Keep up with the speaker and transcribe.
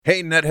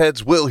Hey,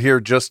 Netheads, Will here,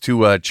 just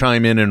to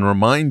chime in and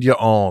remind you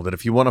all that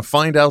if you want to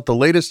find out the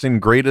latest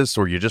and greatest,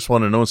 or you just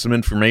want to know some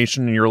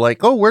information and you're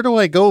like, oh, where do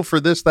I go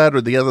for this, that,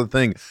 or the other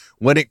thing?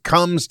 When it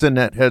comes to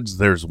Netheads,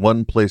 there's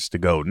one place to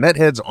go,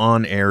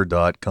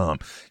 netheadsonair.com.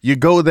 You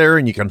go there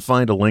and you can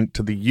find a link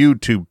to the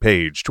YouTube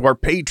page, to our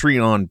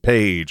Patreon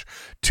page,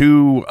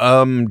 to,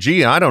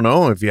 I don't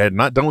know, if you had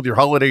not done with your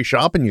holiday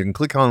shopping, you can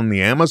click on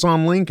the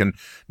Amazon link, and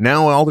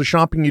now all the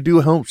shopping you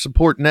do helps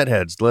support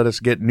Netheads. Let us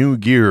get new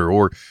gear,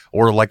 or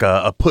like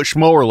a push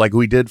mower like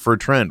we did for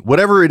Trent.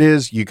 Whatever it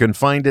is, you can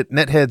find it,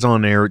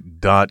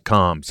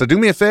 netheadsonair.com. So do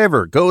me a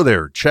favor, go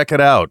there, check it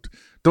out.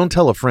 Don't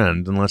tell a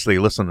friend unless they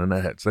listen to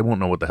Netheads. They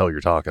won't know what the hell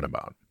you're talking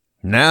about.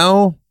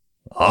 Now,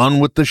 on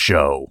with the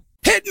show.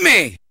 Hit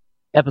me!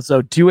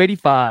 Episode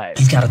 285.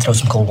 You've got to throw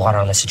some cold water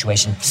on this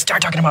situation.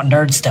 Start talking about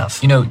nerd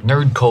stuff. You know,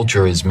 nerd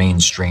culture is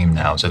mainstream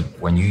now, so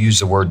when you use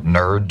the word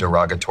nerd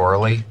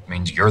derogatorily, it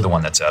means you're the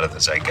one that's out of the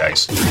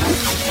zeitgeist.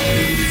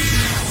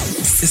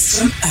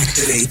 System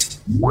activate.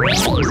 Sound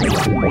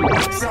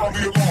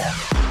the alarm.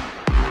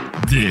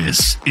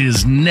 This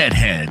is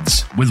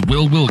Netheads with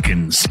Will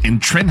Wilkins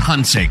and Trent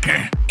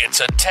Hunsaker. It's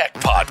a tech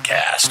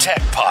podcast.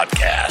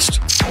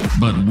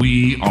 But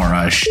we are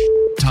a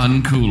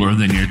ton cooler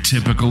than your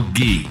typical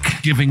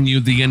geek, giving you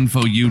the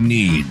info you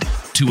need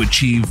to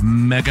achieve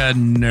mega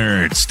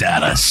nerd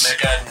status.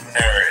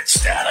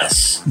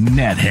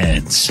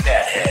 Netheads.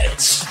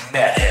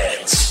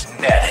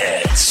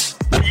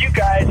 You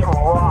guys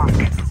rock.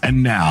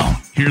 And now,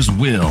 here's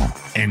Will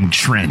and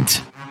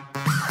Trent.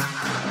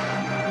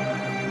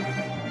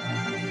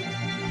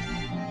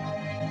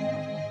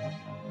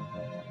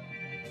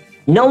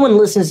 No one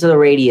listens to the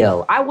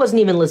radio. I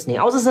wasn't even listening.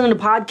 I was listening to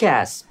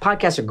podcasts.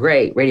 Podcasts are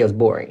great. Radio's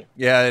boring.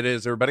 Yeah, it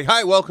is, everybody.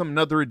 Hi, welcome.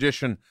 Another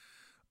edition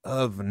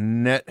of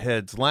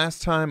Netheads.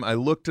 Last time I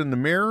looked in the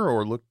mirror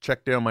or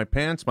checked down my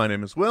pants, my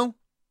name is Will.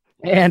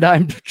 And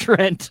I'm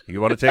Trent.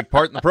 You want to take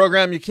part in the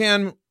program, you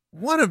can.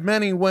 One of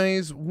many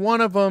ways.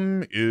 One of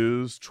them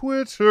is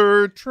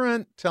Twitter.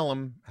 Trent, tell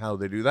them how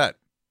they do that.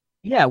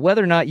 Yeah,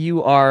 whether or not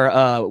you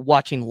are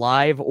watching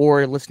live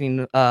or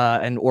listening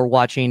or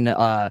watching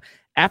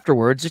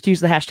afterwards, just use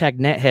the hashtag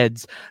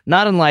Netheads.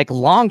 Not unlike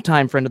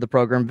longtime friend of the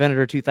program,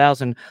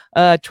 Venator2000,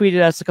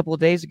 tweeted us a couple of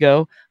days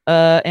ago,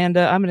 and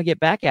I'm going to get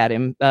back at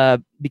him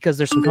because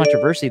there's some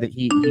controversy that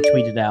he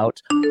tweeted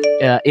out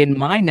in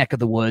my neck of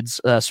the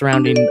woods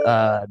surrounding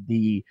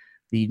the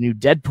new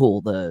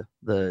Deadpool,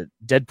 the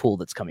Deadpool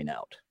that's coming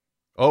out.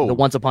 Oh, the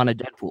Once Upon a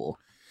Deadpool.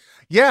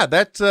 Yeah,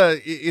 that's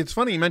it's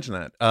funny you mention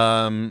that.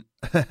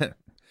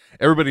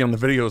 Everybody on the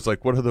video is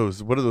like, what are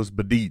those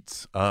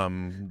bedeets?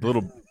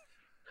 Little.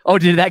 Oh,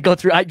 did that go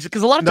through?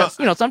 Because a lot of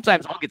times,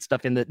 sometimes I'll get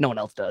stuff in that no one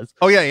else does.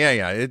 Oh yeah.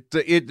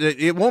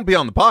 It won't be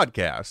on the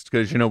podcast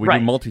because we do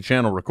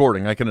multi-channel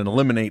recording. I can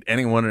eliminate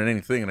anyone and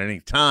anything at any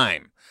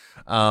time.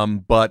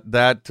 But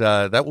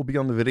that will be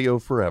on the video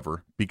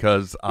forever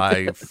because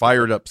I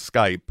fired up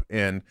Skype,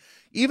 and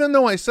even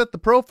though I set the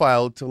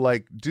profile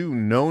to do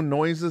no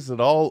noises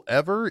at all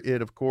ever,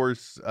 it of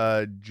course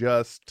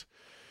just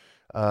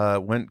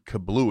went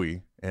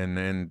kablooey.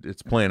 And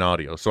it's playing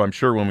audio, so I'm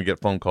sure when we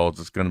get phone calls,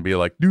 it's going to be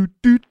like doot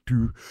doot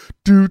doot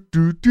doot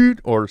doot doot,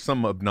 or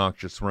some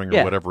obnoxious ring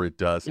or whatever it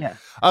does. Yeah.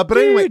 But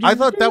anyway, I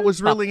thought that was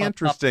really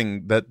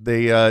interesting that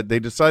they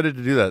decided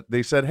to do that.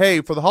 They said, "Hey,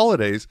 for the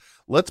holidays,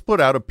 let's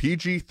put out a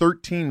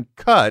PG-13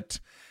 cut."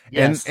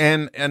 Yes.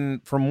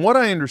 And from what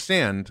I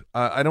understand,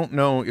 I don't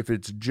know if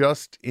it's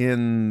just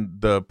in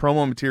the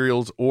promo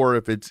materials or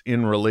if it's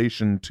in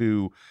relation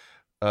to,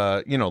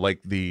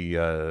 like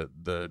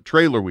the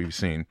trailer we've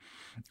seen.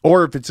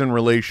 Or if it's in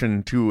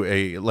relation to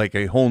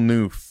a whole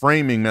new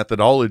framing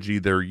methodology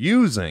they're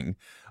using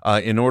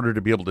in order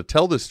to be able to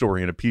tell this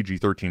story in a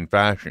PG-13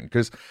 fashion.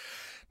 Because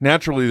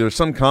naturally, there's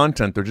some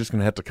content they're just going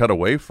to have to cut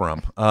away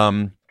from.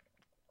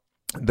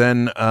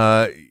 Then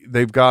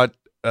they've got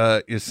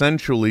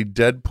essentially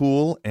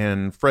Deadpool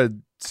and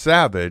Fred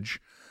Savage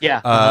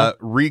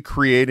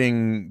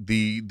recreating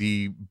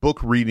the book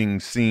reading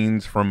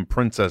scenes from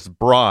Princess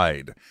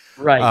Bride.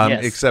 Right,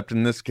 yes. Except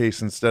in this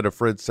case, instead of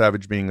Fred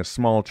Savage being a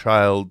small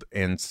child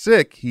and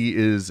sick, he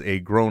is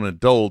a grown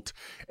adult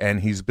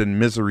and he's been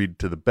miseried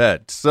to the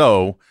bed.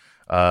 So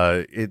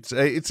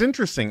it's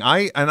interesting.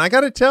 I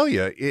got to tell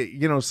you,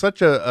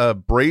 such a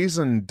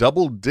brazen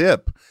double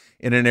dip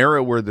in an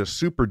era where the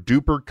super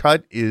duper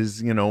cut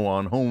is,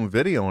 on home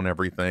video and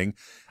everything.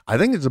 I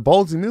think it's a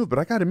ballsy move, but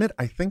I got to admit,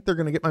 I think they're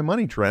going to get my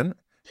money, Trent.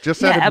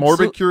 Just out of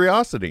morbid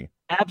curiosity.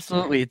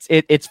 Absolutely.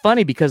 It's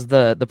funny because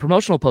the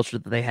promotional poster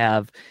that they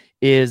have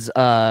is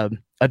a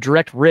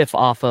direct riff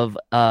off of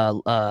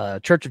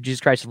Church of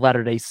Jesus Christ of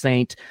Latter-day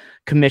Saint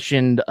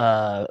commissioned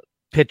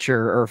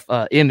picture or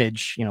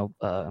image,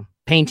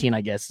 painting,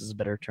 I guess is a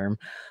better term,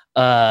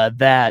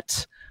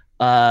 that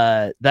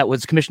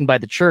was commissioned by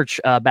the church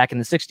back in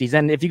the 60s.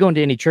 And if you go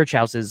into any church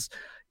houses,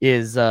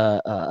 is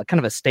kind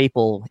of a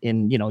staple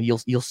in,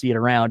 you'll see it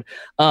around.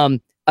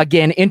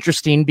 Again,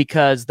 interesting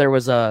because there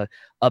was a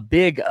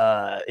big,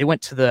 it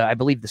went to I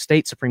believe the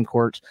state Supreme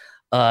Court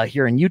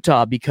here in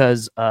Utah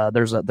because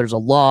there's a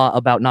law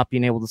about not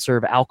being able to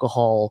serve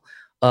alcohol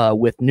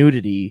with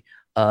nudity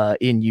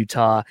in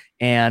Utah,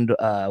 and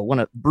one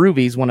of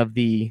Broovies, one of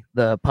the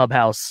pub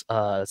house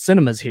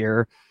cinemas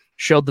here,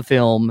 showed the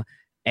film,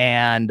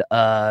 and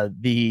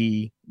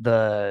the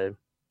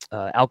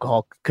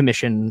alcohol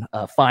commission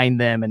fined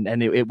them,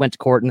 and it went to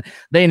court, and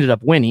they ended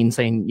up winning,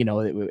 saying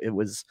it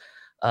was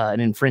an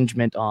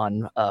infringement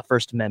on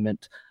First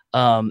Amendment.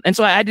 And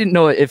so I didn't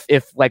know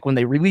if like when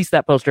they released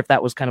that poster, if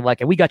that was kind of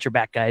like, we got your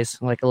back, guys,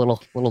 like a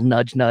little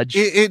nudge.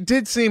 It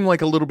did seem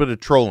like a little bit of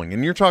trolling,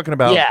 and you're talking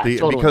about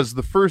totally. Because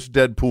the first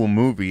Deadpool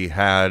movie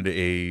had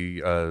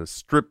a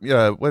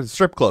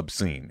strip club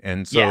scene,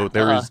 and so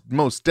there is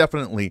most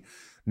definitely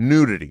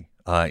nudity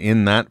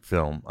in that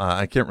film.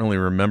 I can't really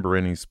remember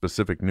any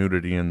specific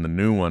nudity in the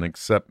new one,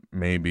 except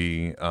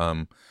maybe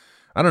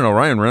I don't know.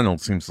 Ryan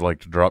Reynolds seems to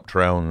like to drop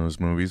trowel in those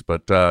movies,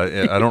 but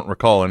I don't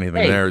recall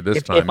anything there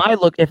this time.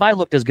 If I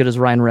looked as good as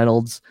Ryan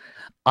Reynolds,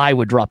 I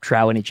would drop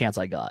trowel any chance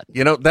I got.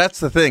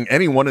 That's the thing.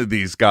 Any one of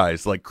these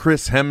guys, like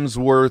Chris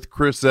Hemsworth,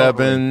 Chris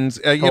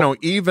Evans,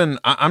 even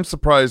I'm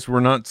surprised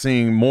we're not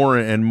seeing more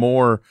and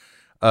more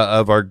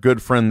of our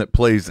good friend that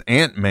plays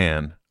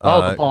Ant-Man.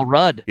 The Paul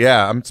Rudd.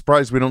 Yeah, I'm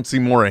surprised we don't see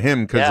more of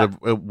him because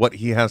of what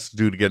he has to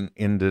do to get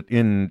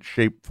in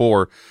shape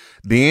for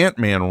the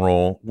Ant-Man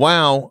role.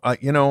 Wow,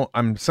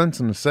 I'm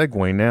sensing a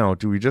segue now.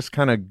 Do we just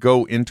kind of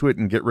go into it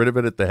and get rid of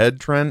it at the head,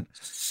 Trent?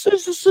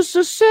 Segue.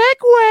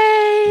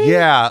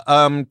 Yeah,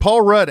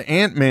 Paul Rudd,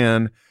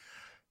 Ant-Man.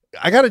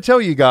 I got to tell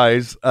you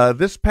guys,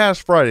 this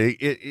past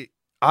Friday,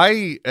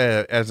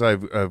 as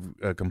I've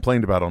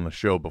complained about on the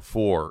show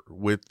before,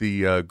 with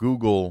the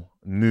Google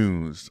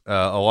News,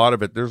 a lot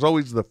of it, there's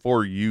always the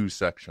For You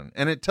section,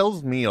 and it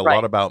tells me a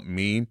lot about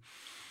me,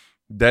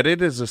 that it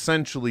has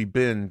essentially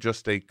been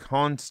just a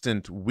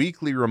constant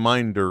weekly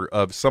reminder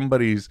of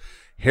somebody's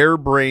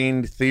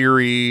harebrained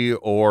theory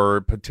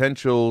or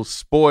potential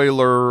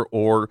spoiler,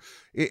 or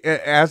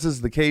as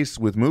is the case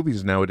with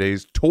movies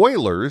nowadays,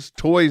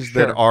 toys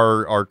that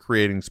are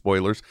creating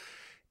spoilers.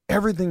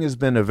 Everything has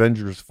been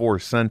Avengers 4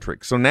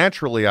 centric. So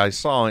naturally, I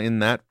saw in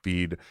that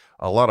feed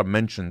a lot of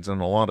mentions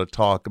and a lot of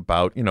talk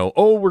about,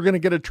 we're going to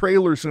get a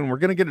trailer soon. We're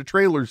going to get a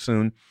trailer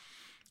soon.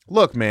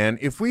 Look, man,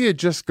 if we had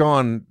just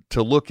gone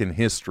to look in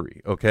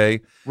history, okay?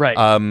 Right.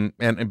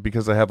 And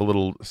because I have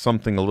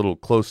something a little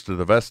close to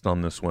the vest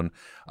on this one,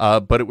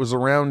 but it was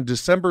around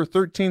December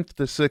 13th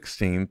to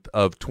 16th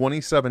of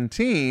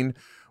 2017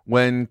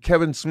 when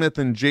Kevin Smith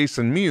and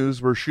Jason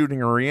Mewes were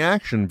shooting a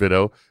reaction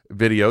video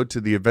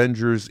to the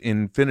Avengers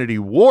Infinity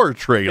War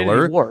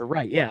trailer. Infinity War,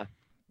 right, yeah.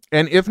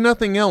 And if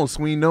nothing else,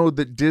 we know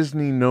that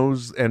Disney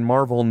knows and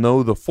Marvel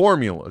know the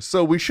formula.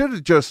 So we should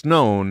have just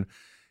known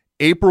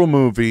April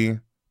movie,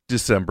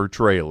 December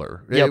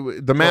trailer. Yep,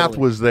 the math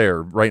was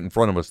there right in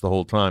front of us the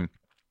whole time.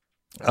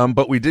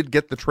 But we did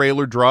get the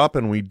trailer drop,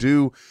 and we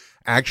do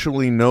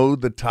actually know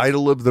the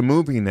title of the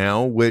movie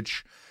now,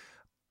 which...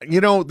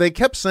 they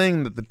kept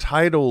saying that the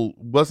title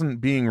wasn't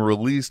being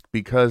released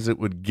because it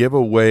would give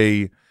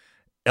away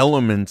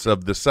elements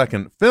of the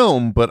second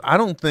film, but I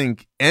don't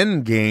think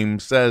Endgame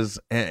says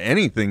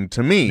anything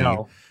to me.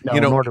 No,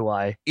 nor do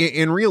I.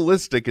 In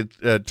realistic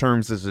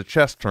terms, as a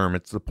chess term,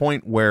 it's the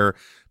point where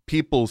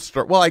people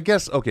start... Well, I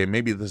guess, okay,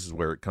 maybe this is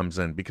where it comes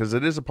in, because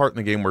it is a part in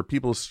the game where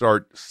people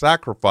start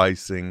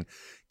sacrificing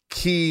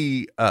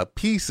key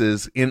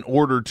pieces in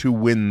order to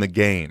win the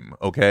game,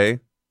 okay?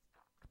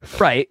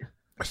 Right.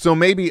 So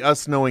maybe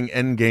us knowing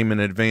Endgame in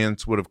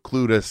advance would have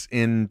clued us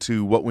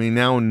into what we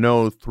now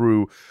know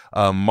through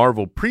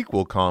Marvel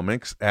prequel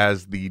comics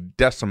as the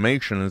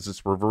decimation, as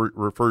it's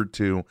referred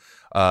to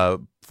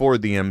for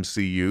the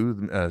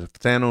MCU.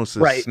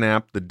 Thanos'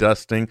 snap, the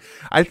dusting.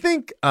 I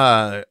think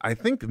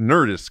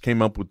Nerdist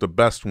came up with the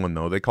best one,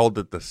 though. They called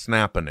it the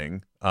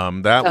snappening.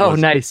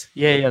 Nice.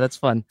 Yeah, that's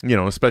fun.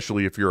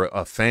 Especially if you're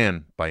a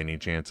fan by any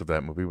chance of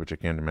that movie, which I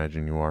can't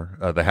imagine you are.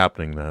 The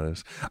Happening, that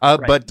is.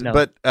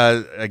 But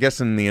I guess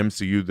in the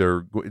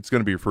MCU, it's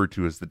going to be referred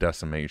to as the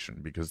decimation,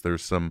 because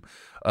there's some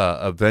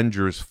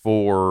Avengers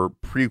 4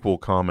 prequel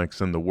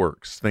comics in the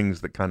works, things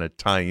that kind of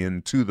tie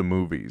into the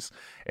movies,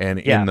 and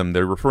in them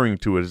they're referring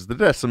to it as the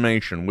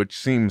decimation, which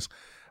seems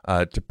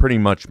to pretty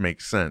much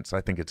make sense.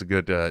 I think it's a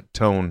good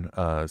tone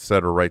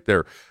setter right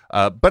there.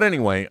 But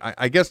anyway,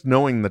 I guess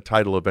knowing the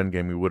title of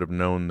Endgame, we would have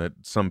known that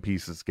some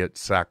pieces get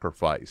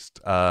sacrificed.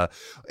 I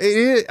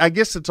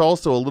guess it's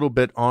also a little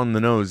bit on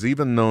the nose,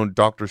 even though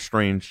Doctor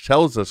Strange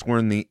tells us we're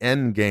in the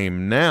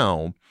Endgame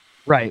now.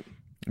 Right.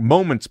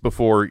 Moments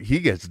before he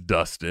gets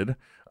dusted.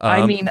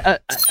 Unless...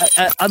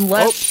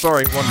 Oh,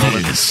 sorry, one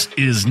moment. This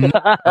is... I'm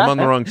on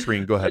the wrong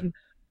screen. Go ahead.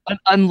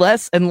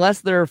 Unless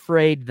they're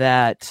afraid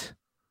that...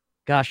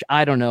 Gosh,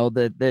 I don't know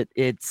that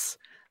it's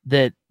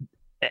that,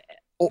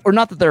 or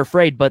not that they're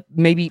afraid, but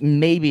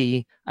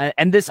maybe,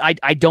 and this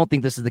I don't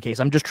think this is the case.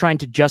 I'm just trying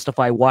to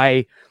justify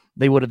why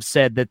they would have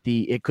said that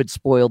it could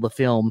spoil the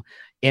film,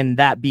 and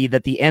that be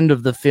that the end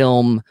of the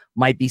film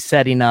might be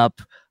setting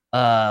up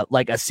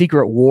like a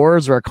Secret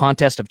Wars or a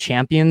Contest of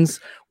Champions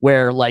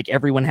where like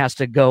everyone has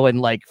to go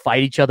and like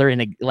fight each other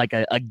in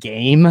a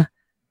game.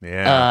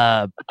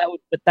 Yeah.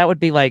 But that would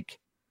be like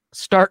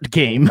Start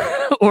Game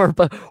or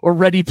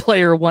Ready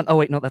Player One. Oh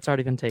wait, no, that's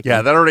already been taken.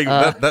 Yeah,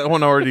 that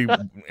one already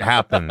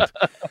happened.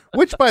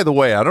 Which, by the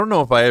way, I don't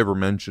know if I ever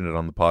mentioned it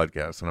on the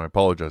podcast, and I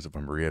apologize if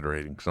I'm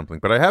reiterating something,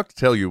 but I have to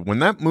tell you, when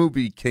that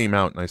movie came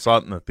out and I saw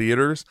it in the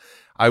theaters,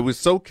 I was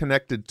so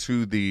connected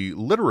to the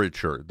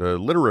literature, the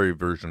literary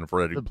version of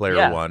Ready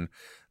Player One,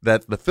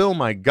 that the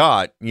film I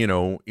got, you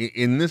know,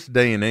 in this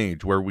day and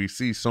age where we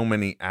see so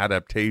many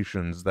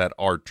adaptations that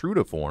are true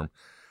to form,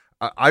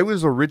 I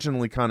was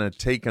originally kind of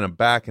taken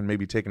aback and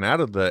maybe taken out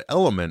of the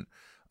element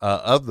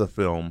of the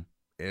film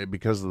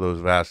because of those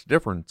vast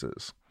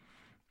differences.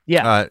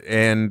 Yeah.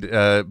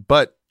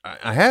 But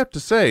I have to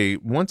say,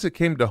 once it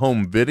came to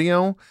home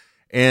video,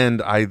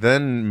 and I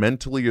then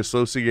mentally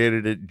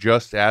associated it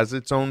just as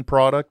its own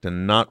product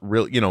and not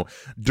really, you know,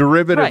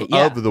 derivative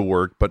of the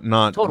work, but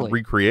not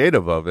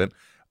recreative of it.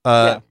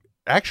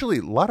 Actually,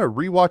 a lot of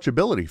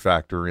rewatchability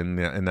factor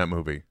in that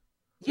movie.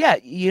 Yeah,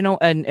 you know,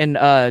 and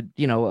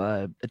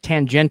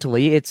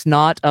tangentially, it's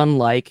not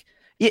unlike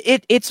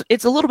it's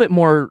a little bit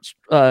more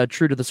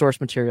true to the source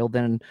material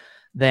than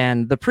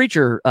the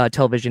Preacher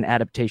television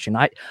adaptation.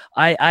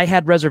 I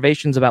had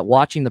reservations about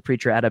watching the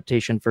Preacher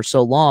adaptation for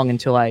so long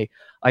until I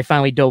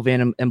finally dove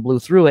in and blew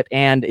through it,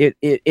 and it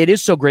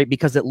is so great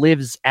because it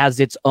lives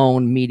as its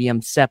own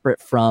medium, separate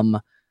from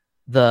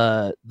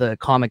the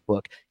comic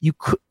book. You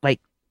could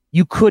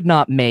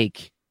not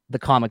make the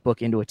comic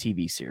book into a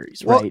TV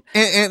series, right?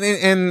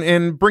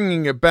 And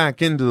bringing it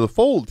back into the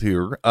fold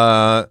here,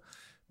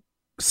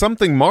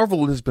 something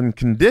Marvel has been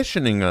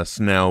conditioning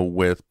us now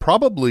with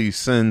probably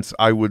since,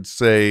 I would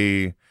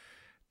say,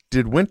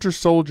 did Winter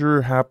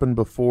Soldier happen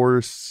before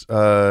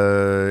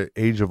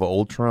Age of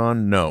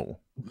Ultron? No,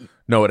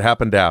 it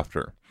happened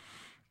after,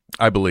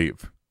 I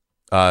believe.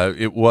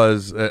 It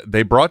was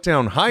they brought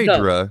down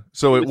Hydra,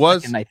 so it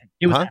was. Second,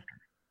 it was after.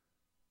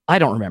 I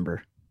don't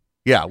remember.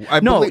 Yeah,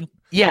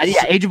 Yeah,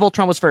 Age of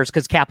Ultron was first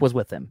because Cap was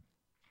with him.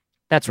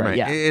 That's right.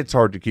 Yeah, it's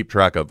hard to keep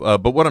track of.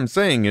 But what I'm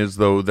saying is,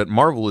 though, that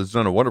Marvel has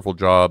done a wonderful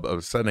job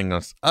of setting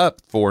us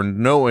up for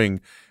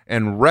knowing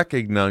and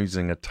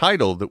recognizing a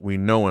title that we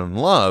know and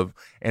love,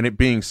 and it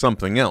being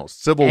something else.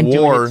 Civil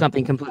War, doing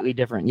something completely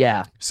different.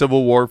 Yeah,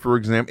 Civil War, for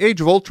example, Age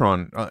of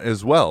Ultron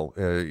as well.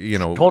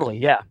 Totally.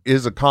 Yeah,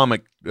 is a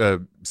comic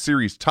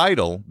series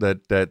title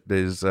that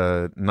is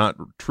not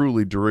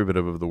truly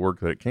derivative of the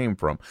work that it came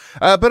from.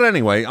 But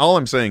anyway, all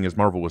I'm saying is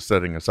Marvel was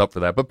setting us up for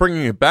that. But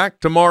bringing it back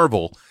to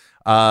Marvel,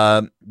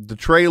 the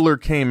trailer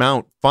came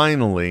out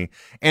finally,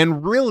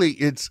 and really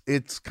it's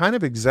kind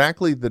of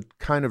exactly the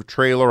kind of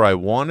trailer I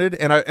wanted.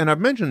 And I've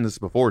mentioned this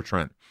before,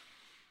 Trent.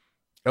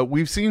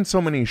 We've seen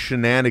so many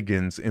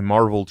shenanigans in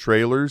Marvel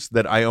trailers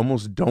that I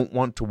almost don't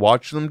want to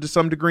watch them to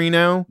some degree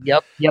now.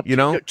 Yep. You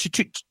know?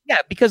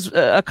 Yeah, because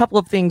a couple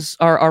of things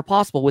are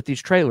possible with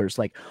these trailers.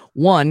 Like,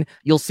 one,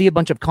 you'll see a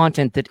bunch of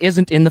content that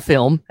isn't in the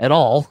film at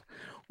all,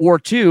 or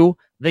two,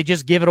 they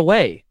just give it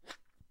away.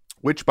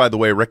 Which, by the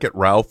way, Wreck-It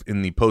Ralph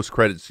in the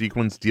post-credit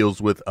sequence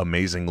deals with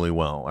amazingly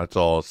well. That's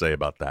all I'll say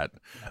about that.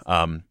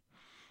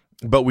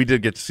 But we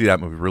did get to see that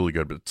movie really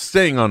good. But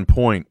staying on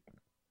point,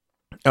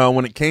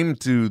 when it came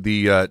to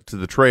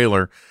the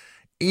trailer,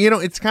 you know,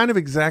 it's kind of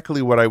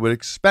exactly what I would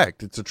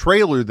expect. It's a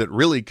trailer that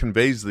really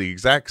conveys the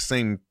exact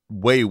same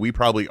way we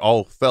probably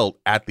all felt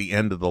at the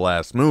end of the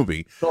last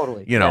movie.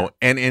 Totally. You know,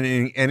 and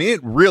it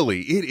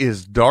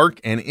is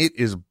dark and it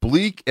is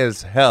bleak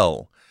as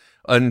hell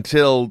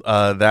until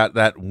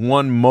that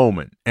one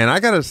moment. And I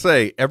gotta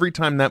say, every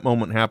time that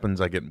moment happens,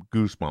 I get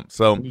goosebumps.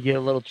 So you get a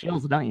little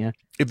chills, don't you?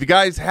 If you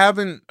guys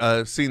haven't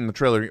seen the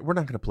trailer, we're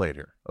not going to play it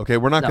here. Okay,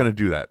 we're not going to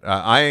do that.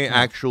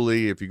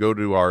 Actually, if you go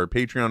to our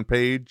Patreon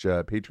page,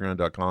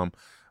 patreon.com,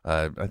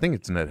 I think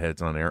it's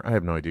Netheads on Air. I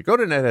have no idea. Go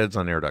to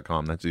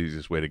netheadsonair.com. That's the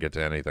easiest way to get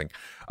to anything.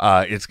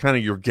 It's kind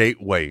of your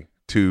gateway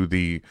to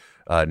the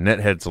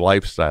Netheads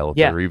lifestyle, if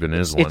there even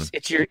is one.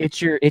 It's your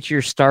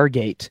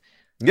Stargate.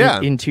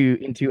 Yeah,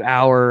 into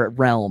our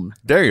realm.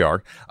 There you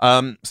are.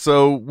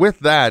 So with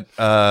that,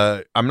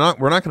 we're not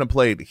going to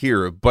play it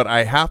here, but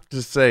I have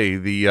to say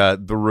the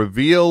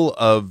reveal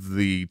of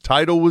the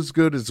title was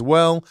good as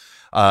well.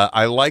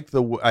 I like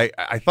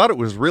I thought it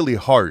was really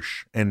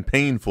harsh and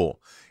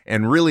painful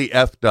and really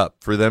effed up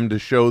for them to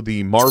show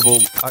the Marvel.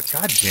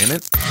 God damn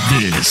it!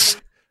 This.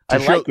 I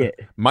like it.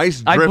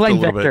 Mice drift I blame a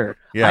little Vector. bit.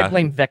 Yeah, I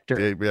blame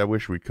Vector. I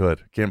wish we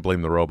could. Can't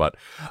blame the robot.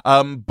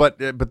 But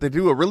they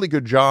do a really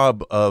good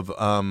job of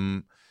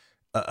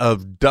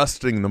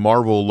dusting the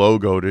Marvel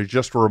logo to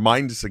just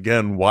remind us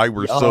again why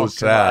we're so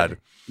sad.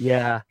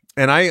 Yeah.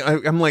 And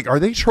I'm like, are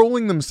they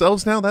trolling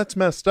themselves now? That's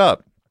messed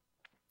up.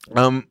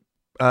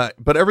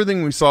 But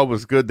everything we saw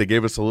was good. They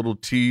gave us a little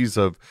tease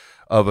of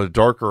a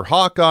darker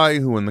Hawkeye,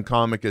 who in the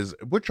comic is,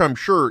 which I'm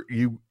sure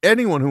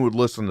anyone who would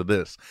listen to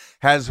this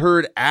has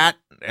heard ad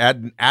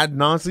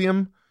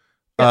nauseum.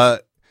 Yes.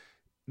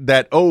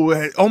 that,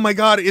 oh my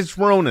God, it's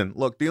Ronan.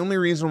 Look, the only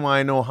reason why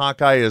I know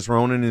Hawkeye is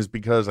Ronan is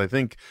because I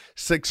think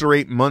 6 or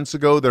 8 months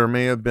ago there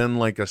may have been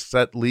like a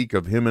set leak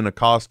of him in a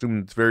costume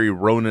that's very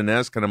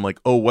Ronan-esque, and I'm like,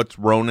 oh, what's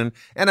Ronan?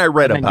 And I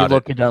read And then about you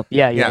look it up.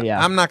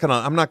 Yeah. I'm not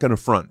gonna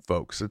front,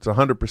 folks. It's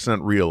 100%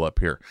 real up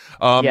here.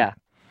 Yeah.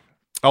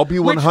 I'll be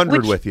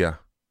 100 with you.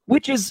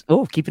 Which is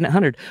keeping it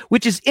 100,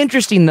 which is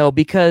interesting though,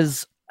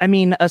 because I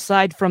mean,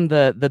 aside from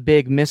the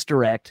big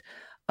misdirect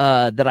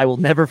that I will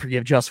never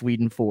forgive Joss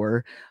Whedon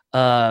for,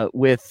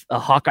 with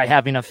Hawkeye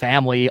having a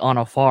family on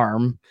a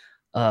farm,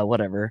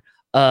 whatever.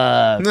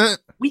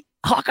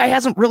 Hawkeye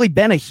hasn't really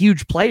been a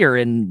huge player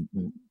in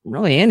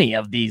really any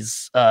of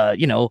these,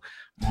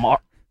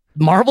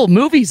 Marvel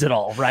movies at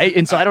all, right?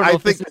 And so I don't know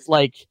if this is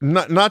like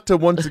not to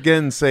once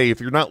again say if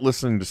you're not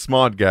listening to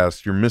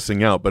Smodcast, you're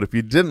missing out. But if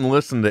you didn't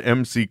listen to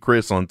MC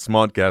Chris on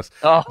Smodcast,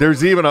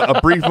 there's even a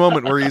brief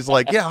moment where he's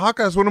like, "Yeah,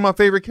 Hawkeye's one of my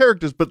favorite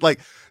characters," but like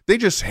they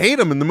just hate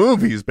him in the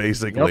movies,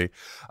 basically.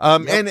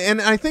 Yep.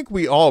 And I think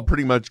we all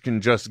pretty much can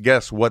just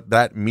guess what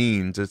that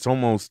means. It's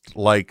almost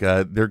like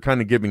they're kind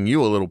of giving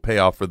you a little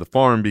payoff for the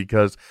farm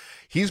because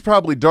he's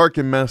probably dark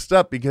and messed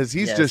up because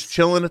he's just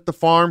chilling at the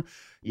farm.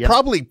 Yep.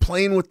 Probably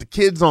playing with the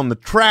kids on the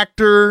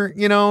tractor,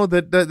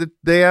 that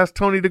they asked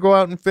Tony to go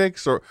out and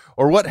fix or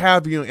what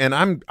have you. And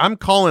I'm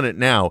calling it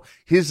now.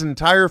 His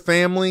entire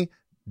family,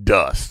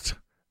 dust.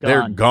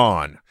 They're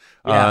gone.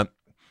 Yeah.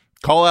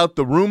 Call out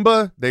the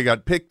Roomba. They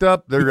got picked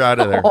up. They're out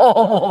of there.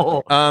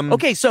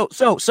 Okay, so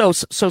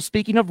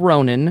speaking of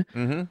Ronan,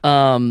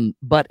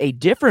 but a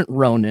different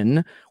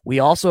Ronan, we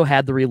also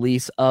had the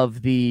release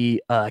of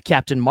the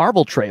Captain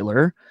Marvel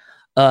trailer.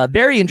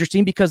 Very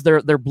interesting because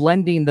they're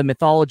blending the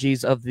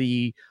mythologies of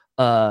the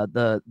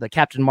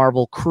Captain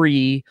Marvel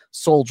Kree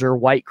soldier,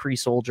 white Kree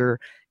soldier,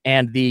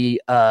 and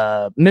the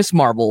Miss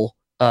Marvel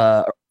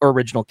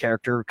original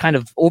character, kind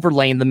of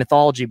overlaying the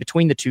mythology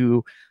between the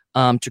two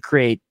to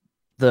create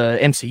the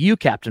MCU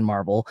Captain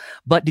Marvel.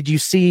 But did you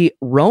see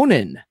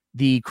Ronan,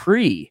 the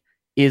Kree,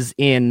 is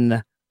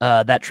in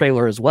that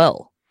trailer as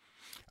well?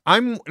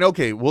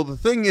 Okay. Well, the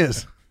thing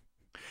is,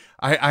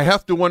 I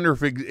have to wonder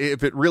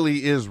if it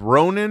really is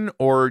Ronan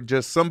or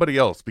just somebody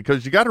else,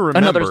 because you got to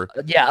remember,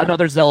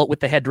 another zealot with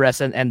the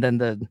headdress and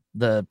then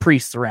the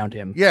priests around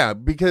him. Yeah,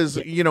 because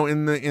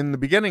in the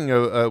beginning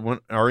of when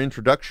our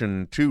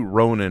introduction to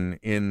Ronan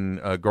in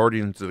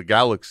Guardians of the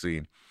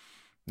Galaxy,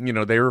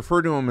 they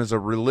refer to him as a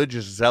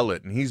religious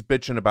zealot, and he's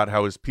bitching about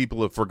how his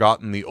people have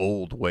forgotten the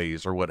old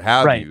ways or what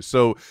have you.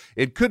 So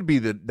it could be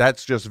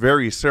that's just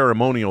very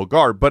ceremonial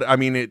garb. But I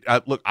mean,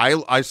 look,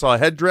 I saw a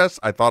headdress.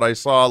 I thought I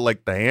saw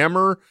like the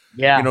hammer.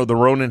 Yeah, the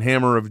Ronin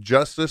hammer of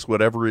justice,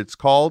 whatever it's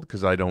called,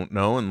 because I don't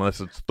know unless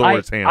it's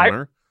Thor's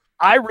hammer.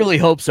 I really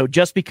hope so,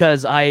 just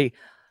because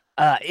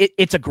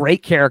it's a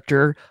great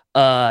character.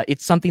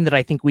 It's something that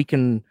I think we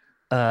can,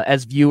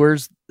 as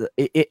viewers,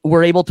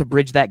 we're able to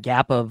bridge that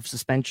gap of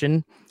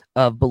suspension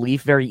of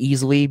belief very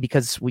easily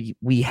because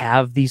we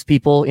have these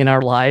people in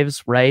our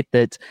lives, right?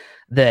 That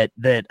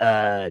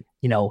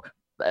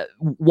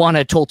want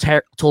a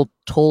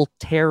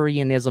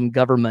totalitarianism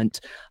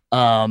government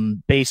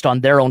based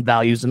on their own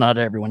values and not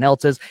everyone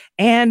else's.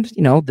 And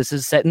this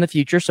is set in the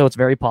future, so it's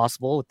very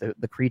possible with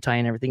the Kree tie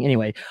and everything.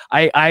 Anyway,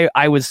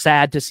 I was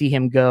sad to see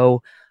him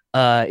go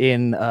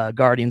in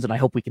Guardians, and I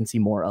hope we can see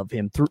more of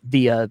him through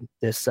the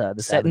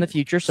set in the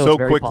future. So it's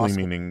very quickly,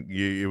 possible. Meaning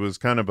it was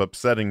kind of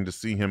upsetting to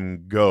see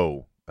him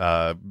go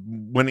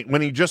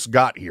when he just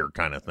got here,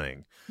 kind of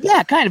thing.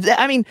 Yeah, kind of.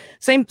 I mean,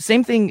 same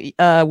thing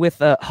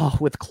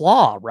with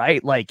Claw,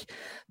 right? Like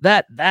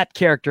that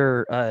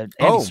character, Andy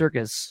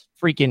Serkis,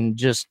 freaking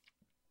just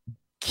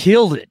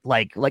killed it.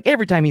 Like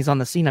every time he's on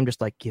the scene, I'm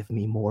just like, give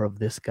me more of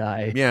this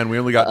guy. Yeah, and we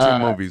only got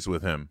 2 movies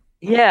with him.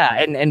 Yeah,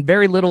 and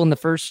very little in the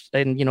first,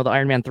 and the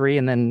Iron Man 3,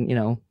 and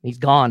then he's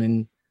gone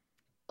in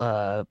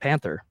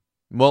Panther.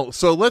 Well,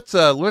 so let's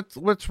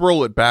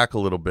roll it back a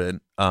little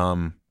bit.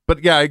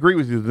 But yeah, I agree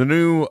with you. The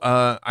new,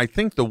 I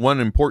think the one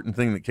important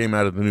thing that came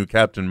out of the new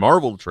Captain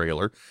Marvel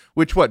trailer,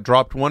 which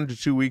dropped 1 to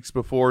 2 weeks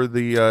before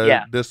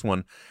the this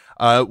one,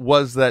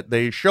 was that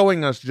they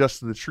showing us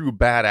just the true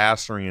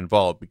badassery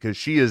involved, because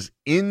she is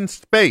in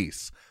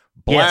space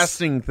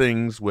blasting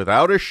things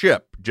without a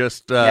ship.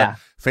 Just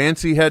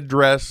fancy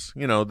headdress,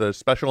 the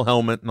special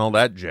helmet and all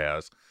that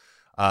jazz.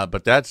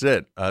 But that's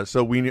it.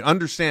 So we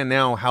understand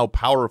now how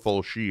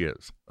powerful she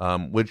is,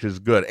 which is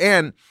good.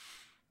 And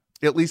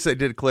at least they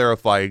did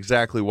clarify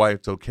exactly why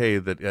it's okay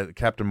that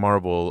Captain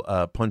Marvel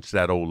punched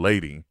that old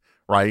lady,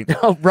 right?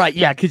 Oh, right.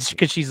 Yeah,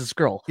 because she's a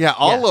Skrull. Yeah,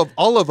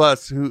 all of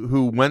us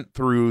who went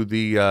through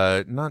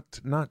the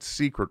not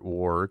Secret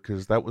War,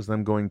 because that was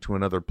them going to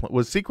another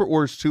was Secret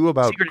Wars 2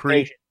 about Secret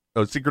Invasion.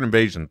 Oh, Secret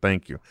Invasion.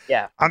 Thank you.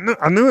 Yeah, I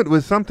knew it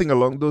was something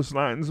along those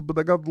lines, but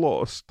I got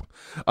lost.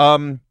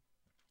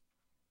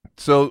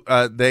 So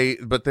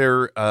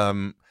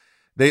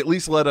they at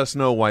least let us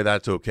know why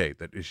that's okay.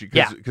 That she,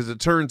 because it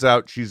turns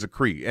out she's a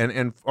Kree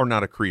and or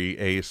not a Kree,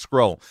 a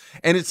Skrull,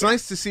 and it's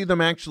nice to see them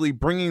actually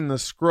bringing the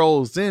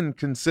Skrulls in,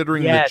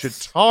 considering the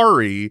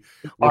Chitauri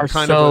are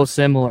so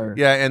similar.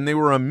 Yeah, and they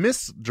were a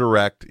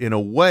misdirect in a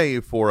way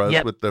for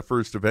us with the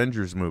first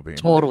Avengers movie.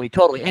 Totally,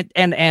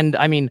 and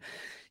I mean,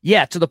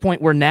 yeah, to the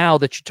point where now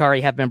the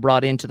Chitauri have been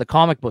brought into the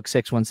comic book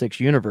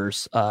 616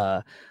 universe.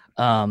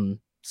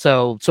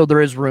 So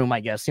there is room, I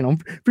guess,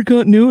 for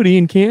continuity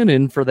and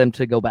canon for them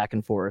to go back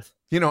and forth.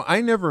 I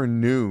never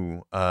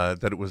knew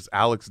that it was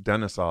Alex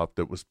Denisov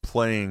that was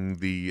playing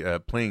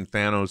playing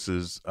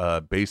Thanos's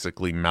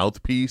basically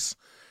mouthpiece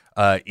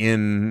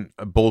in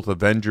both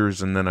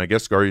Avengers and then I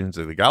guess Guardians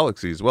of the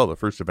Galaxy as well, the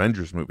first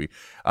Avengers movie.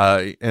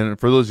 And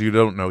for those of you who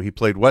don't know, he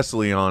played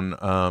Wesley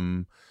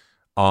on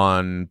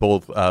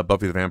both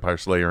Buffy the Vampire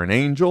Slayer and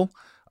Angel.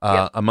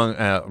 Among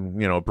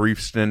a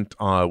brief stint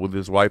with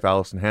his wife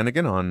Allison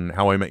Hannigan on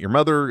How I Met Your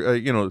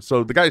Mother,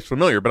 so the guy's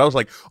familiar. But I was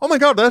like, oh my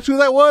god, that's who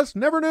that was.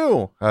 Never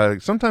knew.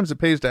 Sometimes it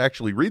pays to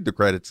actually read the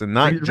credits and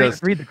not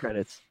just read the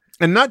credits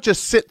and not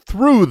just sit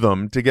through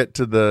them to get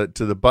to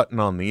the button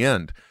on the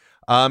end.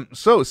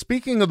 So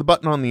speaking of the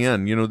button on the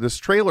end, this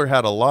trailer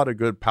had a lot of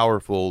good,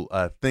 powerful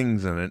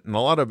things in it and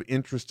a lot of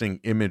interesting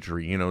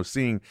imagery.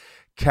 Seeing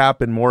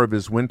Cap in more of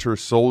his Winter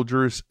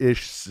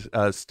Soldiers-ish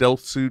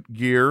stealth suit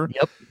gear.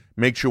 Yep.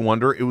 Makes you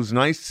wonder. It was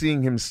nice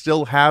seeing him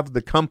still have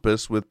the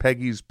compass with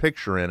Peggy's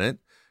picture in it,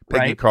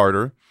 Peggy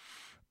Carter.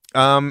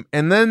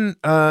 And then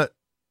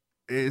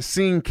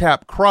seeing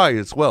Cap cry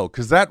as well,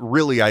 because that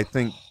really, I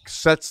think,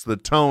 sets the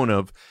tone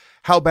of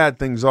how bad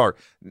things are.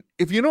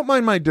 If you don't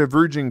mind my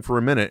diverging for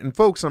a minute, and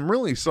folks, I'm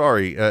really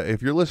sorry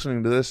if you're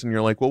listening to this and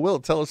you're like, well, Will,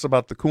 tell us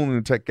about the cool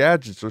new tech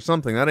gadgets or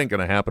something. That ain't going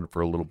to happen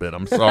for a little bit.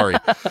 I'm sorry.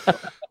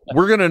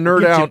 We're going to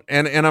nerd out,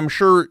 and I'm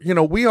sure,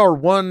 we are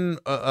one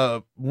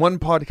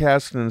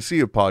podcast in a sea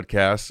of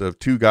podcasts of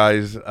two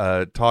guys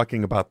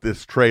talking about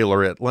this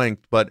trailer at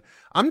length, but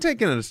I'm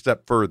taking it a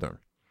step further.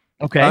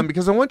 Okay.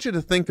 Because I want you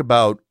to think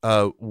about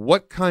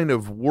what kind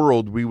of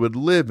world we would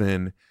live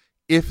in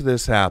if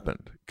this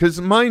happened. Because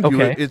mind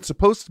you, it's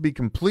supposed to be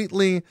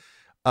completely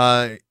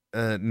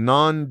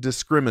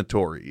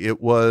non-discriminatory.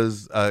 It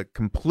was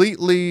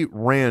completely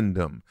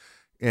random.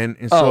 And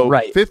so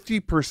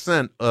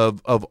 50%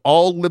 of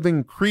all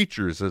living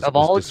creatures, as it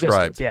was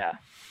described.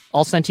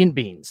 All sentient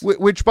beings.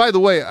 Which, by the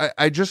way,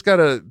 I just got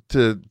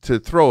to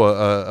throw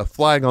a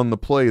flag on the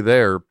play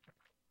there,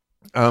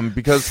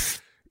 because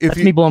that's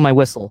me blowing my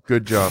whistle.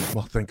 Good job.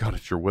 Well, thank God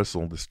it's your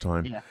whistle this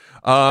time. Yeah.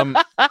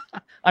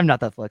 I'm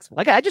not that flexible.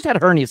 I just had a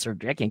hernia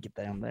surgery. I can't get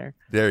down there.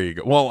 There you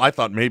go. Well, I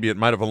thought maybe it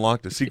might have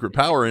unlocked a secret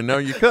power, and now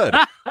you could.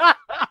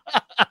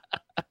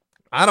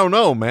 I don't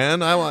know,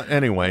 man.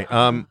 Anyway.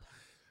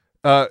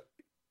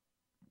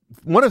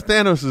 One of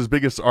Thanos'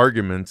 biggest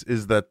arguments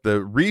is that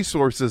the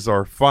resources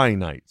are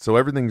finite, so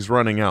everything's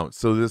running out.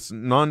 So this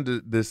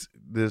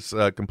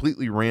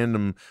completely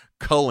random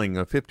culling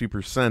of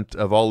 50%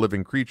 of all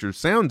living creatures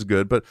sounds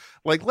good, but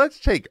let's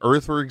take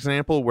Earth for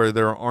example, where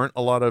there aren't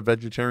a lot of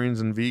vegetarians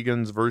and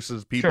vegans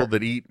versus people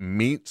that eat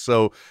meat.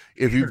 So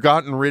if you've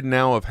gotten rid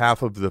now of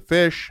half of the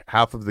fish,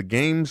 half of the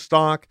game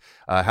stock,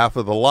 half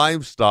of the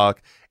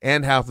livestock,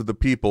 and half of the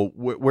people,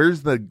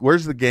 where's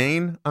the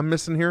gain I'm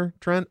missing here,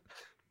 Trent?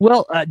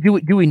 Well,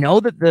 do we know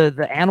that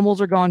the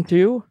animals are gone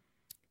too?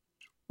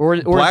 Or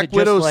Black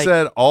Widow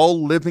said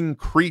all living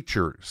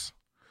creatures.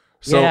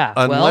 So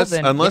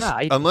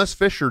unless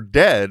fish are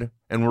dead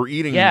and we're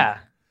eating,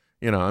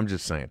 I'm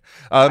just saying.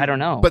 I don't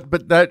know.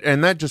 But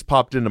that just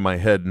popped into my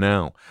head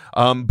now.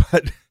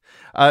 But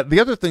the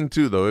other thing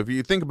too, though, if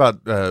you think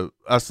about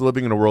us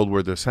living in a world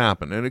where this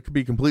happened, and it could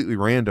be completely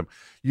random,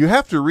 you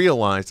have to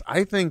realize,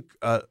 I think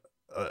a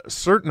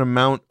certain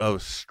amount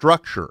of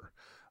structure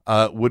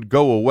would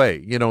go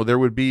away. There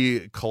would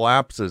be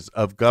collapses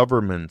of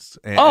governments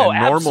and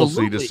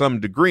normalcy to some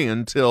degree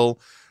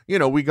until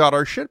we got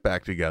our shit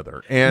back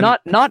together. And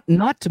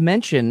not to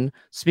mention,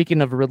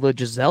 speaking of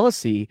religious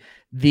zealousy,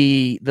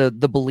 the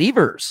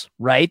believers,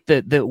 right?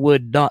 That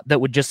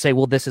would just say,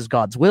 well, this is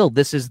God's will.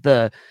 This is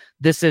the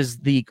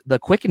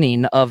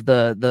quickening of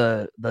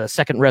the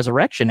second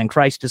resurrection, and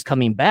Christ is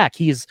coming back.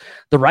 The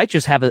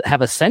righteous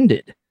have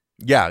ascended.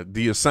 Yeah,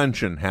 the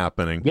ascension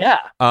happening. Yeah.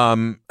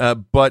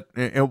 But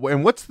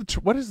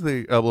what is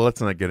the well,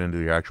 let's not get into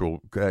the actual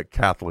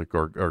Catholic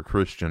or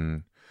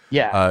Christian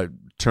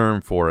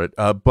term for it.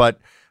 But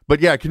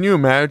yeah, can you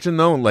imagine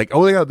though?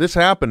 Oh yeah, this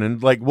happened,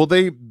 and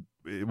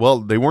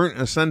they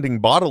weren't ascending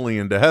bodily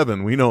into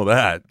heaven. We know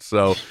that.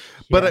 So,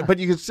 but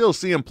you can still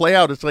see them play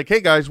out. It's like,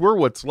 hey guys, we're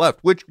what's left.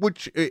 Which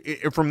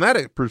from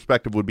that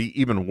perspective would be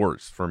even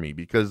worse for me,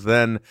 because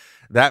then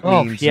that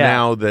means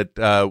now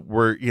that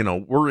we're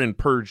in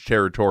purge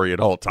territory at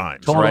all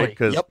times, right?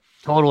 Because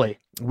totally.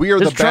 We are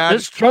the bad.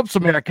 This Trump's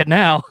America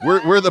now.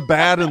 We're the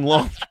bad and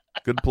lawless.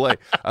 Good play.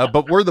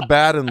 But we're the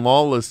bad and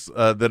lawless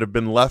that have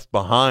been left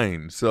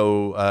behind.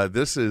 So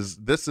this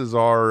is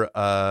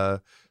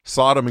our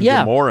Sodom and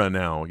Gomorrah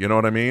now. You know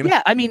what I mean?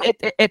 Yeah. I mean,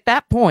 at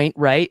that point,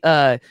 right?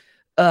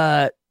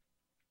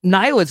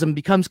 Nihilism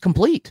becomes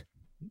complete.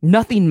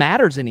 nothing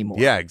matters anymore.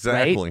 Yeah, right?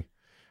 exactly.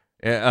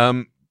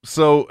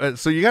 So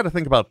you got to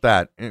think about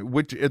that.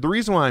 Which the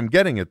reason why I'm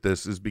getting at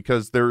this is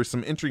because there are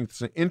some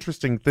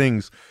interesting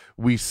things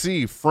we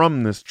see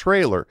from this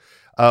trailer.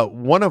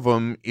 One of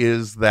them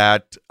is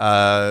that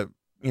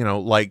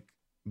like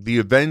the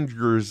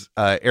Avengers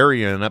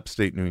area in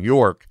upstate New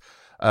York,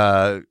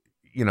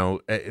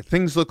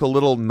 things look a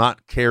little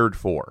not cared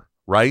for,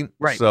 right?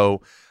 Right.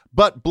 So,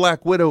 but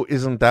Black Widow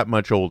isn't that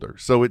much older.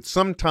 So it's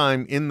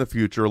sometime in the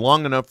future,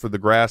 long enough for the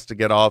grass to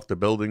get off, the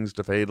buildings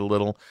to fade a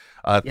little,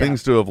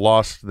 things to have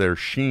lost their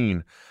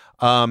sheen.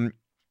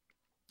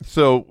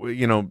 So,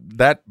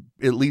 that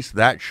at least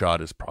that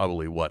shot is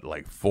probably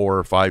like 4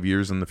 or 5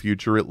 years in the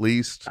future, at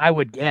least. I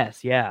would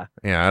guess. Yeah.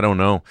 Yeah, I don't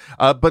know.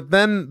 But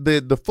then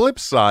the flip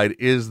side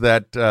is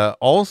that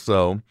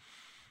also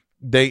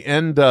they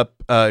end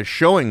up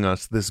showing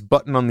us this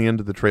button on the end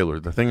of the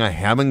trailer, the thing I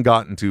haven't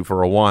gotten to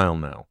for a while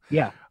now.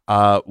 Yeah.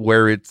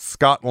 Where it's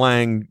Scott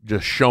Lang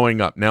just showing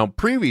up. Now,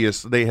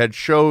 previous, they had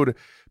showed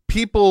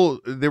people,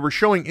 they were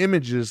showing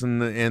images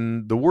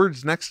and the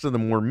words next to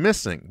them were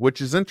missing,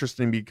 which is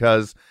interesting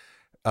because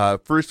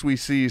first we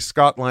see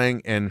Scott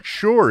Lang and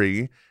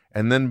Shuri,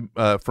 and then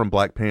from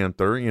Black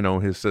Panther,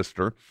 his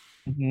sister,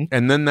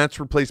 and then that's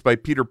replaced by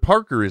Peter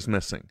Parker is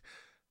missing.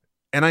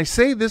 And I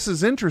say this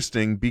is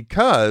interesting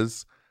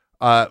because,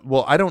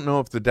 I don't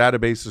know if the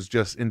database is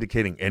just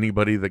indicating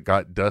anybody that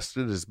got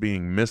dusted as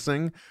being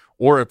missing,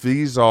 or if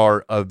these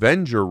are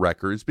Avenger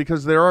records,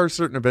 because there are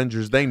certain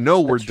Avengers they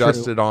know were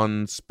dusted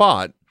on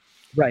spot.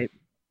 Right.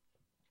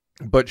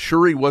 But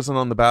Shuri wasn't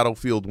on the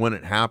battlefield when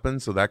it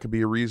happened, so that could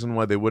be a reason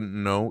why they wouldn't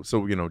know.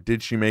 So,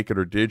 did she make it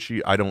or did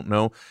she? I don't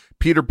know.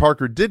 Peter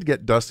Parker did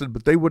get dusted,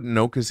 but they wouldn't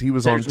know because he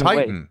was on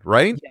Titan,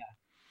 right? Yeah.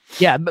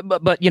 Yeah,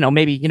 but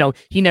maybe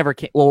he never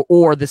came,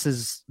 or this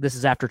is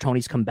after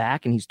Tony's come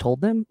back and he's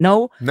told them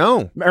no,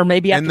 or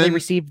maybe after they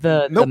received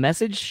the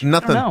message.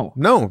 Nothing. I don't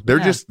No, know. they're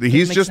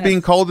he's just being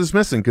called as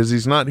missing because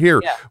he's not here.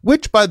 Yeah.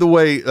 Which, by the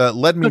way,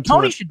 led me to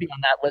Tony should be on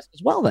that list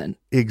as well. Then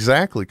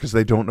exactly because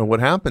they don't know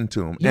what happened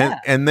to him,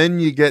 and then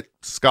you get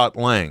Scott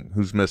Lang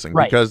who's missing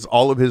because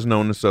all of his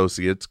known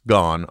associates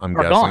gone. I'm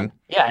guessing. Gone.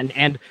 Yeah,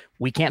 and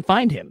we can't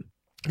find him.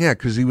 Yeah,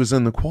 because he was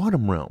in the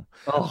quantum realm.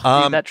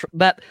 Oh, dude,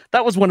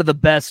 that was one of the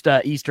best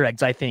Easter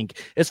eggs, I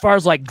think, as far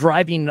as like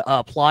driving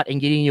plot and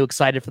getting you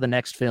excited for the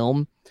next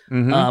film,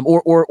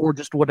 or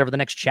just whatever the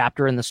next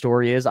chapter in the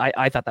story is.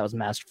 I thought that was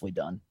masterfully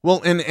done. Well,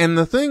 and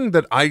the thing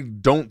that I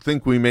don't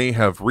think we may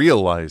have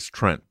realized,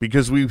 Trent,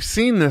 because we've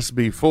seen this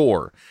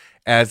before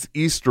as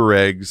Easter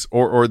eggs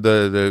or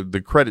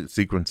the credit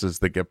sequences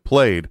that get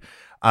played,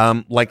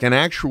 like an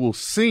actual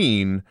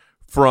scene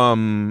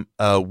from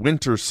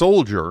Winter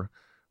Soldier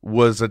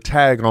was a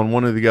tag on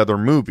one of the other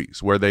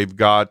movies where they've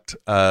got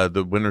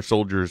the Winter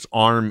Soldier's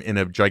arm in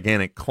a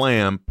gigantic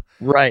clamp,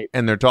 right?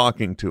 And they're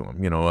talking to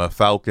him,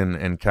 Falcon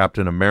and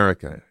Captain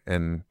America.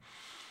 And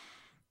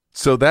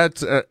so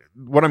that's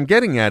what I'm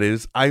getting at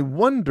is I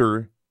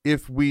wonder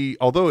if we,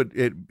 although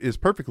it is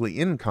perfectly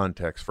in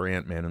context for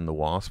Ant-Man and the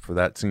Wasp for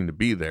that scene to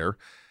be there,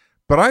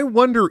 but I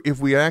wonder if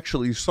we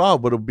actually saw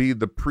what'll be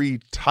the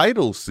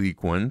pre-title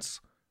sequence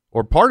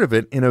or part of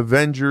it in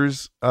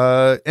Avengers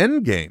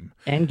Endgame.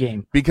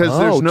 Because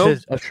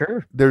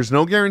there's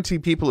no guarantee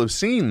people have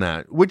seen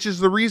that, which is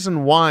the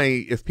reason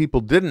why if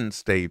people didn't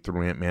stay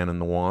through Ant-Man and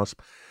the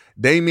Wasp,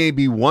 they may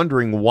be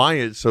wondering why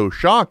it's so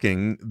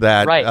shocking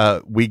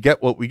that we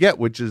get what we get,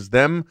 which is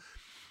them.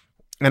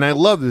 And I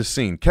love this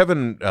scene.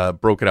 Kevin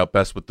broke it out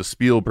best with the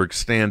Spielberg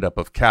stand-up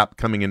of Cap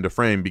coming into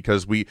frame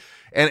because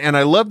and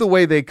I love the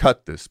way they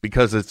cut this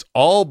because it's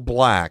all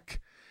black.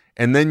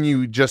 And then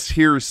you just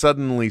hear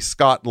suddenly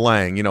Scott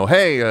Lang,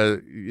 hey,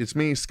 it's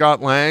me, Scott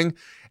Lang.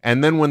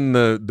 And then when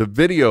the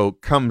video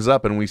comes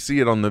up and we see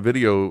it on the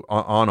video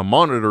on a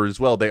monitor as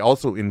well, they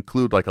also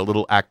include like a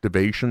little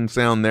activation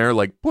sound there,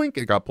 like boink,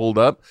 it got pulled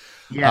up.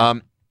 Yeah.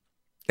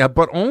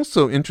 But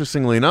also,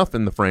 interestingly enough,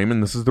 in the frame,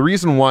 and this is the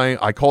reason why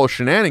I call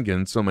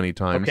shenanigans so many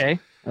times.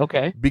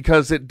 Okay.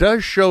 Because it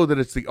does show that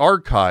it's the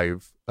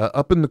archive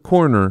up in the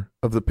corner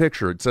of the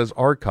picture. It says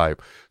archive.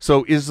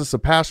 So is this a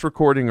past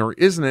recording or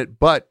isn't it?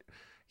 But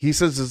he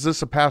says, is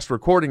this a past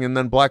recording? And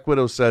then Black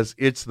Widow says,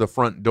 it's the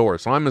front door.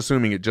 So I'm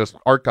assuming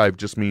archive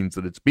just means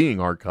that it's being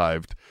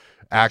archived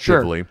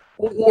actively.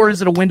 Sure. Or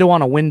is it a window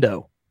on a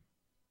window?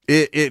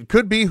 It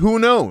could be. Who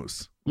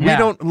knows? Yeah. We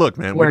don't look,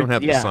 man. We don't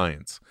have the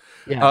science.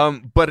 Yeah.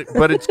 But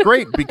it's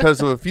great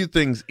because of a few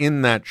things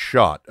in that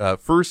shot.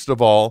 First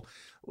of all,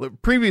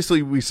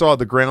 previously we saw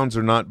the grounds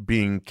are not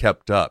being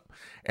kept up.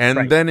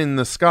 And then in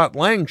the Scott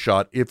Lang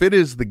shot, if it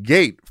is the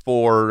gate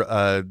for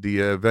the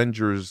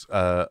Avengers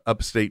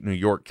upstate New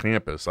York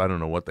campus, I don't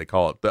know what they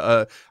call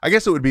it. I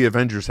guess it would be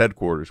Avengers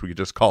headquarters. We could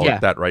just call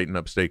it that, right, in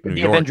upstate New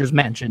York. The Avengers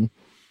mansion.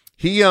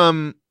 He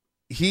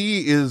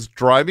is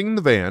driving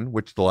the van,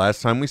 which the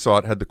last time we saw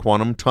it had the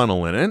quantum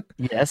tunnel in it.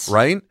 Yes.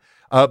 Right?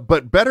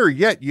 But better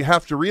yet, you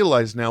have to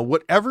realize now,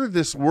 whatever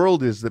this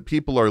world is that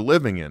people are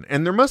living in,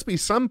 and there must be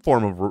some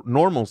form of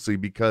normalcy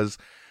because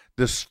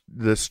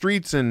the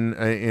streets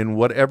in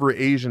whatever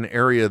Asian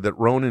area that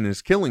Ronan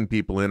is killing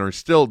people in are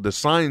still, the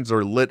signs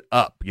are lit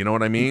up. You know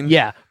what I mean?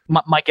 Yeah.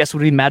 My guess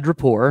would be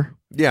Madripoor.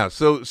 Yeah.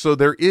 So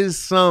there is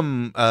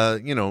some,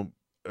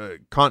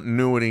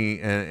 continuity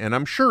and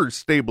I'm sure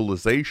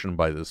stabilization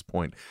by this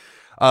point.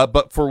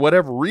 But for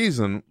whatever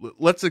reason,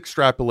 let's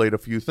extrapolate a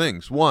few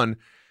things. One,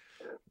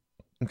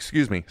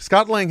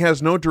 Scott Lang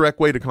has no direct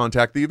way to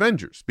contact the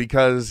Avengers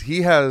because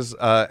he has,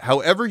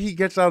 however he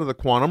gets out of the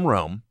quantum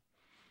realm,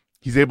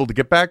 he's able to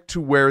get back to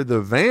where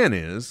the van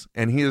is,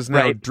 and he has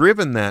now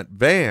driven that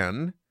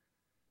van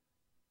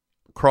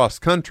cross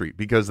country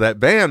because that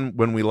van,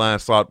 when we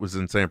last saw it, was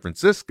in San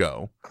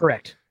Francisco.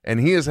 Correct. And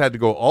he has had to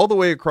go all the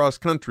way across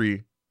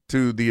country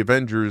to the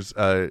Avengers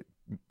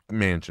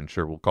mansion.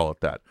 Sure, we'll call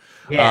it that.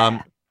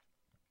 Yeah.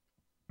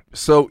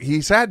 So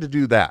he's had to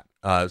do that.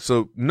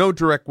 So no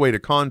direct way to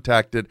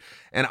contact it.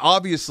 And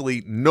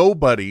obviously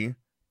nobody,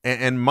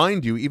 and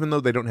mind you, even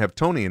though they don't have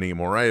Tony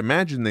anymore, I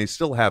imagine they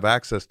still have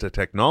access to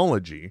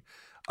technology.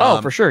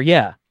 For sure,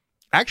 yeah.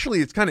 Actually,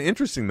 it's kind of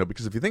interesting, though,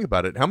 because if you think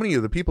about it, how many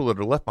of the people that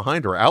are left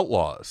behind are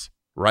outlaws,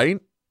 right?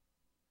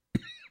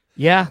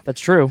 Yeah, that's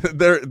true.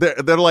 They're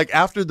like,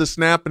 after the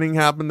snapping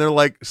happened, they're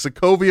like,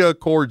 Sokovia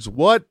Accords,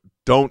 what?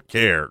 Don't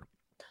care.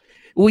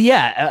 Well,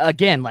 yeah,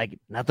 again, like,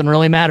 nothing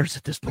really matters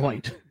at this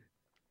point.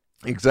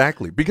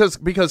 Exactly, because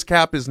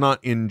Cap is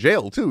not in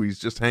jail, too. He's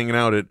just hanging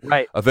out at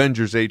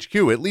Avengers HQ.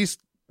 At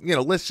least,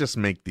 let's just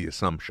make the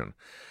assumption.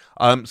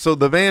 So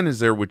the van is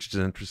there, which is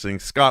interesting.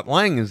 Scott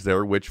Lang is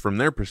there, which from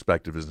their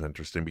perspective is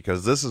interesting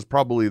because this is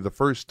probably the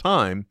first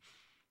time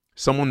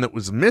someone that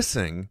was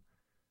missing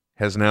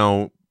has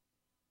now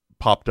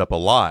popped up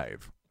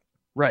alive.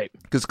 Right.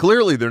 Because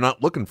clearly they're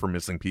not looking for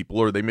missing people,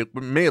 or they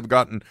may have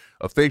gotten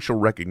a facial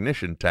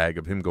recognition tag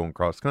of him going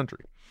cross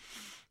country.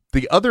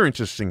 The other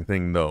interesting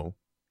thing, though,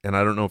 and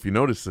I don't know if you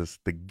noticed this,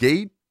 the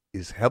gate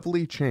is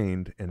heavily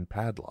chained and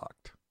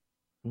padlocked.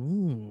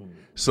 Ooh.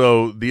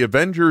 So the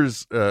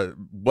Avengers,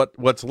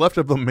 what's left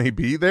of them may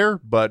be there,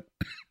 but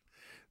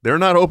they're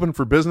not open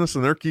for business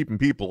and they're keeping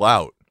people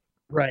out.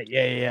 Right.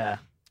 Yeah.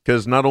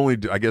 Because not only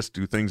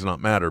do things not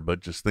matter,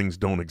 but just things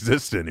don't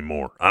exist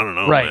anymore. I don't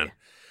know, right,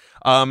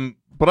 man.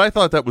 But I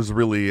thought that was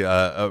really,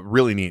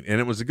 really neat, and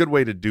it was a good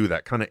way to do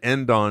that. Kind of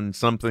end on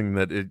something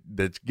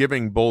that's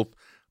giving both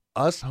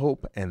us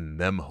hope and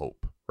them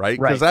hope, right?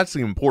 Because that's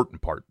the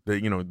important part.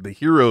 The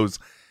heroes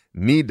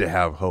need to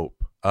have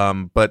hope.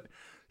 But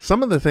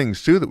some of the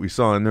things too that we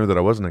saw in there that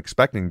I wasn't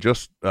expecting,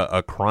 just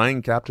a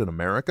crying Captain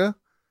America.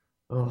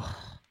 Ugh.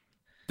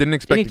 Didn't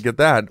expect to get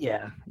that.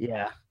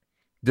 Yeah.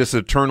 This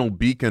eternal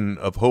beacon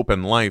of hope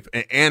and life,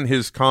 and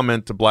his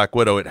comment to Black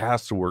Widow, it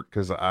has to work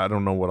because I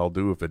don't know what I'll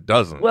do if it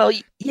doesn't. Well,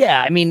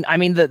 yeah, I mean,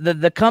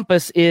 the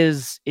compass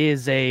is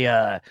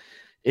an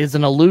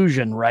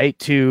illusion, right?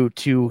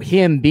 To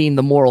him being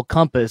the moral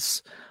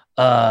compass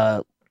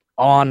on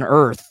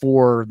Earth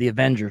for the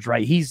Avengers,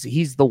 right?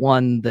 He's the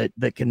one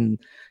that can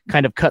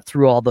kind of cut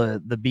through all the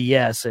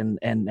BS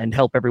and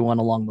help everyone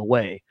along the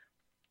way.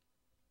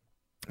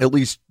 At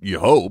least you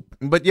hope.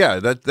 But yeah,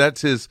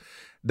 that's his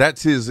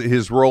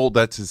role,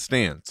 that's his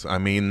stance. I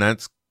mean,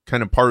 that's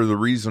kind of part of the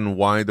reason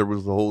why there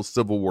was the whole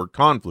Civil War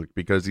conflict,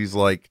 because he's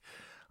like,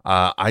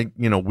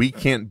 we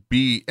can't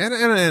be,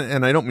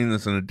 and I don't mean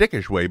this in a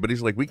dickish way, but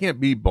he's like, we can't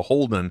be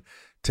beholden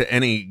to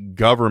any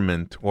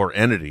government or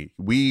entity.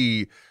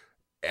 We,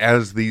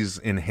 as these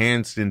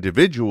enhanced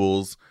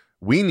individuals,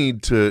 we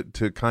need to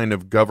kind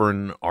of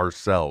govern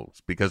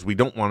ourselves because we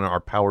don't want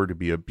our power to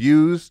be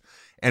abused.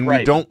 And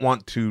we don't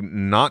want to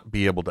not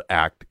be able to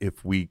act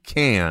if we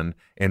can,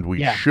 and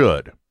we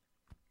should.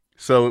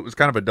 So it was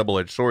kind of a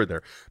double-edged sword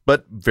there,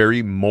 but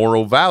very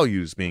moral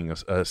values being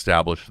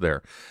established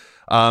there.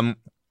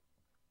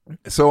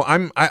 So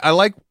I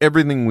like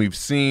everything we've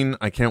seen.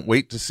 I can't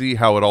wait to see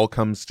how it all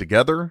comes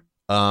together.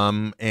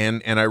 And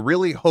I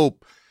really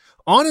hope,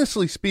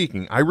 honestly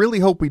speaking, I really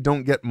hope we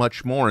don't get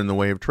much more in the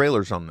way of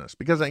trailers on this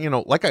because,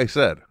 like I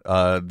said,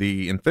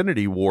 the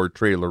Infinity War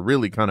trailer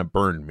really kind of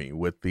burned me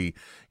with the,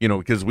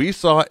 because we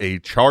saw a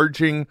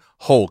charging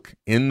Hulk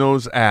in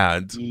those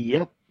ads.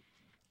 Yep.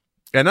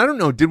 And I don't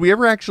know, did we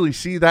ever actually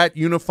see that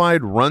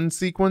unified run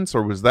sequence,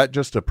 or was that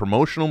just a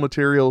promotional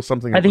material,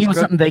 something? I think it was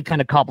something they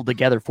kind of cobbled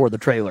together for the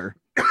trailer.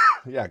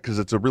 Yeah, because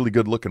it's a really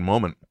good looking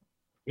moment.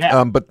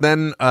 Yeah. But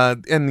then,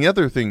 and the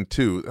other thing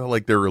too,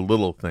 like there are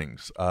little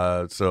things.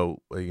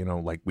 So,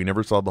 like we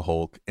never saw the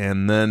Hulk.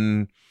 And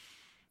then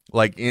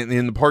like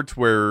in the parts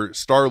where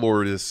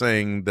Star-Lord is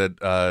saying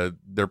that,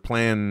 their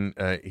plan,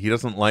 he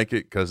doesn't like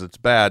it cause it's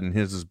bad and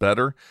his is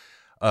better.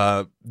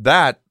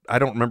 That I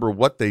don't remember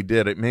what they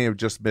did. It may have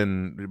just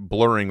been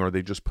blurring, or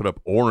they just put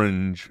up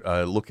orange,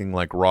 looking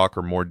like Rock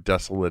or more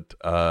desolate,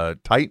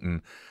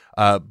 Titan.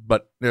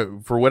 But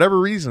for whatever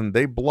reason,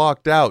 they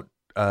blocked out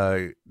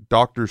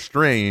Doctor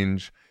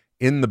Strange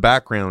in the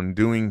background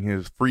doing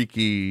his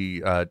freaky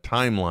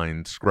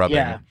timeline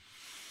scrubbing.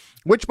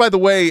 Which, by the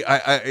way,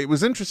 it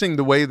was interesting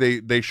the way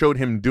they showed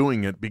him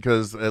doing it,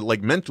 because,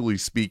 like, mentally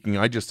speaking,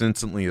 I just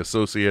instantly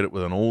associate it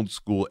with an old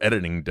school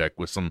editing deck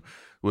with some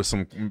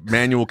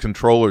manual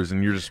controllers,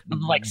 and you're just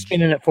like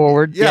spinning it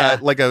forward. Yeah,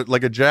 like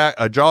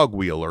a jog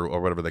wheel or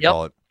whatever they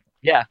call it.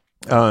 Yeah.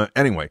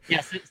 Anyway.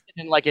 Yeah, sitting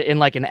in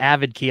like an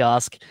Avid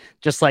kiosk,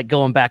 just like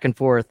going back and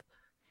forth.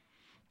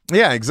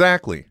 Yeah,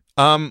 exactly.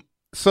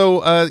 So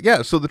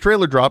the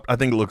trailer dropped. I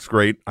think it looks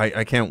great.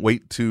 I can't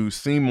wait to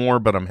see more,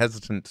 but I'm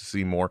hesitant to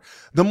see more.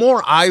 The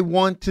more I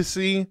want to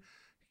see,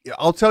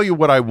 I'll tell you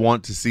what I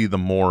want to see the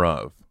more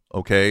of,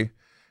 okay?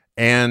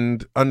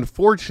 And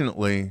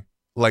unfortunately,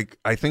 like,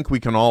 I think we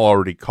can all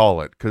already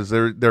call it, because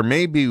there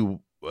may be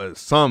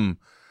some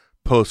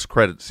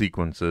post-credit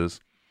sequences,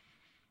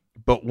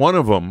 but one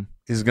of them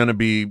is going to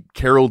be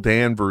Carol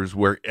Danvers,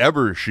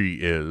 wherever she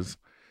is.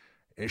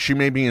 She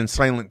may be in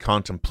silent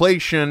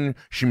contemplation.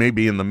 She may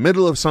be in the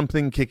middle of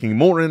something, kicking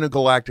more into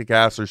galactic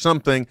ass or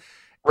something.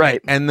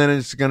 Right. And then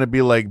it's going to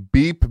be like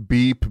beep,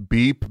 beep,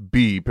 beep,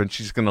 beep. And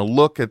she's going to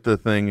look at the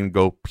thing and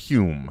go,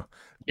 pume.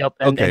 Yep.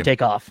 And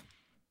take off.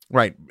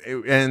 Right.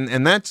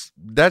 And that's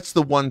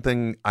the one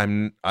thing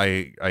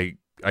I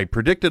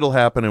predict it'll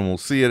happen, and we'll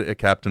see it at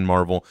Captain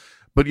Marvel.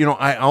 But, you know,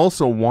 I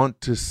also want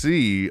to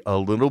see a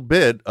little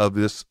bit of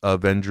this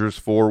Avengers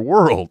 4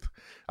 world.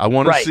 I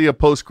want to see a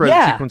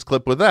post-credit sequence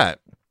clip with that.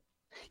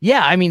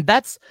 Yeah, I mean,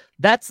 that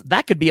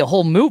could be a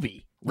whole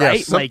movie,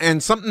 right? Yeah,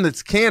 and something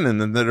that's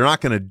canon and that they're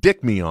not going to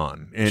dick me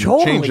on and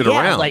change it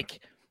around.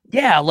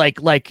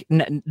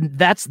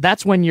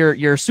 That's when your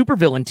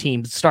supervillain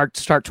teams start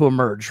to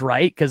emerge,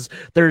 right? Because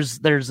there's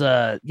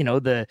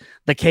the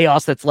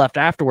chaos that's left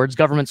afterwards,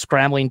 government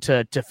scrambling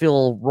to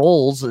fill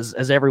roles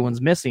as everyone's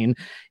missing,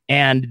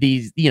 and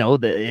these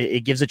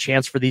it gives a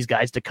chance for these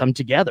guys to come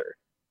together.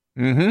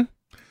 Mm-hmm.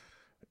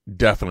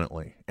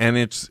 Definitely. And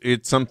it's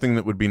something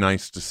that would be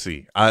nice to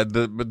see.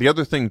 But the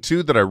other thing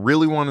too that I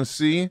really want to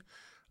see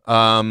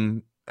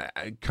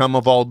come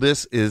of all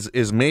this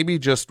is maybe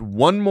just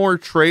one more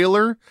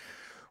trailer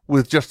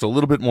with just a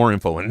little bit more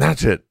info, and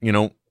that's it. You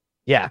know,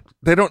 yeah,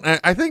 they don't.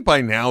 I think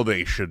by now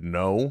they should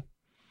know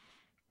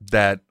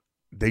that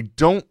they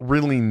don't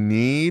really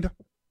need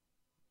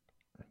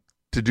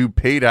to do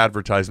paid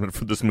advertisement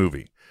for this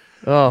movie.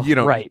 Oh,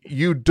 right.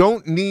 You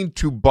don't need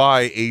to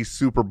buy a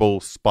Super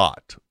Bowl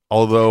spot.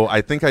 Although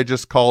I think I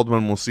just called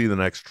when we'll see the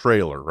next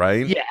trailer,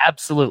 right? Yeah,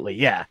 absolutely.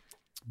 Yeah.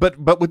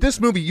 But with this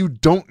movie, you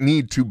don't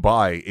need to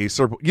buy a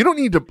Super Bowl. You don't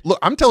need to look.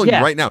 I'm telling you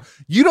right now,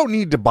 you don't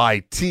need to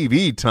buy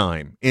TV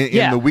time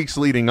in the weeks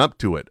leading up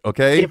to it.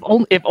 Okay.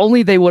 If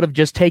only they would have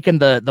just taken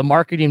the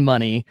marketing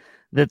money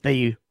that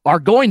they are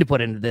going to put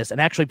into this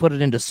and actually put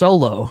it into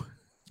Solo.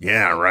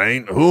 Yeah.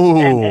 Right.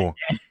 Ooh.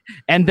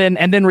 And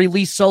then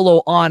release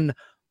Solo on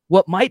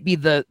what might be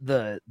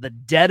the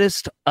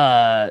deadest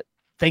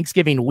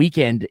Thanksgiving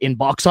weekend in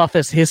box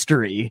office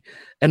history,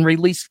 and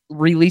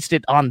released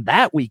it on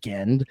that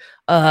weekend.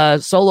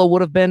 Solo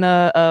would have been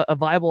a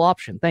viable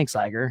option. Thanks,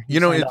 Iger.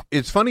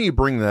 It's funny you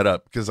bring that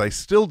up, because I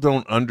still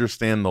don't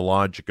understand the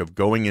logic of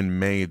going in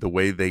May the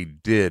way they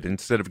did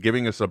instead of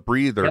giving us a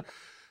breather.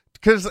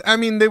 Because I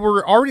mean, they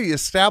were already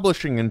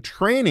establishing and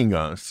training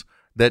us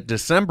that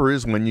December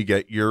is when you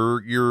get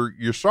your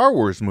Star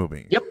Wars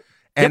movie. Yep.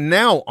 And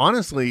now,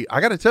 honestly,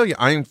 I got to tell you,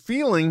 I'm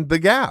feeling the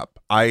gap.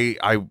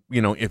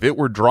 If it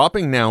were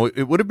dropping now,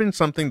 it would have been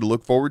something to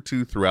look forward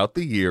to throughout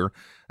the year,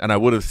 and I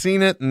would have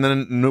seen it, and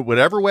then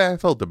whatever way I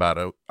felt about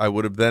it, I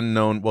would have then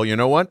known, well, you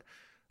know what?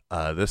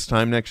 This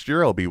time next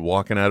year, I'll be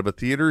walking out of a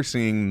theater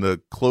seeing the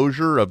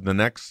closure of the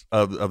next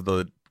of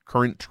the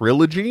current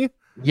trilogy.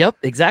 Yep,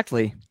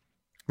 exactly.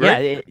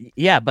 Right?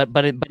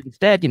 But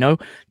instead,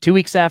 2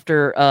 weeks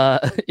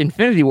after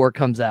Infinity War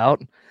comes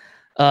out,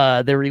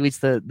 they released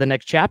the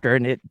next chapter,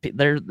 and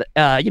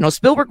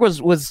Spielberg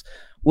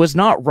was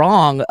not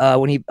wrong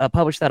when he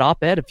published that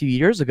op-ed a few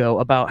years ago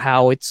about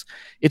how it's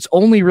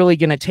only really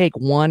going to take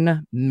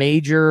one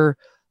major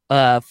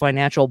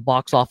financial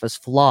box office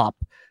flop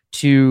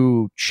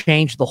to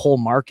change the whole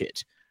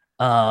market,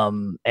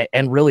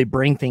 and really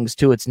bring things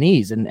to its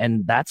knees,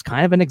 and that's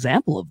kind of an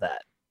example of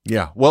that.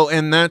 Yeah, well,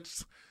 and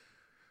that's,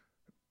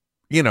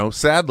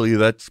 sadly,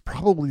 that's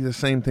probably the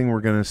same thing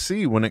we're going to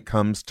see when it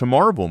comes to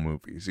Marvel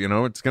movies.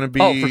 It's going to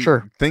be, for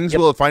sure. Things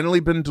will have finally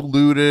been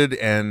diluted,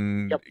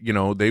 and,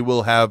 they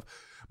will have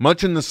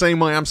much in the same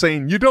way I'm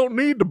saying, you don't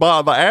need to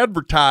buy the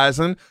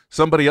advertising.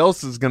 Somebody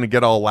else is going to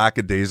get all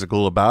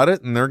lackadaisical about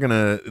it, and they're going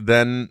to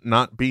then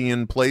not be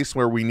in place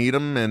where we need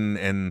them,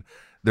 and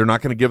they're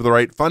not going to give the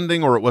right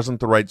funding, or it wasn't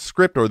the right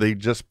script, or they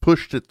just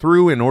pushed it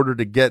through in order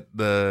to get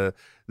this,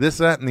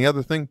 that, and the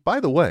other thing. By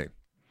the way,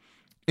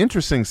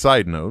 interesting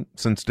side note,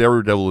 since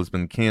Daredevil has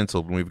been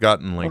canceled and we've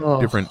gotten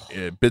different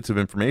bits of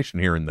information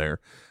here and there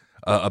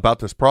about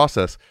this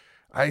process,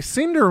 I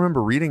seem to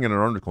remember reading in an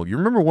article, you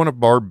remember one of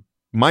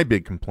my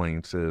big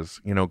complaints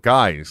is,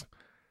 guys,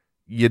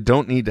 you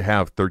don't need to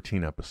have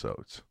 13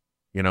 episodes.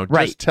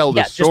 Just tell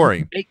the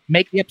story. Just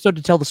make the episode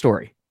to tell the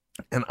story.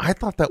 And I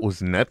thought that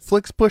was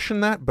Netflix pushing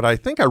that, but I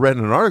think I read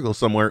in an article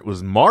somewhere it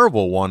was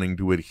Marvel wanting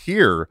to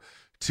adhere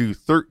to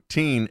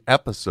 13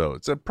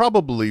 episodes, and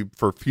probably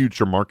for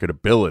future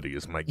marketability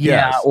is my guess.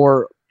 Yeah,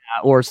 or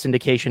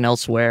syndication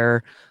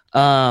elsewhere.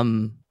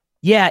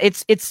 Yeah,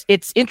 it's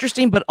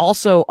interesting, but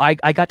also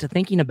I got to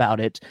thinking about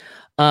it.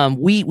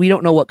 We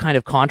don't know what kind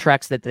of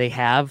contracts that they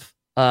have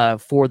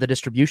for the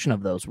distribution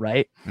of those,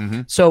 right?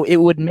 Mm-hmm. So it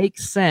would make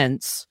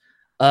sense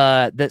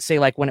that, say,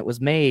 like when it was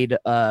made,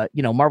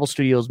 Marvel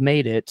Studios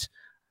made it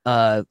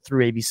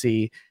through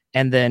ABC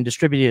and then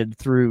distributed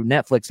through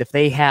Netflix. If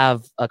they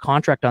have a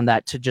contract on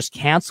that, to just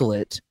cancel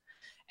it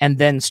and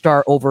then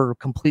start over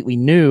completely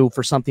new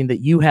for something that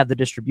you have the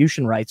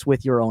distribution rights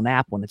with your own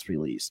app when it's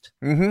released.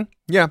 Mm-hmm.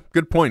 Yeah,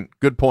 good point.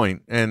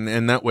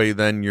 And that way,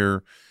 then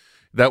you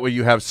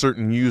have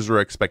certain user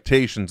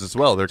expectations as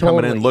well. They're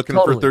coming in looking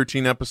for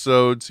 13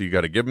 episodes, so you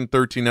got to give them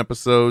 13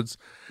 episodes.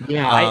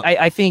 Yeah,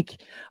 I think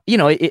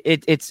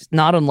it's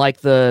not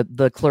unlike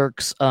the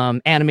Clerks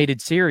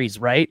animated series,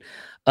 right?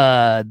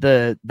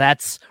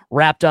 That's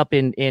wrapped up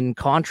in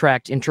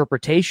contract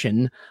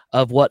interpretation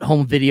of what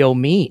home video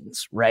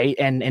means, right?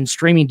 And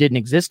streaming didn't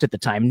exist at the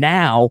time.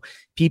 Now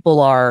people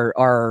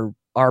are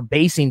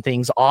basing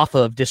things off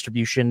of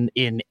distribution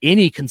in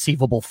any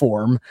conceivable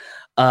form,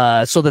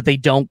 so that they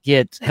don't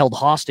get held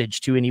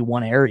hostage to any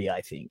one area,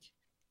 I think.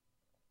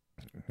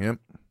 Yep.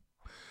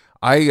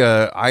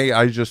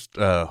 I just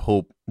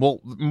hope.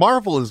 Well,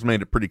 Marvel has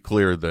made it pretty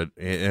clear that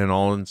in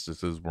all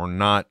instances we're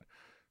not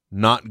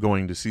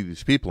going to see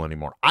these people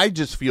anymore. I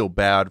just feel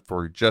bad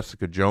for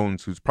Jessica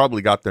Jones, who's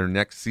probably got their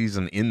next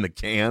season in the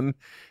can,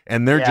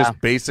 and they're just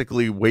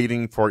basically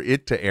waiting for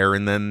it to air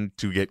and then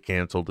to get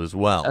canceled as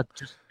well.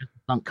 Just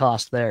sunk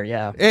cost there,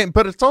 yeah.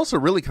 But it's also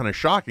really kind of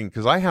shocking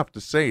because I have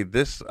to say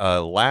this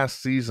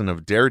last season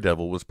of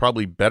Daredevil was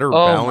probably better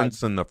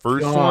balanced than the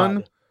first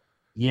one.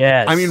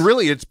 Yes. I mean,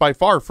 really, it's by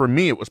far, for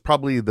me, it was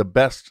probably the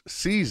best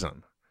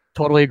season.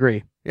 Totally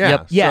agree. Yeah.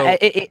 Yep. Yeah.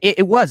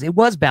 It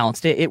was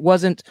balanced. It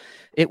wasn't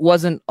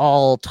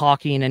all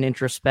talking and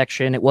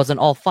introspection. It wasn't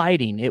all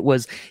fighting. It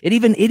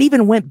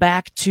even went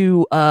back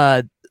to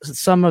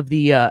some of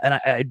the and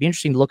it'd be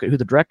interesting to look at who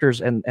the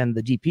directors and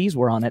the DPs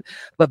were on it,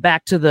 but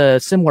back to the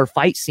similar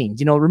fight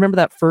scenes. Remember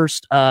that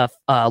first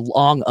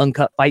long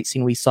uncut fight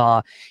scene we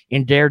saw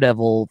in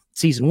Daredevil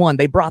season 1?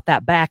 They brought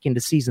that back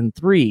into season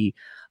 3.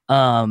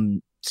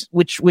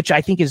 Which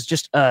I think is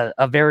just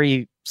a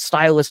very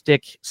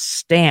stylistic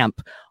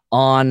stamp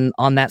on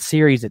that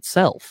series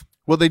itself.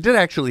 Well, they did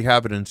actually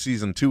have it in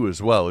season 2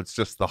 as well. It's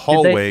just the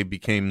hallway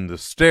became the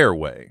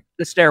stairway.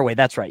 The stairway,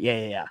 that's right.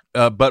 Yeah.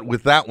 But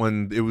with that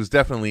one, it was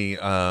definitely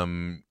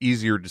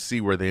easier to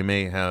see where they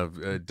may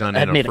have done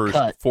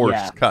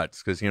forced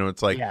cuts. Because,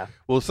 it's like,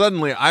 well,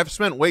 suddenly I've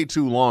spent way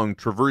too long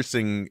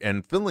traversing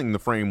and filling the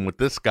frame with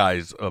this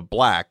guy's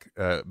black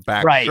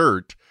back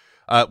shirt.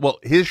 Well,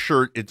 his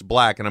shirt, it's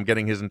black, and I'm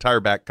getting his entire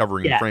back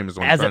covering the frame is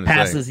what I'm trying to say.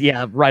 As it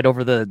passes, right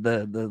over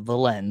the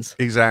lens.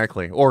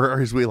 Exactly. Or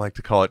as we like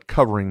to call it,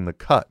 covering the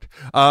cut.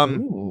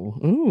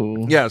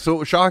 Ooh. Yeah, so it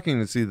was shocking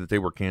to see that they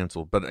were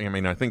canceled. But, I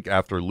mean, I think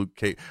after Luke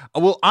Cage...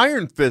 Well,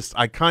 Iron Fist,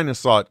 I kind of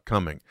saw it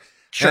coming.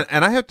 Sure.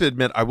 And I have to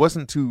admit, I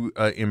wasn't too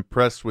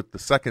impressed with the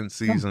second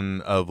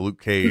season of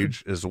Luke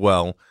Cage as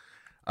well.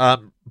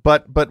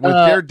 But with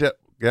Daredevil...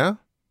 Yeah?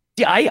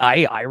 Yeah,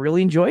 I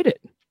really enjoyed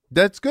it.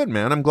 That's good,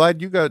 man. I'm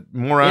glad you got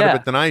more out of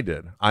it than I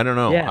did. I don't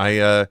know.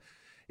 Yeah.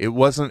 It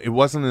wasn't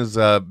as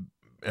I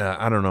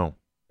don't know.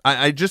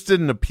 I just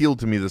didn't appeal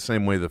to me the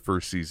same way the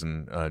first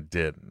season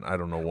did. I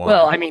don't know why.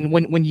 Well, I mean,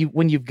 when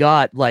you've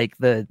got like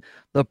the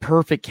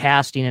perfect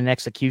casting and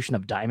execution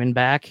of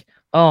Diamondback,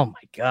 oh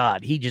my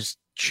God, he just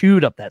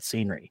chewed up that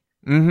scenery.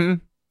 Mm-hmm.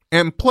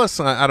 And plus,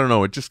 I don't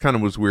know. It just kind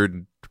of was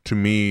weird to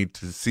me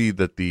to see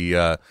that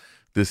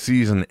the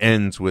season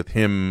ends with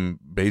him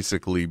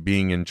basically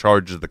being in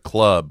charge of the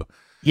club.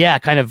 Yeah,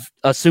 kind of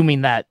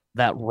assuming that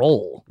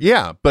role.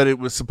 Yeah, but it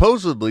was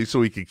supposedly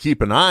so he could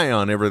keep an eye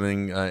on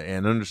everything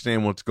and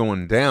understand what's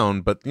going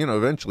down. But,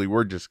 eventually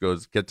word just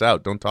gets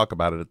out. Don't talk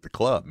about it at the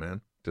club,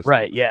 man. Just,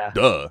 right, yeah.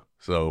 Duh.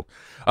 So,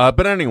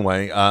 but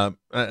anyway,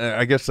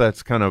 I guess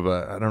that's kind of,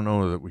 I don't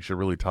know that we should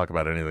really talk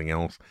about anything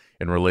else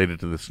and related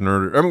to this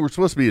nerd. I mean, we're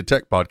supposed to be a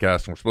tech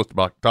podcast and we're supposed to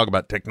talk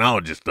about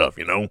technology stuff,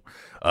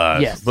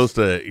 Yes. Supposed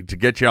to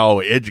get you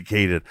all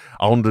educated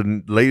on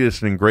the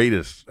latest and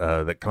greatest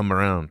that come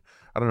around.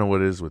 I don't know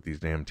what it is with these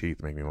damn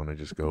teeth. Make me want to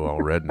just go all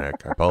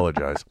redneck. I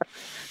apologize.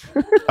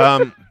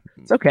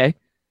 It's okay.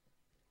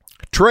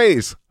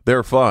 Trays,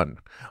 they're fun.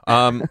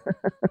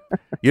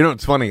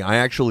 It's funny. I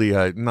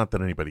actually, not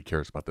that anybody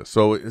cares about this.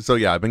 So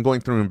yeah, I've been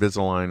going through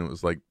Invisalign. It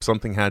was like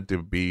something had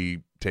to be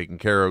taken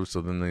care of.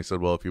 So then they said,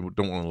 well, if you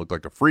don't want to look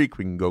like a freak,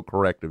 we can go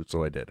corrective.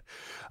 So I did.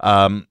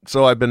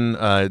 So I've been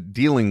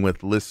dealing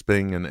with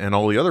lisping and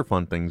all the other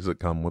fun things that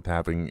come with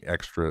having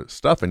extra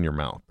stuff in your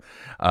mouth.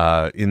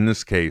 In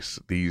this case,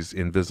 these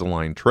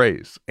Invisalign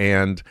trays.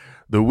 And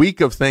the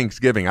week of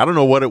Thanksgiving, I don't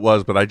know what it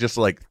was, but I just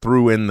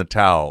threw in the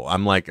towel.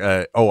 I'm like,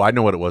 I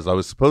know what it was. I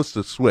was supposed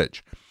to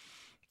switch.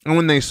 And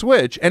when they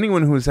switch,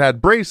 anyone who's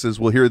had braces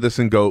will hear this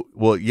and go,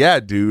 well, yeah,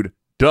 dude,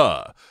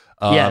 duh.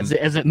 Yeah,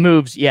 as it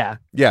moves, yeah.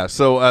 Yeah,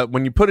 so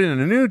when you put it in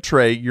a new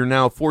tray, you're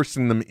now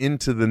forcing them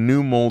into the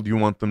new mold you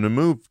want them to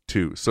move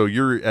to. So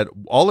you're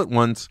all at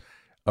once,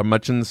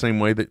 much in the same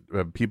way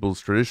that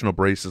people's traditional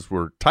braces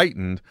were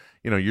tightened.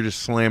 You're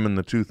just slamming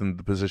the tooth into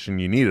the position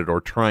you need it,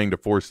 or trying to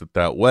force it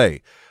that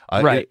way.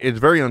 Right. It's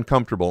very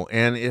uncomfortable,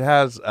 and it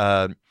has,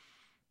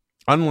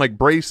 unlike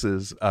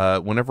braces,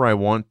 whenever I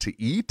want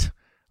to eat,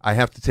 I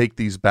have to take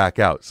these back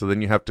out. So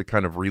then you have to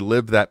kind of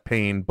relive that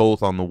pain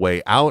both on the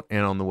way out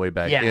and on the way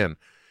back in.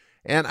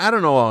 And I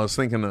don't know what I was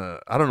thinking.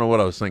 I don't know what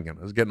I was thinking.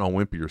 I was getting all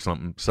wimpy or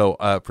something. So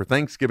for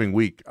Thanksgiving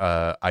week,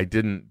 I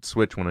didn't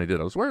switch when I did.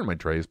 I was wearing my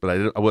trays,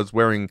 but I was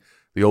wearing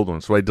the old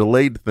ones. So I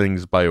delayed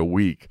things by a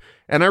week.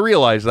 And I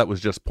realized that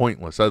was just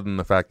pointless, other than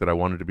the fact that I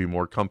wanted to be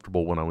more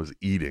comfortable when I was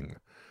eating.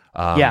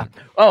 Yeah.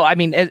 Oh, I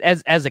mean,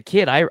 as a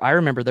kid, I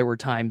remember there were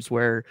times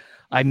where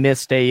I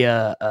missed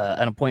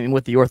an appointment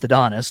with the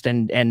orthodontist,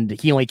 and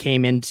he only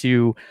came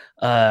into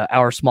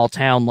our small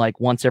town like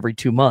once every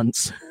 2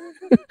 months.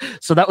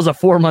 So that was a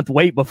 4-month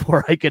wait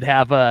before I could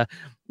have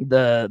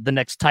the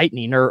next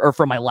tightening or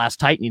for my last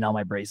tightening on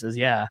my braces.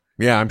 Yeah.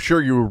 Yeah, I'm sure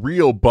you were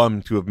real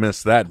bummed to have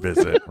missed that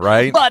visit,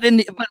 right? but in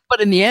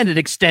the end, it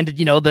extended,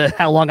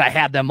 how long I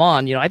had them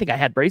on. I think I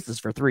had braces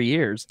for 3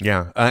 years.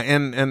 Yeah,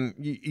 and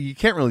you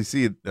can't really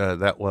see it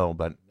that well,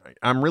 but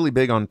I'm really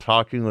big on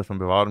talking with my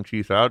bottom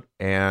teeth out,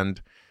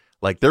 and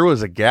like there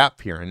was a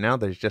gap here, and now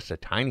there's just a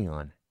tiny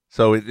one.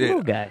 So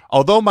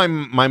although my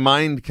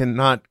mind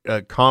cannot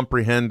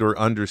comprehend or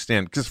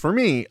understand, because for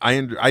me,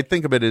 I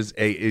think of it as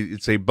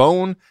it's a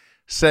bone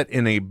set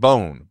in a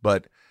bone.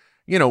 But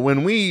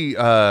when we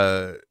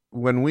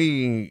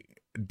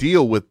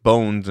deal with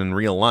bones in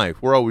real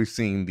life, we're always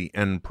seeing the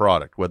end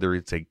product, whether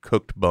it's a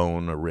cooked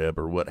bone, a rib,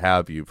 or what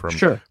have you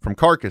from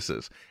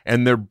carcasses,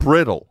 and they're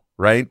brittle,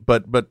 right?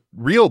 But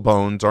real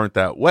bones aren't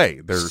that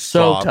way. They're so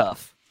soft.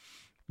 tough.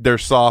 They're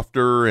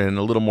softer and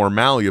a little more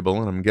malleable,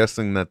 and I'm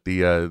guessing that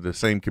the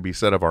same could be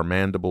said of our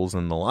mandibles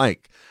and the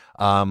like.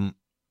 But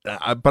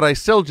I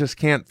still just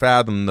can't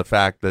fathom the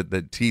fact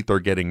that teeth are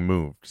getting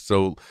moved.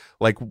 So,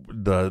 like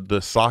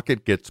the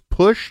socket gets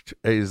pushed.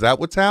 Is that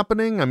what's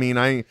happening? I mean,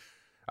 I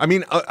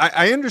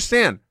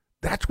understand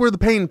that's where the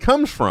pain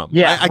comes from.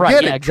 Yeah, I right,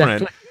 get yeah, it,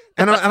 exactly. Trent.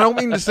 And I don't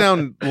mean to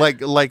sound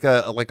like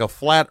a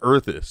flat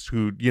earthist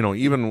who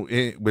even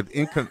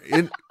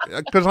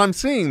because I'm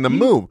seeing the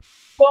move.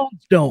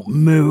 Bones don't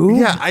move.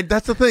 Yeah,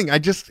 that's the thing. I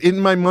just in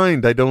my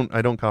mind I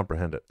don't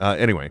comprehend it.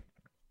 Anyway,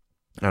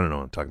 I don't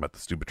know. I'm talking about the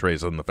stupid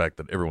trays and the fact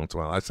that every once in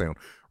a while I sound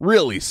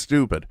really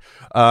stupid.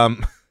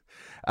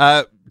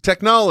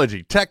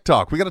 Technology, tech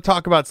talk. We got to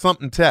talk about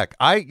something tech.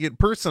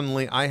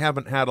 Personally, I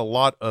haven't had a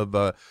lot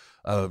of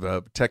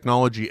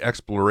technology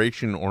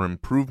exploration or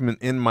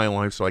improvement in my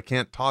life, so I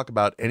can't talk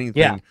about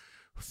anything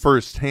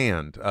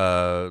firsthand.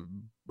 Other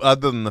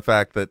than the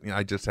fact that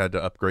I just had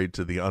to upgrade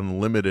to the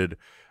unlimited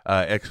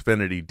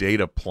Xfinity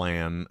data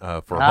plan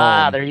for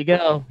home. There you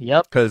go.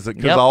 Yep. Because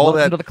all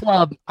welcome that to the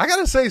club. I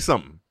gotta say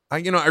something.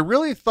 I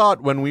really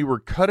thought when we were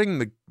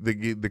cutting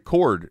the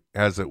cord,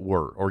 as it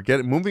were, or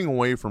moving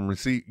away from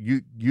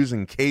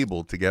using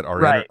cable to get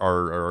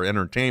our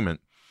entertainment,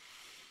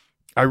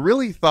 I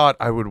really thought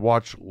I would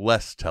watch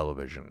less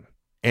television,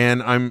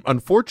 and I'm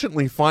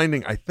unfortunately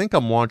finding I think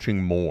I'm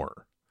watching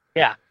more.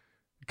 Yeah.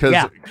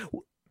 Because.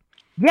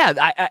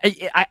 Yeah,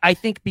 I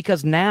think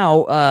because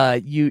now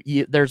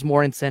you there's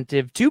more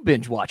incentive to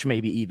binge watch,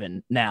 maybe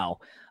even now,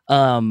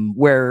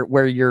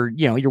 where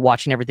you're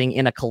watching everything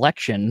in a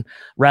collection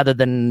rather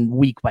than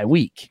week by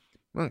week.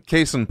 Well,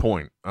 case in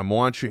point, I'm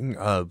watching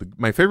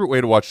my favorite way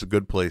to watch The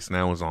Good Place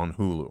now is on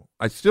Hulu.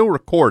 I still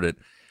record it.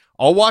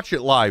 I'll watch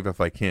it live if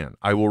I can.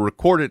 I will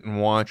record it and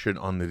watch it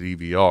on the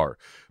DVR.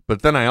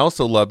 But then I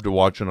also love to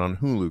watch it on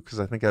Hulu because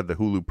I think I have the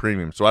Hulu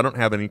Premium, so I don't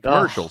have any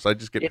commercials. I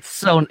just get it's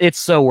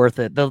so worth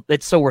it.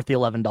 It's so worth the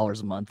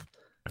 $11 a month.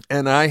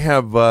 And I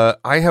have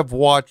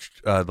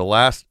watched the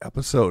last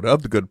episode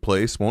of The Good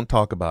Place. Won't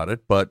talk about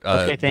it, but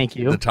okay, thank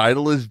you. The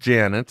title is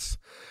Janet's.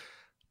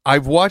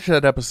 I've watched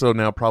that episode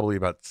now probably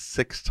about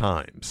 6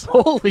 times.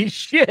 Holy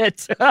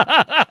shit!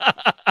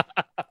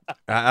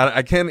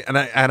 I can't,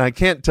 and I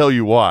can't tell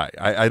you why.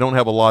 I don't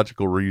have a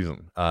logical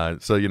reason.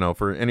 So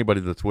for anybody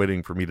that's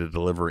waiting for me to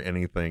deliver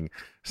anything,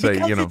 say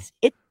because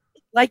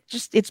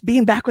it's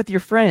being back with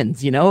your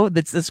friends.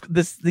 That's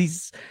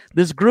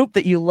this group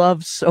that you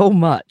love so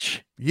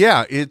much.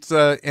 Yeah, it's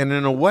and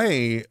in a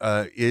way,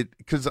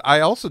 because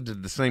I also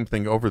did the same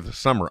thing over the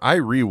summer. I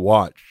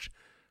rewatched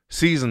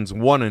seasons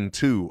 1 and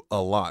 2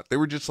 a lot. They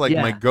were just like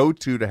my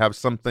go-to to have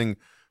something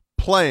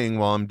playing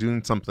while I'm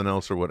doing something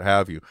else or what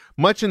have you.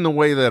 Much in the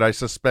way that I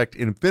suspect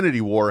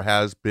Infinity War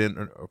has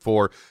been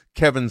for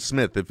Kevin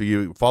Smith. If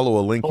you follow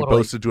a link he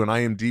posted to an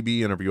IMDb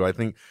interview, I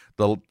think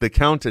the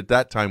count at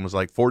that time was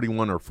like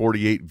 41 or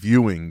 48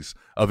 viewings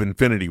of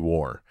Infinity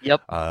War.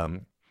 Yep.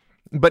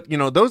 But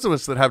those of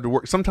us that have to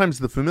work, sometimes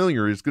the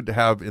familiar is good to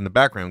have in the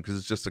background because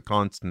it's just a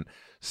constant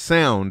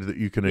sound that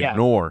you can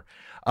ignore.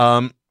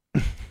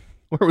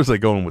 where was I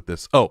going with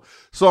this? Oh,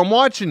 so I'm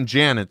watching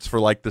Janet's for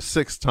like the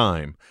sixth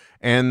time.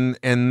 And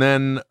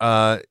then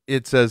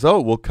it says,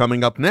 oh, well,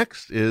 coming up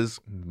next is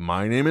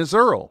My Name is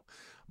Earl.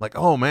 Like,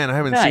 oh man, I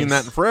haven't seen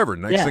that in forever.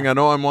 Next thing I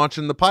know, I'm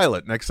watching the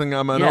pilot. Next thing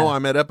I know,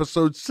 I'm at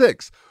episode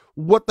 6.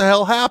 What the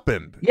hell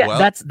happened? Yeah, well,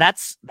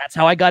 that's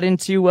how I got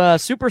into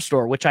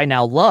Superstore, which I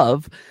now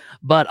love.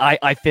 But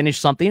I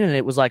finished something and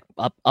it was like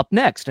up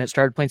next, and it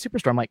started playing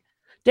Superstore. I'm like,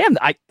 damn,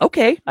 I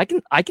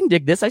can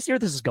dig this. I see where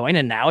this is going,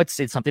 and now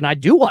it's something I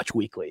do watch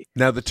weekly.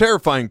 Now the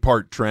terrifying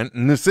part, Trent,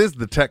 and this is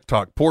the tech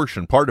talk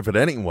portion, part of it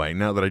anyway.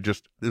 Now that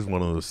this is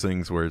one of those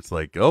things where it's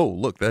like, oh,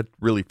 look, that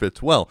really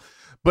fits well.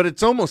 But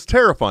it's almost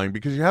terrifying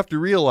because you have to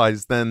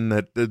realize then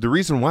that the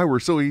reason why we're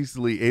so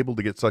easily able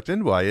to get sucked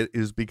into it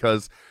is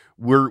because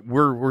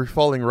we're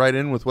falling right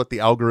in with what the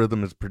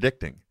algorithm is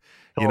predicting.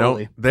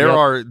 Totally. You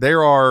know,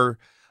 there are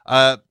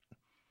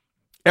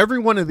every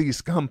one of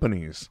these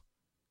companies.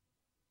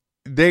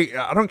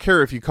 I don't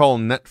care if you call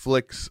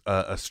Netflix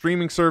a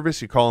streaming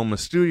service, you call them a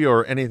studio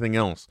or anything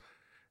else.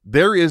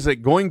 There is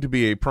going to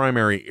be a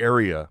primary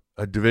area,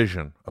 a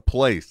division, a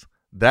place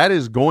that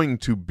is going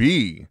to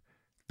be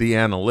the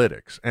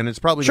analytics, and it's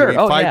probably going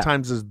to be 5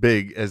 times as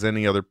big as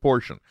any other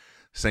portion.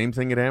 Same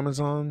thing at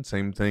Amazon,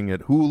 same thing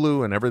at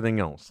Hulu, and everything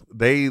else.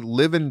 They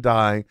live and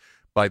die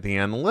by the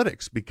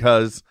analytics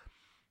because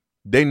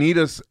they need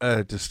us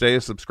to stay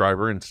a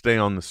subscriber and stay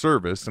on the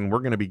service, and we're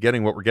going to be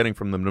getting what we're getting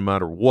from them no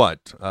matter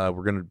what. We're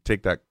going to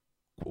take that.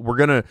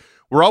 We're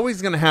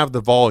always going to have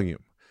the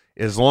volume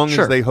as long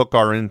as they hook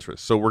our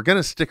interest. So we're going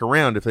to stick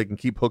around if they can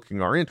keep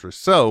hooking our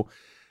interest. So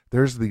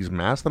there's these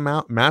massive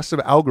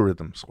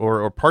algorithms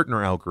or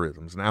partner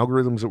algorithms and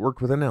algorithms that work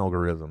within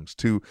algorithms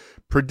to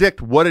predict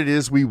what it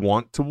is we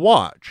want to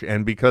watch.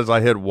 And because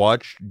I had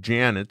watched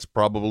Janet's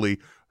probably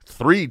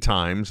 3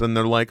 times, and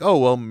they're like, oh,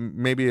 well,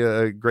 maybe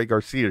a Greg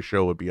Garcia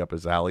show would be up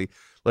his alley.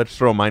 Let's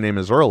throw My Name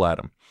is Earl at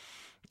him.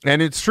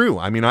 And it's true.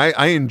 I mean,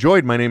 I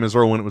enjoyed My Name is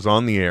Earl when it was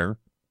on the air.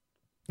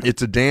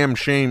 It's a damn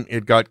shame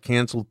it got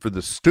canceled for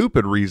the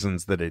stupid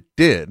reasons that it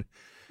did.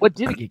 What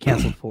did it get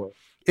canceled for?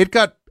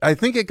 I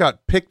think it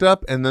got picked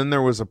up, and then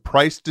there was a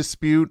price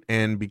dispute,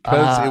 and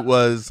because it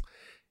was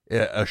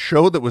a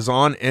show that was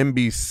on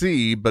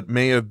NBC but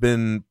may have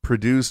been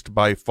produced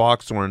by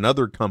Fox or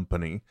another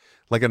company,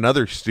 like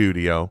another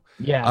studio,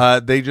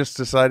 they just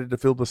decided to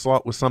fill the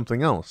slot with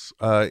something else.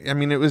 I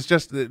mean, it was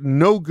just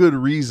no good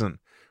reason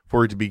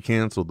for it to be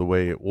canceled the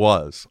way it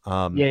was.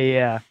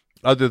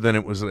 Other than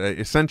it was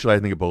essentially, I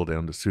think it boiled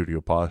down to studio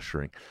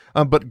posturing.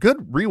 But good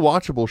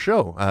rewatchable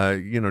show.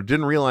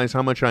 Didn't realize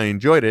how much I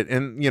enjoyed it.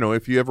 And,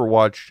 if you ever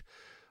watched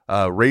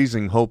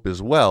Raising Hope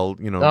as well,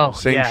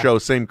 same show,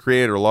 same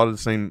creator, a lot of the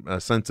same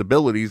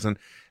sensibilities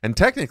and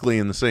technically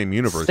in the same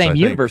universe. Same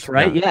universe,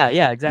 right?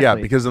 Yeah, exactly. Yeah,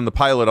 because in the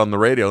pilot on the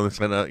radio, they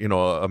said,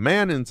 a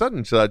man in such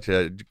and such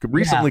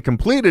recently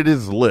completed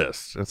his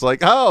list. It's like,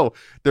 oh,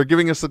 they're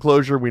giving us the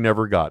closure we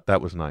never got. That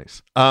was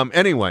nice.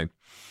 Anyway.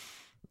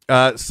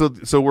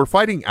 So we're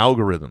fighting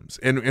algorithms,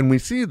 and we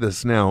see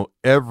this now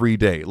every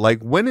day. Like,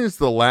 when is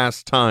the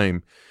last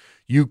time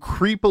you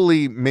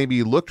creepily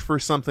maybe looked for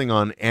something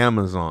on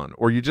Amazon,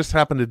 or you just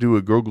happened to do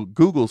a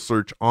Google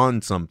search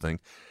on something,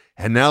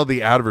 and now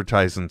the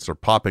advertisements are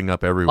popping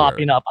up everywhere?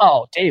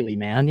 Daily,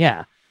 man.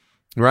 Yeah.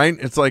 Right?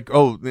 It's like,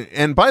 oh,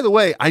 and by the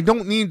way, I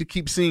don't need to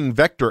keep seeing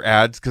Vector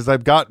ads because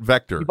I've got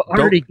Vector. You've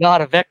already got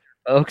a Vector,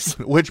 folks.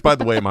 Which, by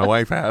the way, my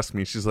wife asked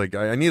me, she's like,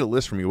 I need a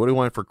list from you. What do you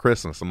want for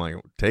Christmas? I'm like,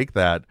 take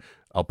that.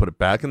 I'll put it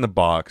back in the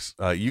box.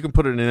 You can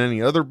put it in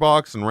any other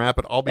box and wrap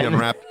it. I'll be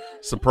unwrapped,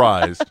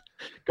 surprised.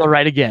 Go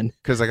right again.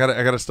 Because I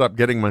gotta stop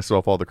getting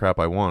myself all the crap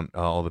I want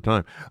all the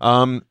time.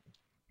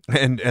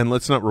 And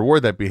let's not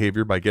reward that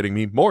behavior by getting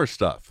me more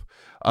stuff.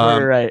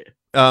 Right.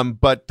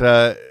 But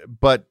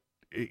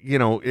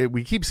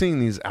we keep seeing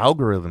these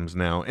algorithms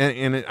now,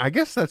 and I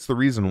guess that's the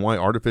reason why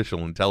artificial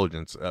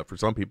intelligence for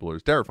some people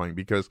is terrifying,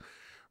 because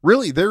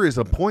really there is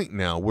a point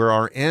now where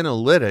our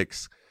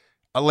analytics,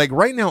 like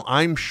right now,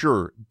 I'm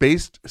sure,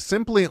 based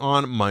simply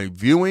on my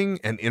viewing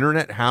and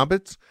internet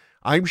habits,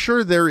 I'm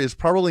sure there is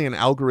probably an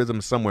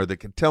algorithm somewhere that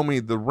could tell me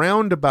the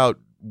roundabout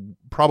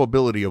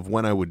probability of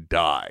when I would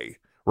die,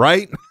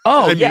 right?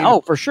 Oh,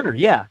 oh, for sure.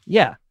 Yeah.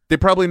 They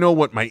probably know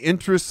what my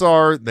interests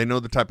are. They know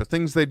the type of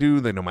things they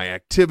do. They know my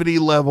activity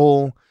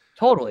level.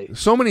 Totally.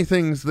 So many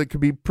things that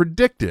could be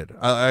predicted.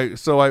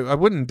 So I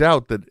wouldn't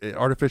doubt that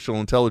artificial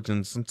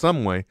intelligence in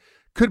some way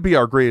could be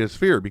our greatest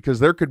fear, because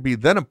there could be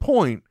then a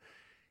point,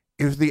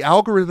 if the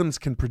algorithms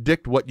can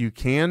predict what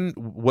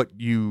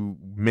you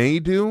may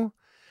do,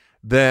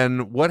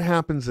 then what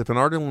happens if an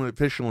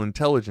artificial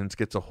intelligence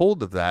gets a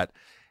hold of that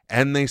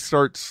and they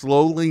start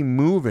slowly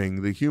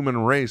moving the human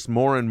race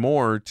more and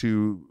more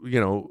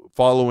to,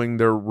 following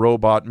their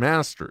robot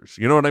masters?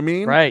 You know what I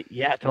mean? Right.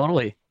 Yeah,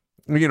 totally.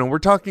 We're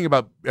talking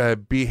about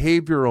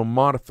behavioral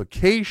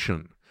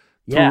modification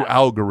through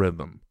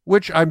algorithm,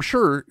 which I'm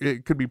sure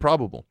it could be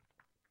probable.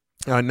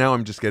 Now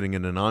I'm just getting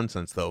into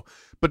nonsense, though.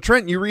 But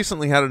Trent, you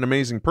recently had an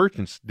amazing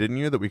purchase, didn't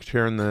you, that we could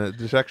share in the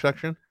tech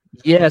section?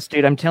 Yes,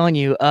 dude, I'm telling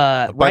you.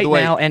 By Right the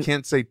way, now, you and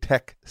can't say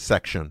tech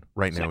section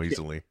right now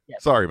easily.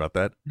 Yes. Sorry about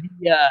that.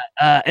 yeah,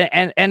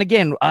 and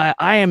again,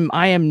 I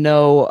am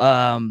no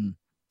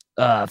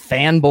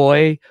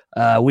fanboy.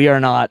 We are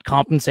not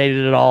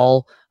compensated at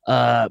all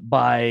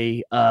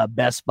by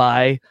Best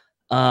Buy.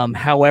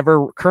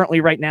 However, currently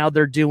right now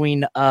they're doing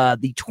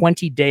the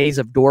 20 days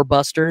of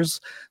doorbusters.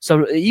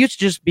 So it used to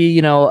just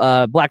be,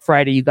 Black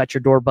Friday, you got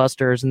your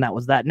doorbusters and that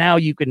was that. Now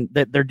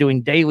they're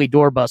doing daily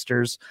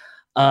doorbusters.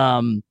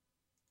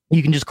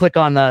 You can just click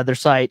on their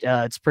site.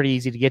 It's pretty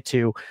easy to get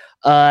to.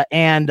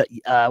 And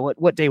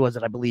what day was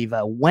it? I believe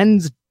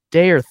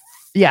Wednesday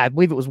I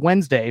believe it was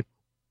Wednesday.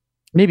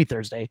 Maybe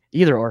Thursday,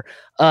 either or.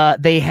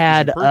 They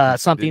had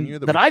something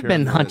that I've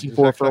been hunting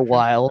for a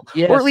while.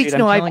 Or at least,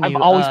 I've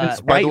always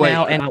been right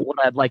now and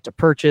what I'd like to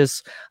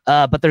purchase.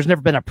 But there's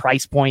never been a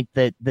price point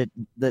that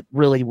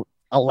really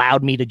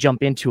allowed me to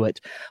jump into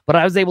it. But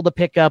I was able to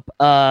pick up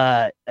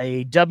a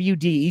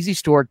WD Easy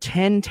Store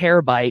 10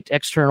 terabyte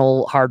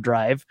external hard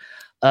drive.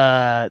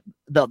 The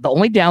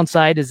only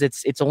downside is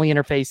its only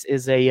interface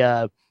is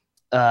a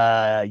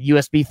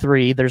USB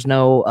 3. There's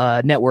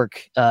no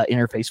network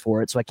interface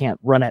for it, so I can't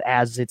run it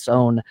as its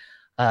own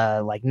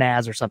like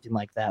NAS or something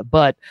like that.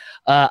 But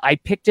I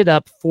picked it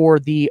up for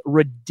the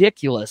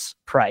ridiculous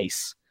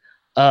price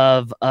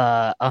of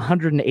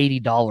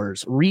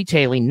 $180,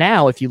 retailing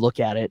now, if you look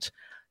at it,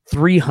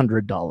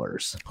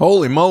 $300.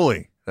 Holy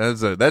moly.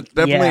 That's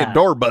definitely a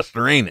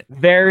doorbuster, ain't it?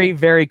 Very,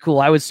 very cool.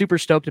 I was super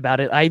stoked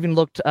about it. I even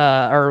looked,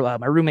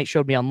 my roommate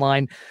showed me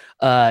online.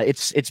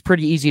 It's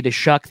pretty easy to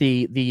shuck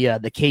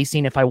the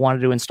casing if I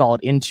wanted to install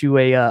it into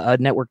a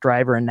network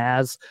drive or a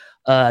NAS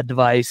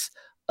device.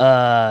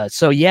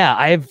 So yeah,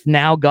 I've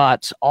now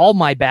got all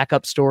my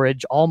backup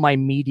storage, all my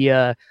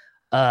media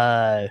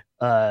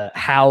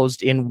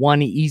housed in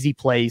one easy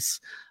place.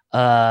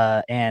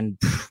 And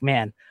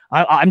man,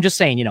 I'm just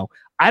saying,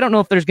 I don't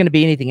know if there's going to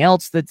be anything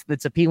else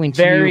that's appealing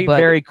to you, but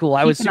very cool.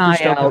 I was super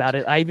stoked about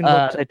it. I even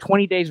looked at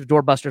 20 days of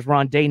doorbusters. We're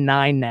on day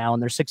 9 now,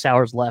 and there's 6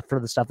 hours left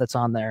for the stuff that's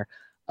on there.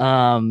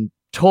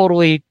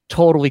 Totally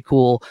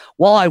cool.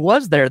 While I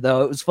was there,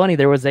 though, it was funny.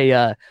 There was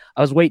I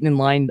was waiting in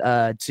line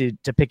to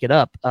pick it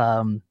up,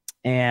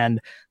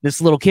 and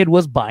this little kid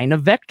was buying a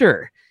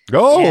Vector.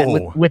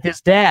 With his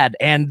dad,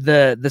 and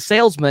the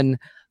salesman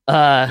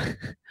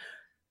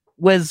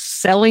was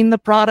selling the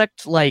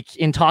product, like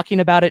in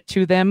talking about it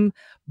to them.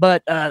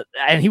 But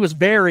and he was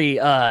very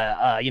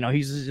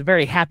he's a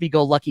very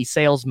happy-go-lucky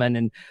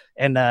salesman,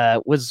 and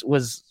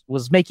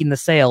was making the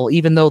sale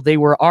even though they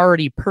were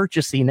already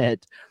purchasing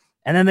it.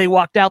 And then they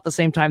walked out the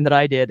same time that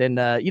I did, and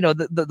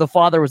the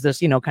father was this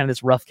kind of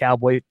this rough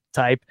cowboy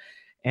type,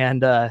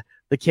 and the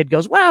kid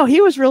goes, "Wow, he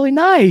was really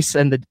nice,"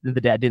 and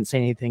the dad didn't say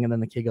anything, and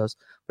then the kid goes,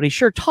 "But he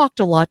sure talked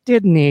a lot,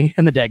 didn't he?"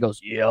 And the dad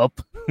goes, "Yep."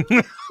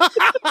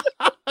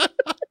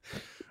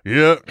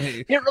 Yeah,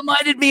 it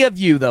reminded me of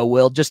you though,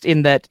 Will. Just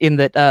in that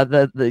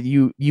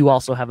you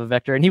also have a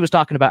Vector, and he was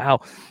talking about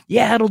how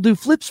it'll do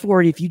flips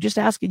for you if you just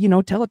ask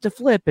it, tell it to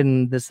flip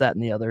and this, that,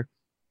 and the other.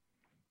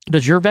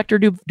 Does your Vector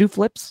do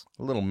flips?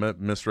 A little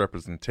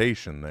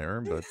misrepresentation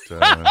there, but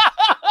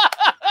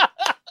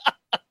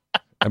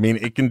I mean,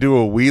 it can do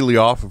a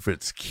wheelie off of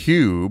its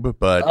cube,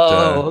 but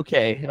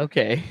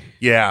okay.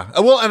 Yeah,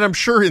 well, and I'm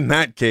sure in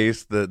that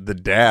case, the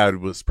dad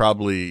was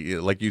probably,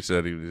 like you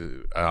said,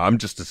 I'm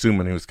just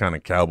assuming he was kind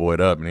of cowboyed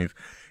up, and he's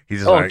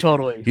just like,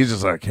 totally. He's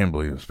just like, I can't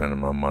believe I'm spending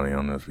my money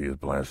on this via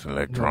blasted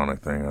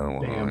electronic thing. I don't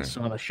want Damn,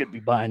 son, I should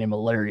be buying him a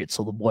lariat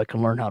so the boy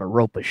can learn how to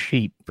rope a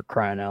sheep, for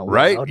crying out loud.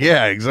 Right?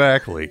 Yeah,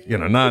 exactly.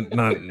 Not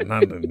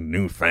the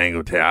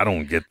newfangled. I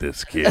don't get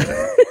this kid.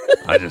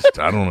 I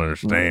don't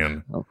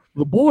understand.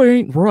 The boy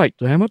ain't right,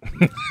 damn it.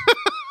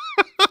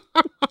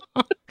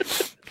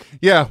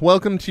 Yeah,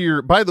 welcome to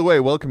your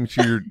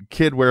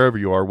kid wherever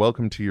you are.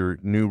 Welcome to your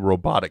new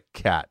robotic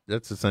cat.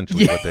 That's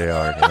essentially what they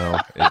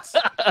are,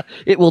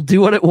 It will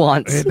do what it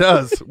wants. It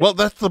does. Well,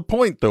 that's the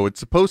point, though. It's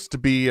supposed to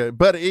be,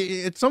 but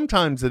it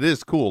sometimes it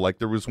is cool. Like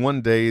there was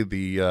one day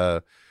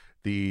the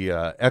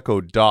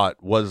Echo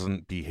Dot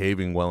wasn't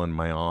behaving well in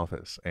my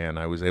office, and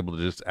I was able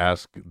to just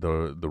ask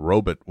the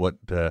robot what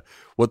the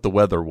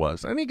weather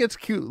was, and he gets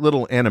cute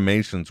little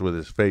animations with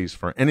his face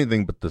for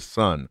anything but the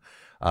sun.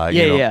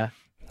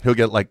 He'll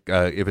get like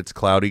if it's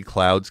cloudy,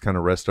 clouds kind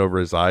of rest over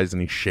his eyes,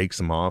 and he shakes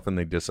them off, and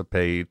they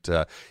dissipate.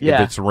 If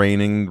it's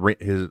raining,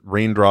 his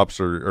raindrops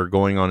are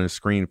going on his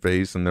screen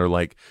face, and they're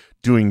like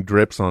doing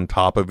drips on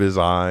top of his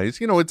eyes.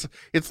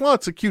 It's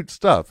lots of cute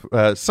stuff.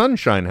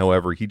 Sunshine,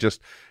 however, he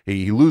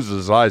loses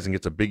his eyes and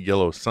gets a big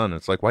yellow sun.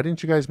 It's like, why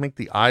didn't you guys make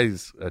the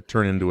eyes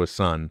turn into a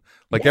sun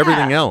like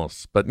everything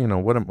else? But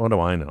what do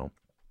I know?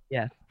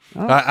 Yeah.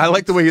 Oh, I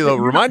like the way you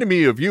reminded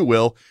me of you,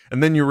 Will,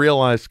 and then you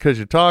realize because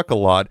you talk a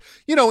lot,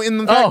 in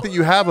the fact that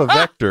you have a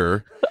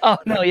Vector. Oh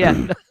no,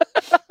 yeah.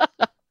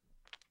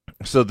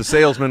 So the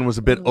salesman was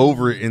a bit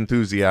over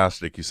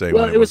enthusiastic. You say?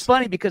 Well, it was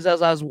funny because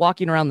as I was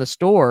walking around the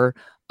store,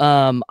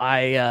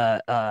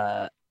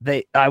 I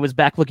I was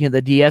back looking at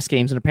the DS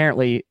games, and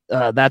apparently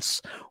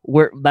that's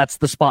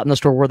the spot in the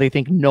store where they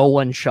think no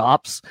one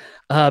shops,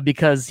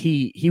 because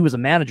he was a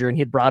manager and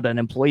he had brought an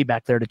employee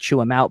back there to chew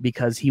him out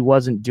because he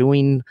wasn't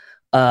doing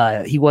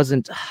I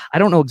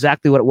don't know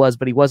exactly what it was,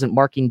 but he wasn't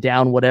marking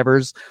down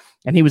whatever's.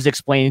 And he was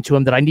explaining to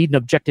him that I need an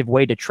objective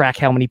way to track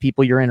how many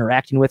people you're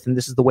interacting with, and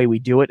this is the way we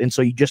do it. And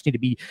so you just need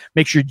to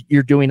make sure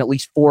you're doing at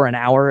least 4 an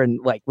hour, and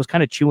like was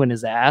kind of chewing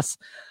his ass.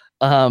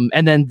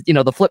 And then,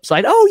 the flip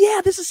side, oh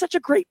yeah, this is such a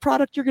great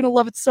product. You're going to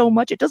love it so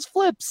much. It does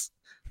flips.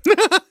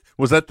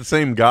 Was that the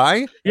same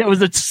guy? Yeah, it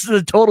was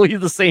totally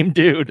the same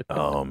dude.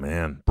 Oh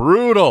man,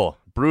 brutal.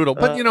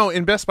 But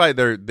in Best Buy,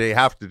 they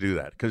have to do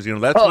that because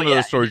that's one of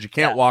those stores you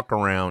can't walk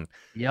around.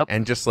 Yep.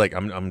 And just like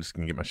I'm just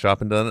gonna get my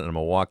shopping done and I'm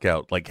gonna walk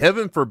out. Like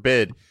heaven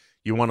forbid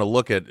you want to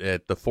look at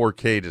the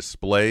 4K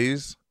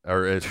displays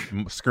or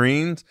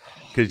screens,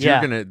 because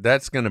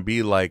that's gonna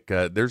be like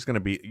there's gonna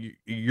be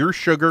your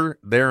sugar,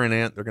 their and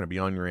aunt, they're gonna be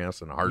on your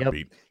ass in a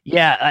heartbeat. Yep.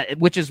 Yeah,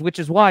 which is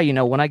why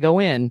when I go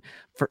in,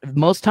 for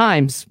most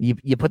times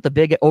you put the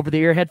big over the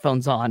ear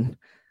headphones on.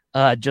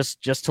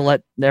 Just to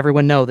let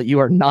everyone know that you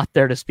are not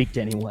there to speak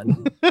to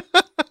anyone.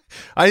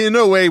 I in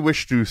no way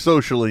wish to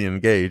socially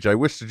engage. I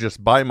wish to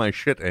just buy my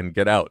shit and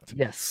get out.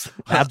 Yes,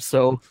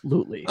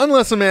 absolutely.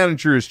 Unless a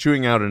manager is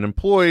chewing out an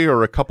employee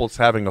or a couple's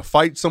having a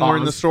fight somewhere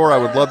in the store, I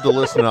would love to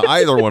listen to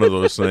either one of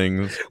those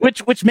things.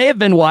 Which may have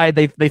been why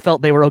they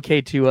felt they were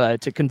okay to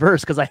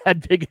converse, because I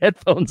had big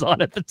headphones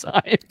on at the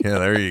time. Yeah,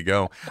 there you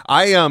go.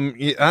 I don't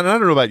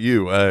know about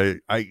you.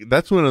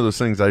 That's one of those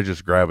things I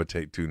just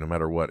gravitate to no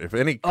matter what. If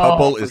any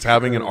couple is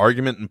having an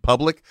argument in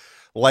public.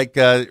 Like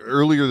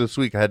earlier this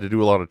week, I had to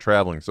do a lot of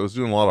traveling, so I was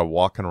doing a lot of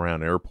walking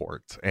around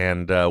airports.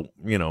 And,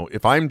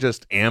 if I'm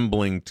just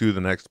ambling to the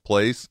next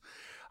place,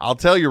 I'll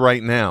tell you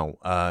right now,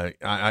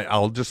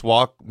 I'll just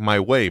walk my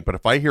way. But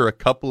if I hear a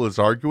couple is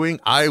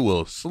arguing, I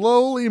will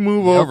slowly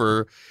move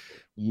over.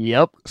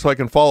 Yep. So I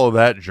can follow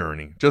that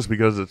journey, just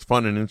because it's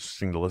fun and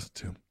interesting to listen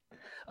to.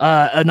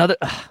 Another...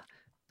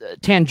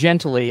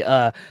 tangentially,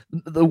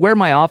 where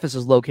my office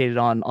is located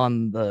on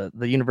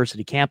the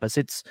university campus,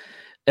 it's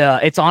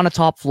on a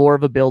top floor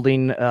of a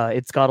building.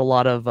 It's got a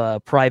lot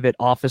of private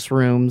office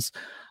rooms,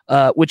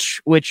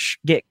 which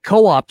get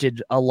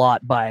co-opted a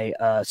lot by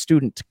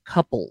student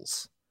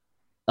couples.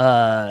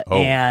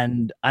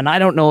 And I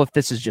don't know if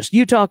this is just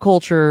Utah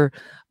culture,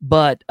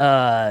 but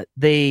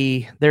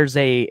there's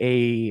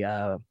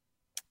a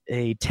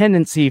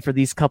tendency for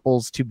these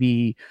couples to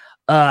be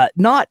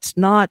not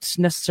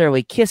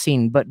necessarily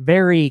kissing, but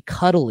very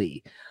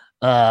cuddly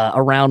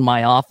around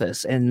my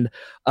office. And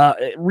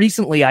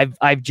recently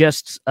I've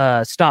just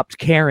stopped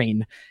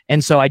caring,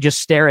 and so I just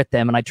stare at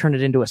them and I turn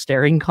it into a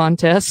staring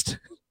contest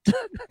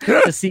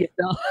to see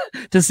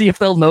if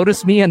they'll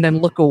notice me and then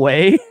look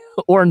away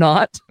or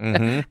not.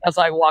 As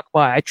I walk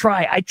by.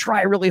 I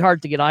try really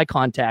hard to get eye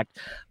contact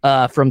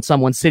from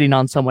someone sitting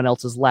on someone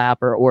else's lap,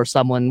 or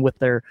someone with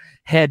their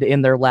head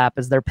in their lap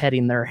as they're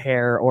petting their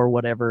hair or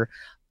whatever.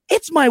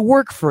 It's my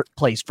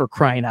workplace, for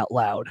crying out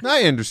loud.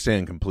 I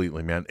understand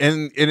completely, man.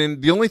 And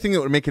the only thing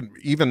that would make it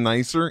even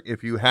nicer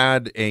if you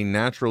had a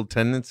natural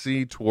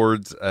tendency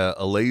towards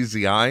a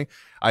lazy eye.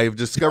 I have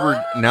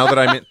discovered now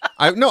that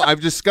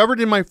I've discovered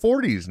in my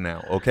 40s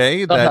now,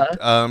 okay,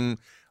 that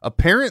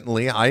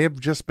apparently I have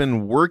just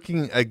been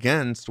working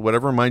against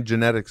whatever my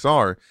genetics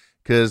are.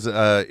 Because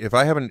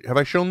have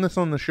I shown this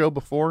on the show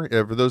before?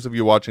 For those of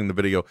you watching the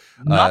video,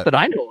 not that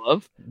I know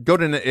of.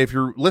 If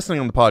you're listening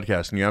on the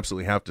podcast and you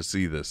absolutely have to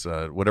see this,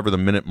 whatever the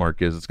minute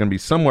mark is, it's going to be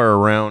somewhere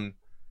around.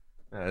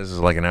 This is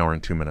like an hour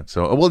and 2 minutes.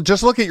 So, well,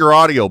 just look at your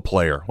audio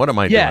player. What am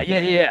I doing?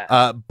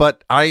 Yeah.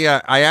 But I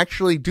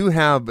actually do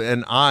have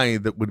an eye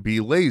that would be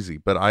lazy,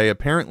 but I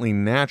apparently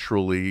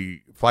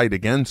naturally fight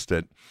against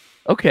it.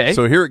 Okay.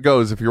 So here it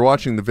goes. If you're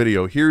watching the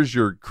video, here's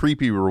your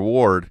creepy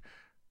reward.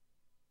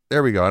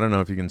 There we go. I don't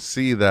know if you can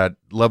see that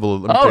level.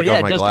 Let me take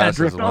off my it does glasses kind of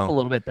drift as well. off a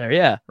little bit there.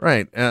 Yeah.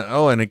 Right.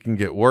 And it can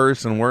get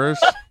worse and worse.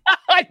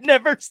 I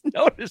never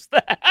noticed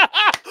that.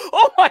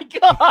 Oh my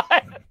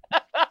God.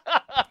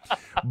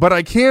 But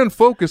I can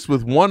focus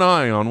with one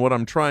eye on what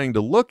I'm trying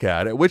to look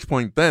at which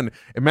point then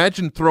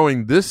imagine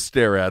throwing this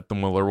stare at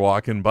them while they're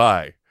walking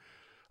by.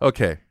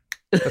 Okay.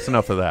 That's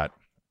enough of that.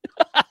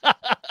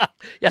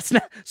 Yeah,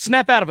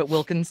 snap out of it,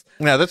 Wilkins.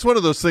 Yeah, that's one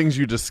of those things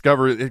you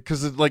discover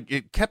because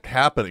it kept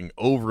happening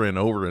over and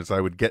over as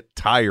I would get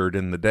tired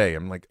in the day.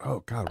 I'm like,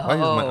 oh God, why is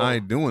my eye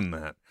doing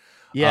that?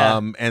 Yeah.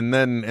 And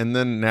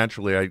then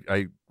naturally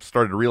I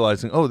started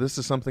realizing, oh, this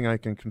is something I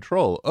can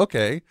control.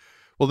 Okay,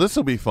 well, this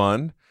will be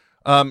fun.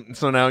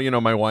 So now,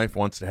 my wife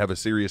wants to have a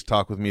serious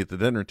talk with me at the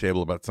dinner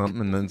table about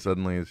something, and then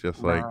suddenly it's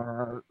just like.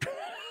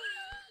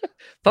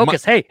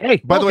 Focus. Hey,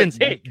 by Wilkins,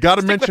 the way, hey,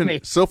 gotta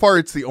mention, so far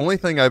it's the only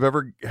thing I've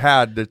ever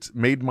had that's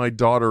made my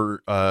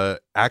daughter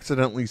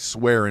accidentally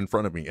swear in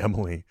front of me,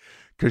 Emily,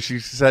 because she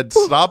said,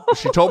 stop.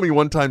 She told me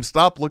one time,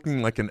 stop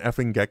looking like an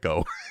effing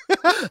gecko.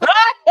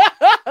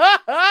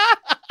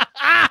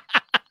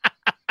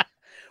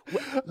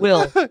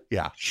 Will,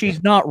 Yeah.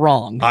 she's not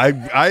wrong.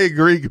 I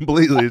agree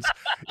completely.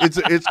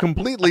 It's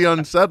completely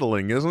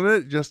unsettling, isn't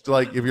it? Just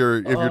like if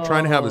you're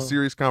trying to have a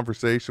serious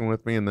conversation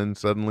with me and then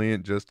suddenly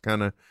it just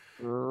kind of.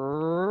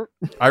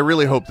 I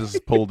really hope this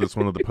is pulled as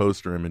one of the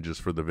poster images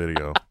for the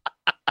video.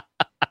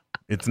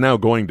 It's now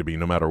going to be,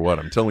 no matter what.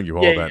 I'm telling you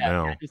all that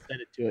now. I just sent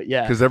it to it.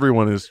 Yeah. Because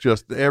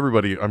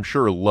everybody, I'm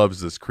sure,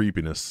 loves this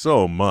creepiness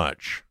so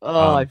much.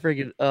 Oh, I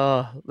freaking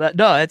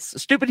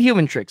it's stupid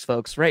human tricks,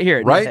 folks, right here.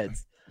 At Right?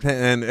 Heads.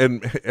 And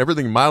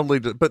everything mildly,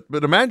 but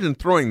imagine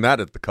throwing that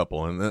at the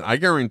couple, and then I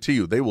guarantee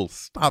you they will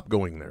stop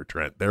going there,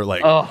 Trent. They're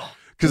like,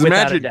 because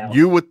without a imagine doubt.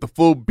 you with the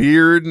full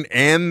beard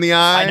and the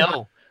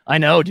eye. I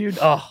know, dude.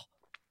 Oh,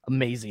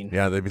 amazing.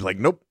 Yeah, they'd be like,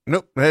 nope,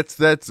 that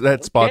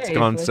spot's Okay,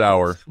 gone but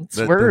sour.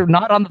 we're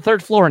not on the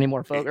third floor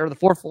anymore, folks, or the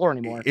fourth floor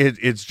anymore.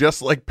 It's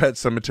just like Pet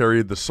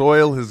Cemetery. The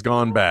soil has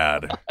gone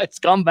bad. It's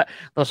gone bad.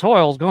 The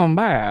soil's gone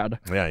bad.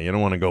 Yeah, you don't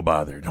want to go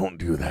bother. Don't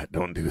do that.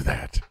 Don't do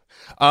that.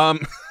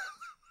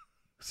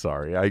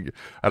 Sorry, I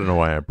don't know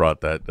why I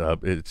brought that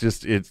up. It's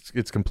just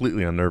it's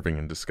completely unnerving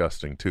and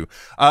disgusting too.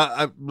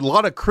 A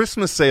lot of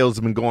Christmas sales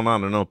have been going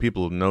on. I know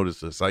people have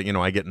noticed this. I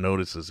get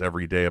notices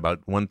every day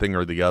about one thing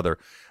or the other.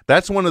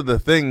 That's one of the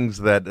things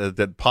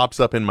that pops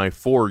up in my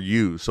For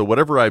You. So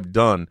whatever I've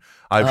done,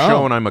 I've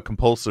shown I'm a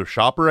compulsive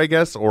shopper, I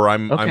guess, or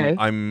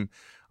I'm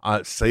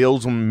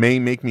sales may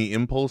make me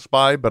impulse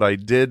buy, but I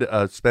did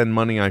spend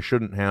money I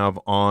shouldn't have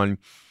on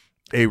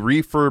a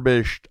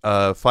refurbished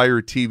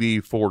Fire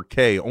TV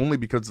 4K, only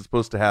because it's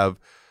supposed to have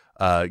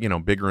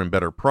bigger and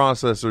better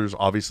processors.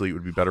 Obviously it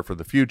would be better for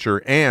the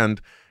future. And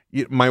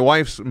my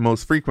wife's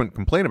most frequent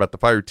complaint about the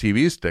Fire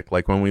TV stick,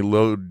 like when we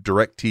load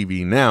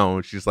DirecTV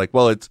now, she's like,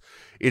 well, it's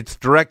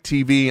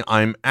DirecTV,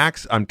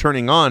 I'm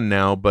turning on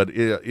now, but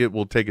it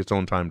will take its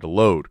own time to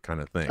load, kind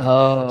of thing.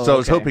 So I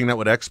was hoping that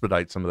would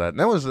expedite some of that. And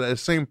that was the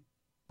same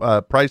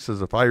price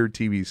as a Fire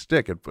TV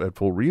stick at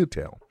full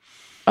retail.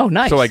 Oh,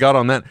 nice. So I got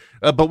on that.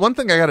 But one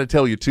thing I got to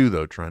tell you too,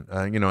 though, Trent.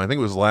 I think it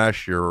was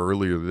last year or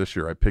earlier this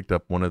year. I picked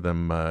up one of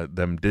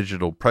them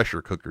digital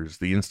pressure cookers.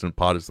 The Instant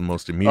Pot is the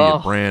most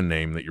immediate brand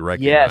name that you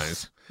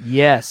recognize.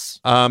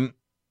 Yes.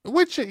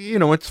 Which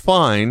it's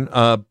fine.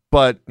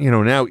 But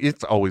now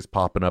it's always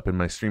popping up in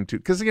my stream too,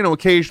 because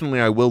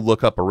occasionally I will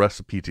look up a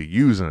recipe to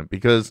use in it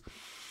because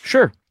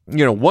sure.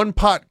 One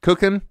pot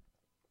cooking,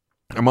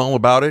 I'm all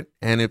about it.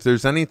 And if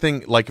there's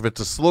anything, like if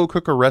it's a slow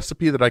cooker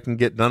recipe that I can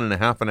get done in a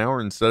half an hour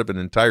instead of an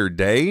entire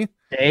day,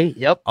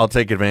 yep, I'll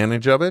take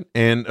advantage of it.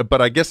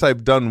 But I guess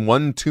I've done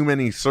one too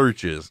many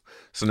searches.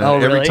 So now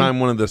every time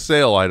one of the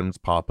sale items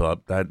pop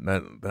up, that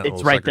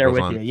it's right there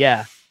with you.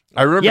 Yeah.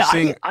 I remember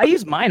seeing. I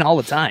use mine all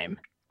the time.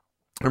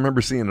 I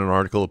remember seeing an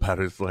article about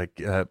it. It's like,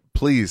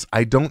 please,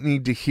 I don't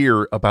need to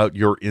hear about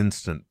your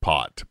Instant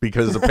Pot,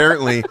 because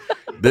apparently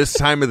this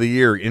time of the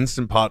year,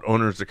 Instant Pot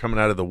owners are coming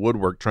out of the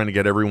woodwork trying to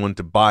get everyone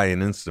to buy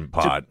an Instant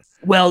Pot.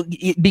 Well,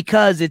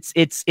 because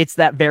it's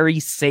that very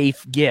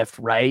safe gift,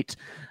 right?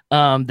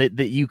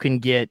 That you can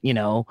get,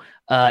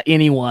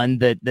 anyone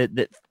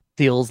that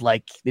feels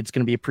like it's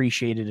going to be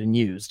appreciated and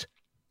used.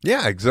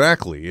 Yeah,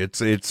 exactly.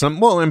 It's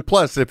and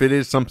plus if it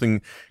is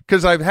something,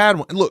 because I've had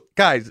one. Look,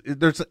 guys,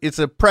 it's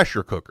a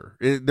pressure cooker.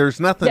 There's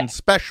nothing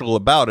special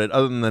about it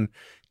other than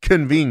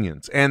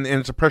convenience, and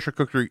it's a pressure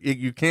cooker.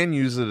 You can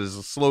use it as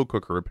a slow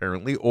cooker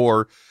apparently,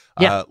 or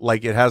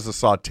like it has a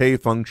saute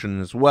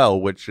function as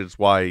well, which is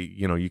why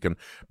you can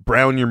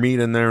brown your meat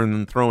in there and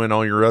then throw in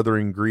all your other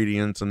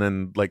ingredients, and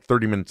then like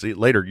 30 minutes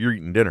later you're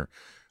eating dinner.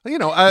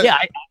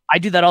 I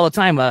do that all the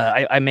time.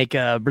 I make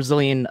a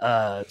Brazilian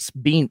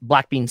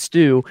black bean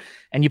stew,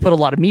 and you put a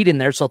lot of meat in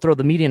there. So I'll throw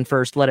the meat in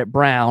first, let it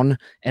brown,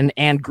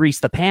 and grease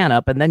the pan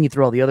up, and then you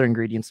throw all the other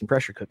ingredients and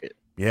pressure cook it.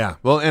 Yeah.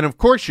 Well, and of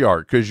course you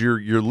are, because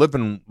you're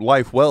living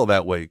life well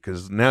that way,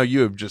 because now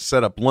you have just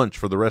set up lunch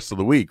for the rest of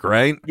the week,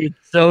 right?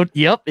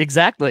 Yep,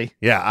 exactly.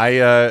 Yeah,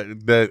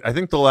 I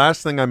think the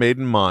last thing I made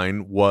in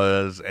mine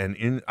was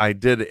I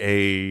did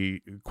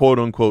a quote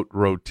unquote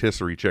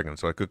rotisserie chicken,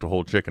 so I cooked a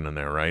whole chicken in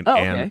there, right? Oh,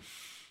 okay.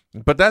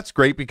 But that's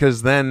great,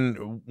 because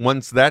then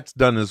once that's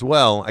done as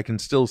well, I can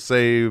still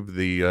save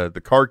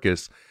the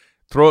carcass,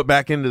 throw it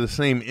back into the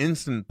same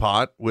Instant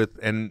Pot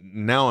and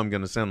now I'm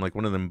going to sound like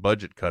one of them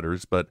budget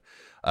cutters, but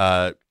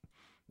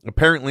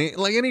apparently,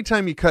 like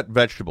anytime you cut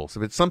vegetables,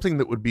 if it's something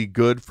that would be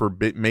good for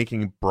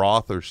making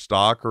broth or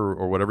stock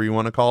or whatever you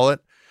want to call it,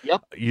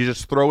 yep, you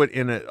just throw it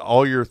in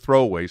all your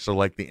throwaways. So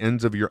like the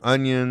ends of your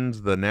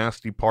onions, the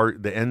nasty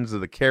part, the ends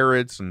of the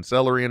carrots and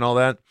celery and all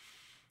that.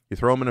 You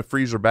throw them in a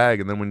freezer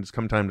bag, and then when it's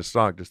come time to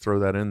stock, just throw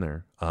that in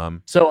there.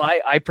 So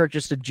I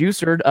purchased a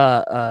juicer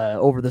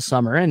over the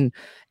summer, and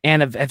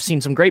have seen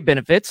some great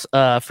benefits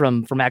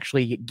from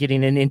actually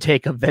getting an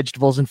intake of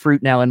vegetables and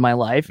fruit now in my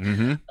life.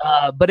 Mm-hmm.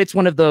 But it's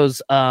one of those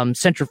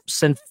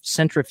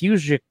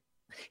centrifuge. It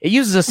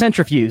uses a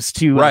centrifuge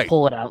to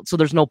pull it out, so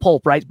there's no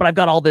pulp, right? But I've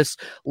got all this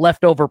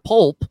leftover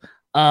pulp.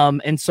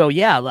 And so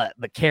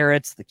the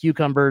carrots, the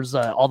cucumbers,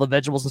 all the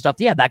vegetables and stuff,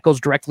 that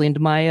goes directly into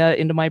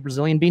my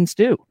Brazilian bean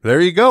stew. There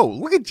you go.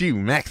 Look at you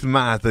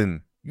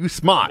maximizing. You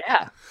smart.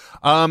 Yeah.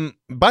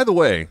 By the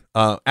way,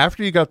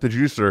 after you got the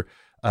juicer,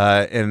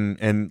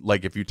 And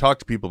like if you talk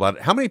to people about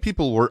it, how many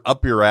people were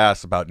up your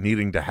ass about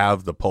needing to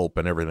have the pulp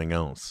and everything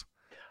else?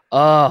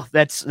 Oh,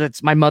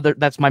 that's my mother.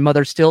 That's my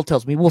mother still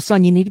tells me, well,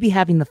 son, you need to be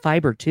having the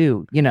fiber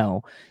too. You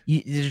know,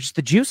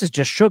 the juice is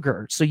just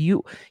sugar. So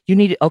you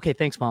need it. Okay.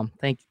 Thanks, Mom.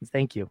 Thank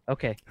you.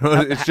 Okay.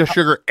 It's just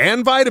sugar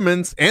and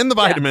vitamins and the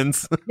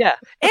vitamins. Yeah.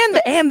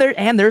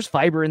 And there's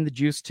fiber in the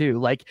juice too.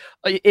 Like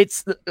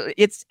it's,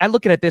 I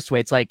look at it this way.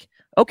 It's like,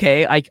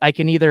 okay, I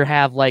can either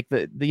have like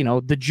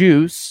the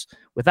juice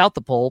without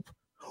the pulp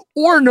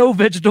or no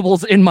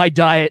vegetables in my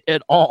diet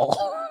at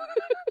all.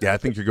 Yeah. I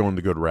think you're going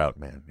the good route,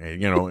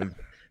 man.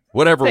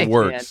 Whatever Thanks,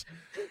 works.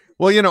 Man.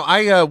 Well,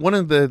 I one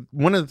of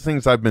the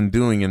things I've been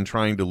doing in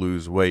trying to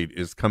lose weight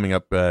is coming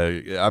up.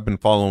 I've been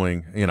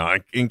following.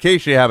 In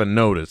case you haven't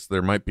noticed,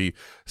 there might be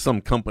some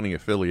company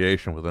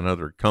affiliation with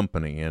another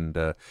company, and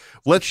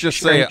let's just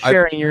say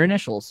sharing your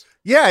initials.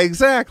 Yeah,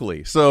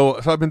 exactly.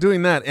 So I've been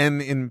doing that,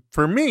 and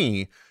for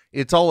me,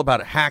 it's all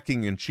about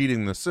hacking and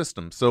cheating the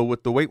system. So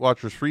with the Weight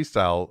Watchers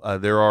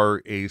Freestyle, there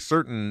are a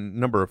certain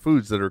number of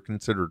foods that are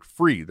considered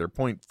free. They're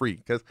point free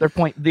because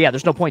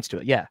there's no points to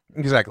it. Yeah,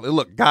 exactly.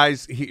 Look,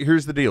 guys,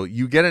 here's the deal.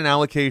 You get an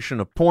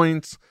allocation of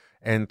points,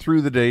 and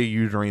through the day,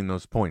 you drain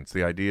those points.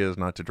 The idea is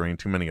not to drain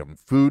too many of them.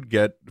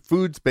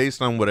 Foods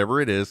based on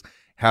whatever it is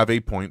have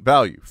a point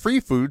value. Free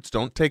foods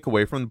don't take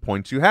away from the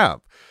points you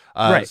have.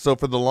 Right. So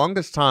for the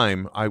longest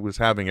time, I was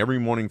having every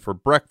morning for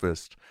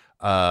breakfast,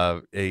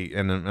 and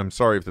I'm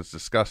sorry if this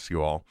disgusts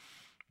you all,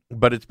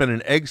 but it's been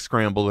an egg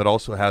scramble that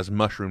also has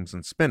mushrooms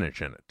and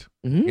spinach in it.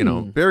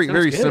 Very,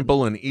 very good.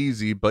 simple and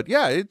easy, but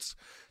yeah, it's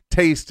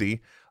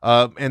tasty.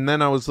 And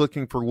then I was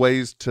looking for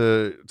ways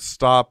to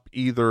stop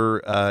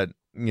either,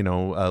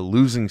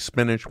 losing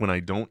spinach when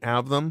I don't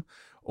have them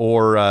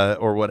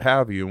or what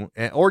have you,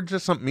 or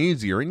just something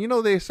easier.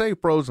 And, they say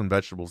frozen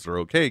vegetables are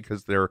okay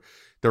because they're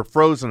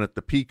frozen at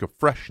the peak of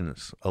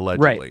freshness,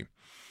 allegedly. Right.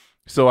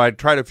 So I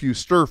tried a few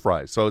stir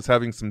fries. So I was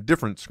having some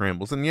different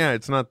scrambles. And yeah,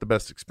 it's not the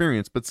best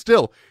experience, but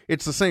still,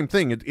 it's the same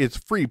thing. It's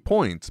free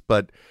points.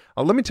 But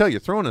let me tell you,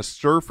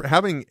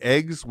 having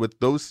eggs with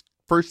those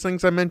first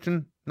things I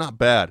mentioned, not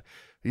bad.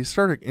 You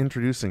started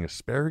introducing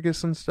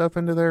asparagus and stuff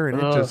into there, and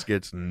it just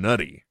gets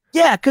nutty.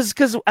 Yeah,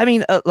 because I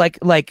mean,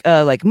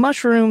 like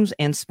mushrooms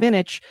and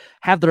spinach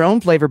have their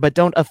own flavor, but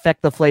don't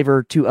affect the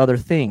flavor to other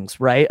things,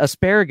 right?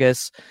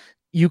 Asparagus,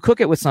 you cook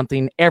it with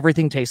something,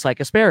 everything tastes like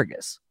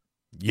asparagus.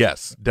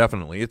 Yes,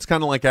 definitely. It's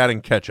kind of like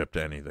adding ketchup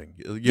to anything.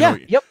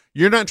 Yep.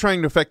 You're not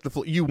trying to affect the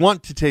flavor. You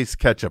want to taste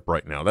ketchup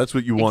right now. That's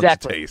what you want to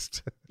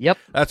taste. Yep.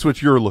 That's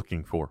what you're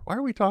looking for. Why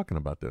are we talking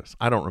about this?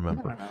 I don't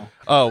remember. I don't know.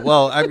 Oh,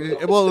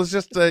 well, it's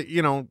just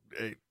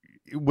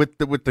with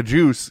the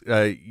juice,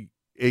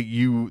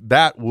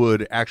 that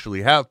would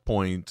actually have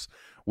points,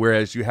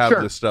 whereas you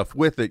have this stuff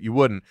with it, you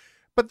wouldn't.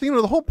 But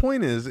the whole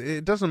point is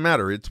it doesn't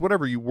matter. It's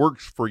whatever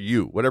works for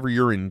you, whatever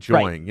you're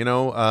enjoying.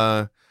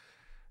 Right.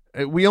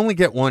 We only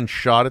get one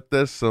shot at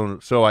this, so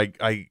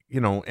I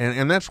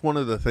and that's one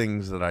of the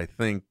things that I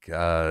think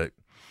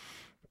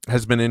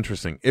has been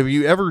interesting. If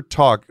you ever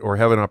talk or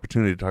have an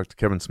opportunity to talk to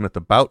Kevin Smith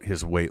about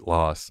his weight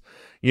loss,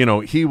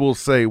 he will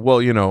say, well,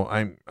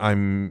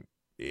 I'm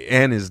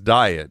and his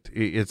diet.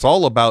 It's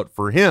all about,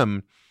 for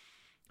him,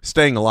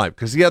 staying alive,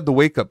 because he had the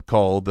wake up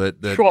call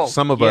that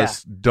some of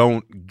us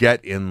don't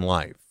get in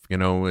life.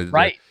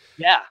 Right.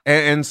 Yeah.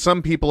 And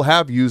some people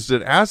have used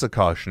it as a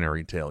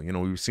cautionary tale.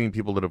 We've seen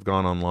people that have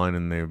gone online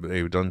and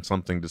they've done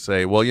something to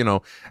say,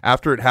 well,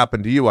 after it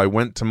happened to you, I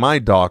went to my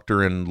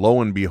doctor and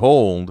lo and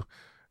behold,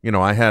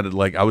 I had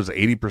I was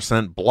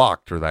 80%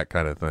 blocked or that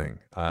kind of thing.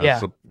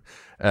 So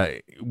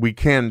we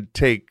can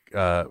take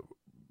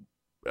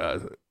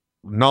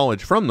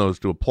knowledge from those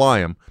to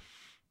apply them.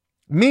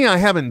 Me, I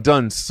haven't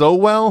done so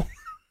well.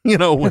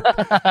 With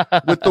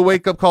the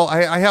wake up call.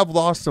 I have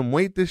lost some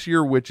weight this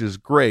year, which is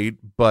great,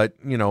 but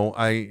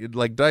I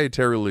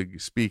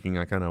dietarily speaking,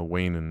 I kind of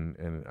wane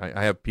and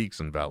I have peaks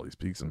and valleys.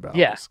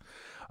 Yeah.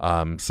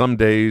 Some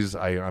days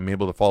I'm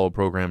able to follow a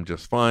program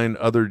just fine.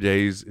 Other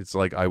days it's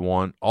like I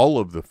want all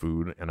of the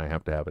food and I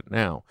have to have it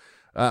now.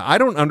 I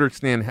don't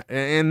understand,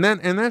 and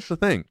that's the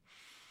thing.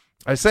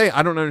 I say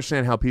I don't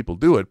understand how people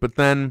do it, but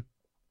then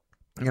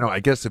I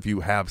guess if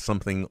you have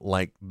something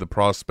like the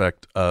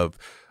prospect of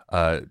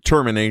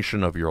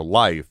termination of your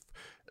life,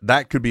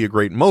 that could be a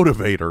great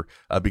motivator,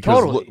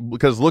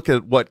 because look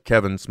at what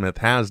Kevin Smith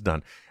has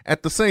done.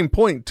 At the same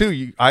point,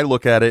 too, I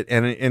look at it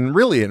and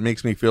really it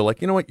makes me feel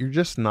like, you're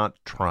just not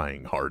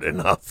trying hard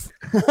enough.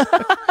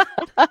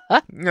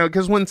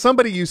 Because when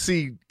somebody you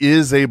see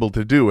is able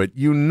to do it,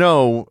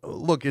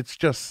 look, it's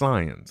just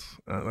science.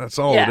 That's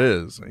all it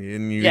is.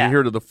 And you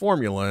hear to the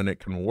formula and it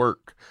can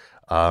work.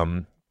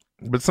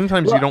 But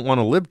sometimes you don't want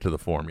to live to the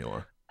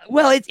formula.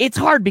 Well, it's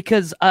hard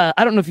because I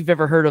don't know if you've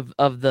ever heard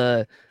of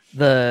the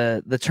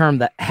term,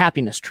 the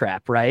happiness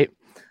trap, right?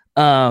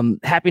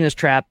 Happiness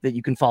trap that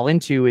you can fall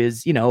into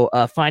is,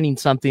 finding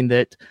something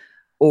that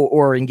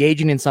or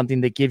engaging in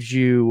something that gives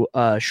you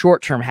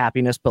short-term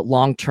happiness, but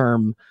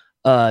long-term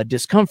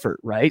discomfort,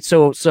 right?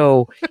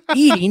 So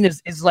eating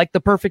is like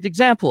the perfect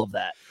example of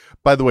that.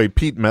 By the way,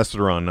 Pete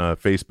Messer on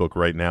Facebook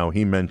right now,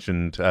 he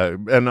mentioned,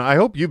 and I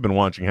hope you've been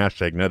watching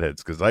 #NetHeads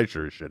because I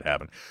sure as shit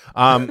haven't.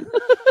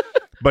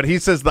 But he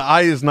says the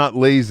eye is not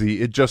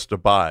lazy; it just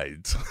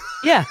abides.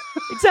 Yeah,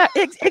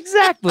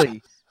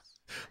 exactly.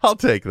 I'll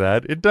take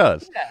that. It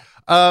does.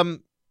 Yeah.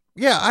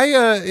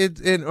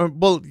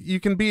 Well, you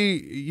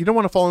don't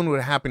want to fall into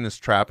a happiness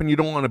trap, and you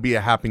don't want to be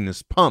a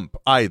happiness pump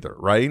either,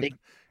 right?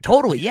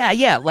 Totally.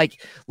 Yeah. Like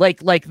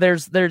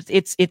there's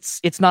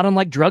it's not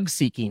unlike drug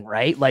seeking,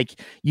 right? Like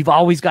you've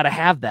always got to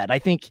have that. I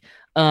think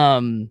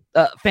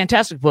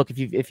fantastic book.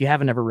 If you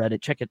haven't ever read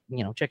it, check it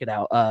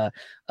out.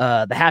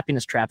 The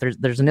Happiness Trap.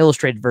 There's an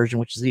illustrated version,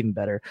 which is even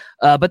better.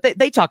 But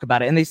they talk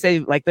about it, and they say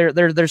like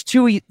there's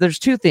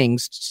two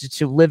things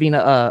to living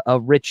a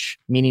rich,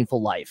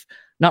 meaningful life.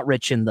 Not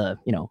rich in the,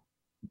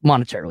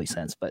 monetarily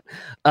sense, but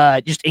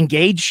just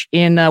engage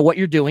in what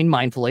you're doing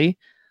mindfully,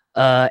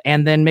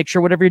 and then make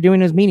sure whatever you're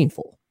doing is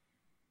meaningful.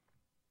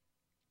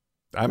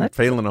 I'm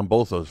failing on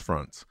both those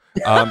fronts.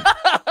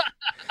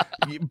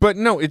 But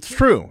no, it's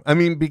true. I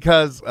mean,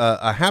 because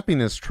a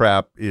happiness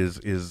trap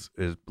is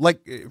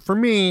like, for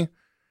me,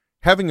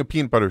 having a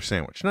peanut butter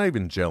sandwich, not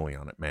even jelly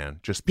on it, man.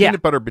 Just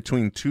peanut butter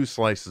between two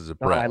slices of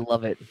bread. I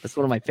love it. That's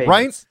one of my favorites.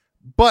 Right?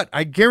 But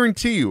I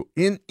guarantee you,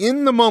 in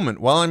the moment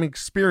while I'm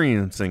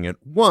experiencing it,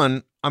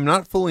 one, I'm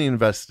not fully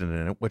invested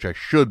in it, which I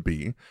should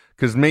be,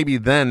 because maybe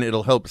then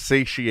it'll help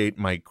satiate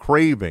my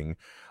craving.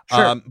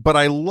 Sure. But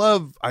I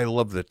love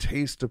the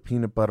taste of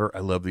peanut butter. I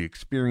love the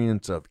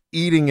experience of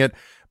eating it.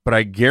 But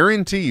I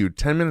guarantee you,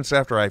 10 minutes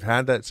after I've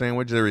had that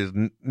sandwich, there is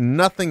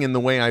nothing in the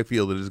way I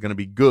feel that is going to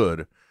be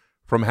good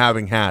from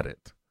having had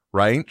it.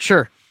 Right?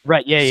 Sure.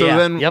 Right.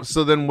 Yeah.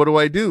 So then what do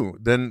I do?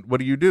 Then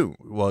what do you do?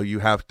 Well, you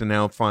have to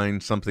now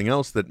find something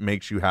else that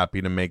makes you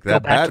happy to make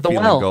that bad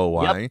feeling go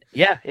away. Yep.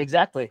 Yeah,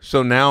 exactly.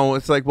 So now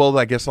it's like, well,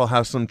 I guess I'll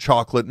have some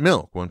chocolate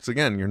milk. Once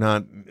again, you're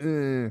not...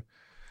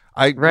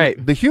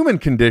 Right. The human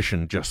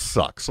condition just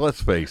sucks.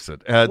 Let's face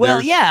it.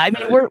 Well, yeah. I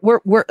mean,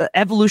 we're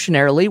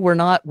evolutionarily, we're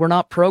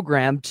not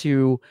programmed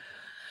to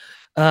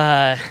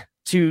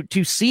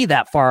see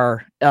that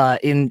far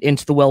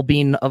into the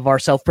well-being of our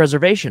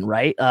self-preservation,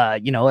 right?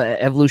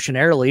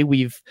 Evolutionarily,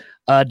 we've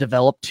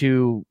developed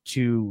to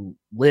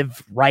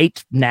live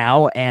right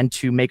now and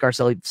to make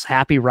ourselves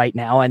happy right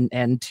now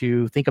and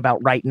to think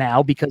about right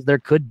now, because there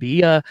could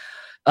be a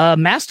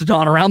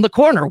mastodon around the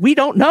corner. We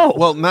don't know.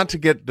 Well, not to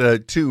get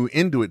too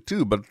into it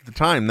too, but at the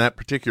time, that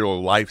particular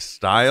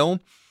lifestyle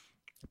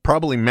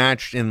probably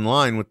matched in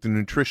line with the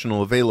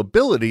nutritional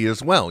availability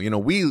as well.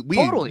 We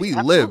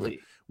live.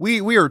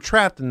 We are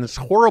trapped in this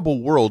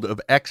horrible world of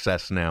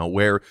excess now,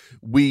 where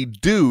we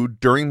do,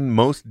 during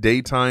most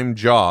daytime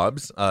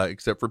jobs,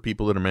 except for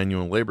people that are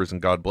manual laborers,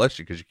 and God bless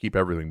you because you keep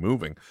everything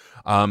moving.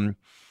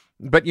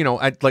 But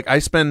I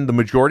spend the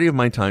majority of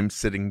my time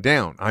sitting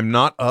down. I'm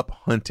not up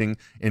hunting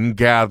and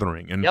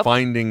gathering and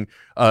finding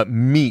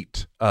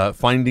meat,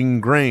 finding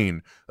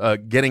grain,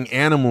 getting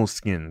animal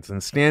skins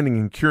and standing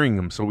and curing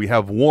them so we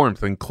have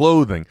warmth and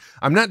clothing.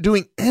 I'm not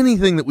doing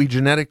anything that we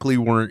genetically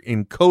were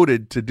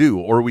encoded to do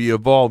or we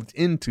evolved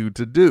into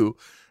to do.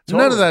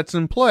 Totally. None of that's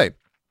in play.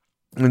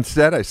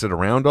 Instead, I sit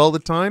around all the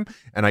time,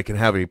 and I can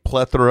have a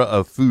plethora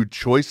of food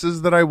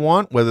choices that I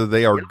want, whether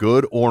they are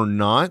good or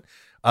not.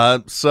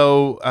 The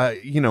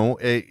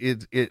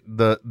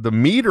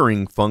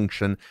metering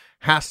function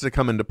has to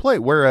come into play.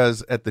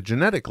 Whereas at the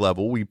genetic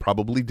level, we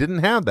probably didn't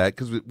have that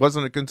because it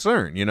wasn't a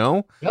concern,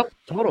 Yep,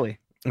 totally.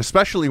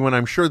 Especially when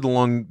I'm sure the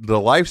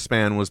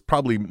lifespan was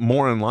probably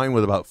more in line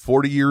with about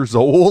 40 years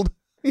old.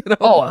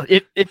 Oh,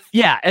 if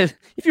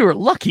you were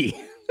lucky.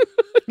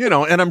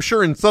 And I'm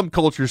sure in some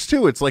cultures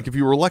too, it's like if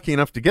you were lucky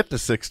enough to get to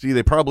 60,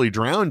 they probably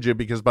drowned you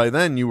because by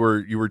then you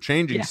were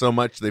changing so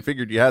much they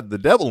figured you had the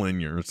devil in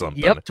you or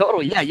something. Yep,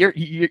 totally. Yeah,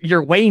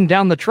 you're weighing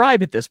down the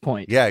tribe at this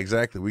point. Yeah,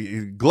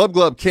 exactly.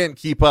 Glub can't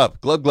keep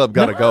up. Glub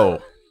gotta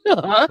go.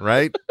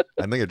 Right?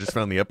 I think I just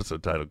found the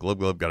episode title.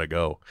 Glub gotta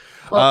go.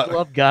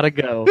 Glub gotta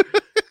go.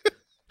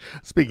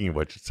 Speaking of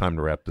which, it's time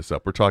to wrap this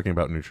up. We're talking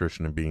about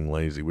nutrition and being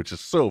lazy, which is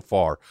so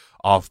far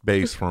off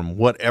base from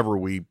whatever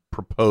we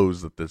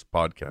propose that this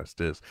podcast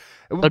is.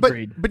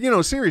 Agreed. But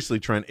seriously,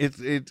 Trent,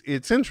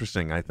 it's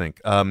interesting, I think.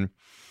 The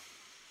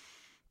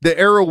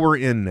era we're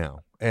in now,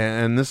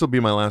 and this will be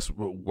my last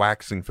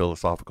waxing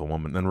philosophical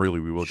moment, then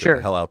really we will get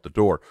the hell out the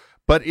door.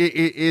 But it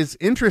is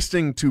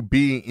interesting to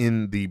be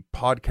in the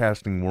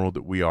podcasting world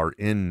that we are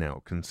in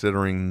now,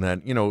 considering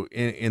that,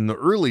 in the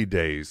early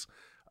days,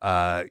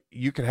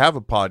 you could have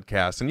a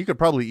podcast and you could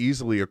probably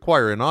easily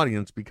acquire an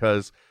audience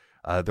because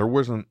there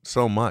wasn't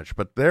so much,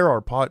 but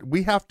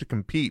we have to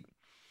compete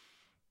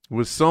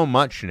with so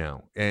much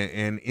now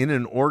and in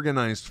an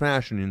organized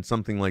fashion in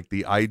something like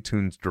the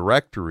iTunes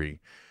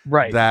directory,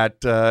 right?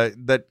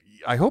 That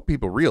I hope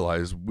people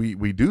realize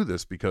we do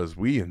this because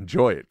we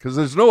enjoy it, because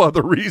there's no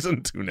other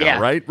reason to now,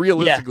 right?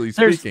 Realistically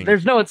speaking,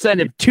 there's no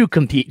incentive to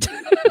compete.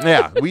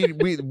 Yeah,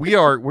 we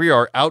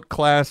are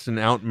outclassed and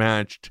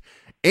outmatched,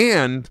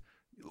 and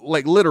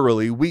like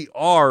literally we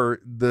are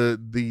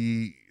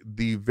the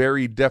the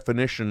very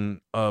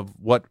definition of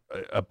what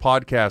a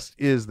podcast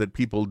is that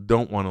people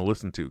don't want to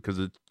listen to, because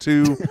it's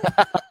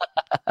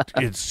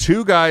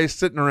two guys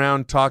sitting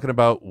around talking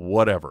about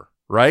whatever,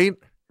 right?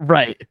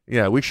 Right.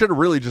 Yeah, we should have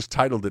really just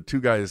titled it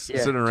 "Two Guys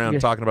Sitting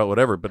Around Talking About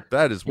Whatever," but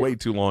that is way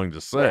too long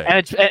to say.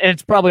 And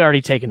it's probably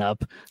already taken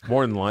up.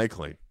 More than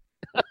likely.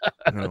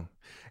 No.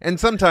 And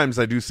sometimes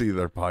I do see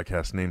their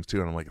podcast names too,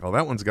 and I'm like, oh,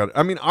 that one's got.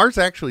 I mean, ours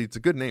actually, it's a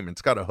good name.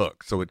 It's got a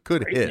hook, so it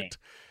could hit.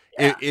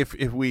 Yeah. If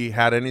we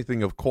had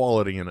anything of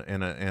quality and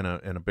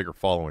a bigger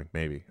following,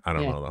 maybe. I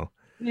don't know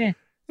though.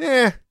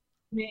 Yeah.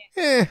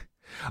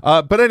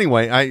 But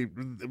anyway,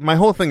 my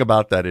whole thing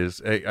about that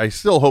is I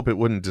still hope it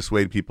wouldn't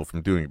dissuade people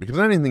from doing it, because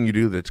anything you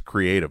do that's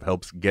creative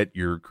helps get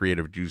your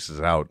creative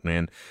juices out,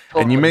 and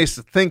you may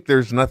think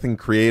there's nothing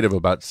creative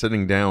about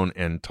sitting down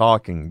and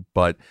talking,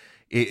 but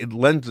it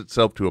lends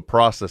itself to a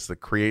process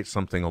that creates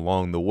something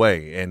along the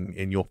way,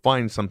 and you'll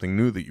find something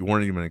new that you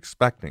weren't even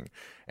expecting.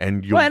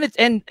 And you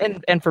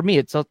and for me,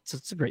 it's a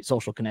great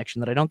social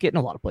connection that I don't get in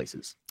a lot of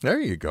places. There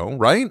you go.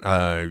 Right.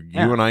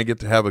 You and I get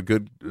to have a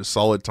good,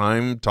 solid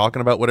time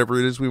talking about whatever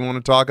it is we want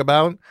to talk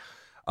about.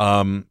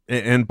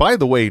 And by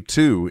the way,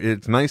 too,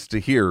 it's nice to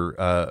hear,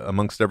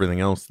 amongst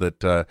everything else,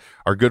 that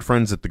our good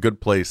friends at The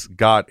Good Place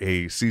got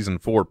a season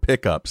 4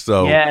 pickup.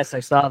 So yes, I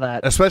saw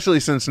that.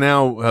 Especially since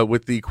now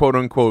with the quote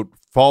unquote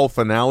fall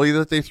finale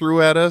that they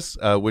threw at us,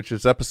 which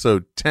is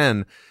episode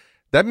 10.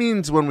 That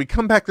means when we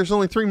come back, there's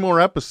only 3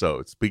 more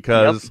episodes,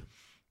 because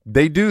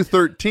they do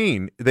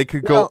 13. They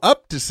could go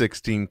up to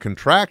 16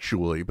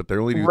 contractually, but they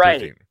only do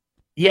 13.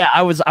 Yeah,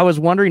 I was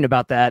wondering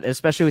about that,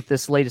 especially with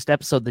this latest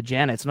episode, the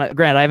Janet's.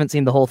 Granted, I haven't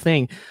seen the whole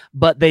thing,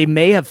 but they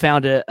may have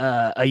found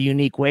a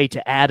unique way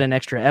to add an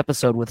extra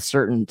episode with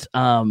certain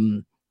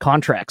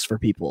contracts for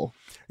people.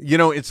 You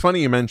know, it's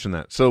funny you mention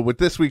that. So with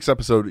this week's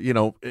episode, you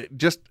know,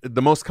 just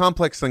the most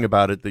complex thing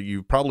about it that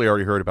you probably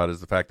already heard about is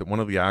the fact that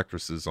one of the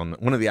actors on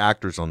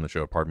the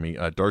show,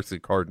 Darcy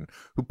Carden,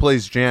 who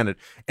plays Janet,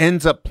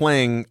 ends up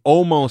playing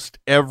almost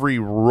every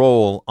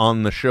role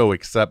on the show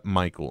except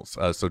Michael's.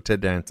 So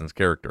Ted Danson's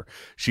character,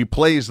 she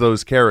plays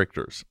those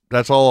characters.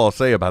 That's all I'll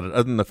say about it,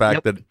 other than the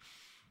fact that,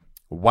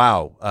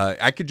 wow,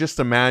 I could just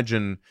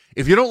imagine,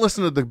 if you don't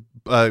listen to the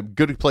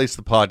Good Place,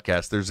 the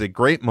podcast, there's a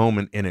great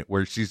moment in it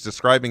where she's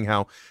describing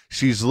how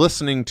she's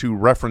listening to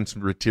reference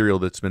material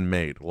that's been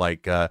made,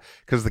 like,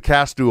 because the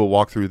cast do a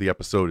walk through the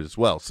episode as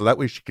well. So that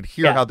way she could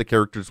hear how the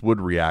characters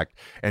would react,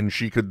 and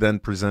she could then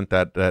present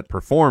that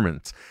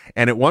performance.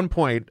 And at one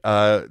point,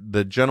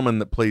 the gentleman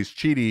that plays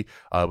Chidi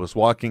was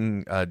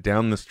walking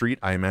down the street,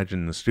 I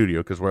imagine in the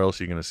studio, because where else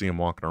are you going to see him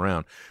walking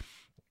around?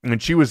 And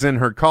she was in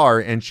her car,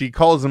 and she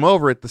calls him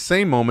over at the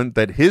same moment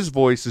that his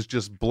voice is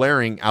just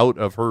blaring out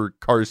of her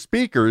car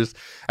speakers,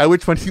 at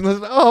which point he goes,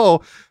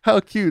 "Oh,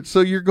 how cute. So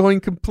you're going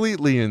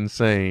completely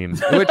insane,"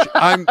 which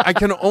I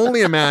can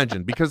only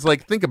imagine, because,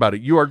 like, think about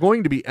it. You are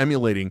going to be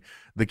emulating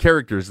the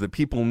characters that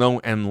people know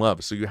and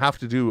love. So you have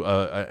to do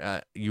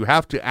you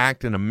have to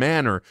act in a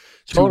manner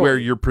to where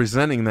you're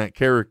presenting that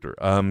character.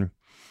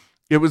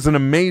 It was an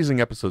amazing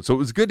episode. So it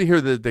was good to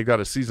hear that they got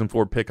a season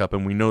 4 pickup,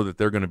 and we know that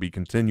they're going to be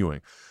continuing.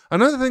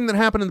 Another thing that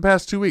happened in the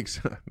past 2 weeks,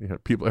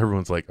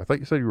 everyone's like, I thought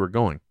you said you were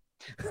going.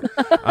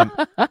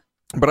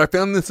 But I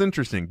found this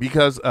interesting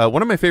because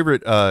one of my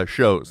favorite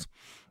shows,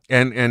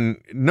 and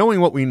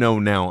knowing what we know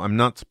now, I'm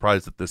not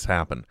surprised that this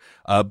happened.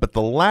 But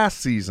the last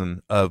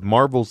season of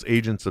Marvel's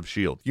Agents of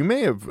S.H.I.E.L.D., you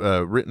may have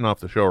written off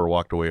the show or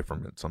walked away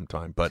from it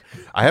sometime, but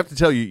I have to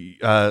tell you,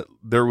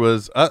 there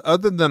was,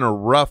 other than a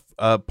rough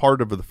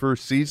part of the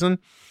first season,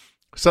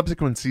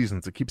 subsequent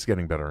seasons, it keeps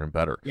getting better and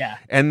better. Yeah.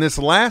 And this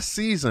last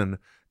season,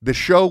 the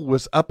show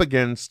was up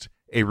against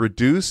a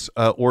reduced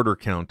order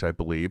count, I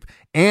believe,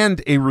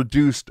 and a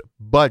reduced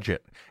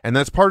budget. And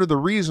that's part of the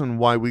reason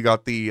why we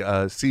got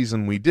the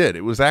season we did.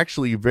 It was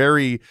actually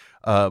very,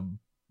 I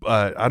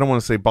don't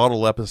want to say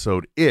bottle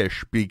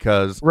episode-ish,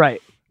 because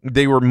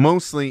they were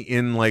mostly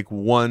in like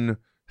one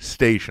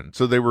station.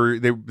 So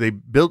they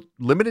built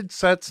limited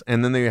sets,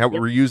 and then they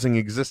were using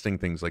existing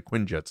things like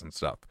Quinjets and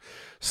stuff.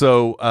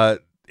 So,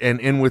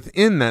 and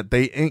within that,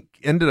 they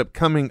ended up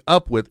coming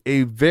up with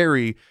a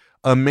very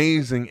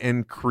amazing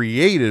and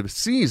creative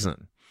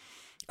season.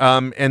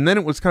 And then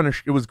it was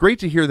great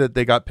to hear that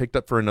they got picked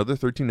up for another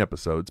 13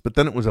 episodes, but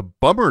then it was a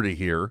bummer to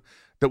hear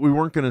that we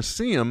weren't going to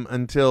see them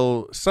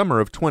until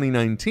summer of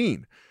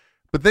 2019.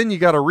 But then you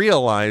got to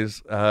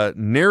realize,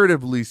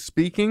 narratively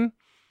speaking,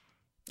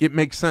 it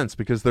makes sense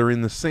because they're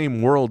in the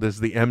same world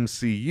as the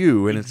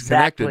MCU, and it's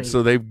connected.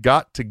 So they've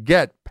got to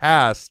get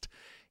past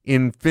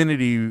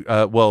Infinity.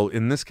 Well,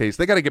 in this case,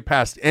 they got to get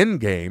past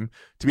Endgame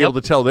to be able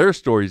to tell their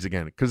stories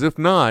again. Because if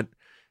not,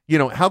 you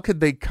know, how could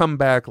they come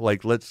back,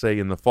 like, let's say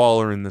in the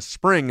fall or in the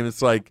spring, and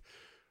it's like,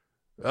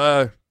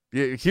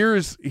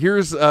 here's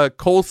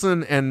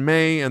Coulson and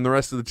May, and the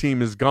rest of the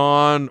team is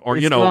gone, or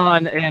it's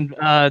gone, and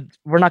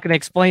we're not going to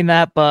explain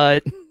that,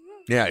 but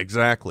yeah,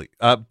 exactly.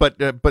 But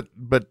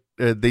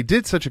they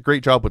did such a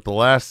great job with the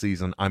last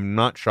season. I'm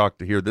not shocked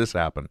to hear this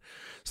happen.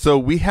 So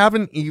we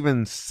haven't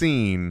even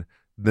seen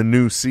the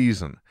new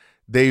season.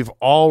 They've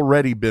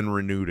already been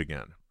renewed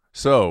again.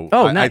 So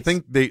Oh, I nice.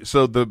 think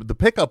the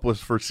pickup was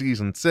for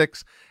season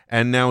 6,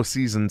 and now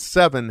season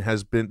 7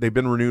 they've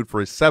been renewed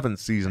for a 7th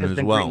season Has as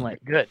been well.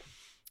 greenlit. Good.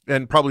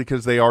 And probably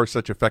because they are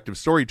such effective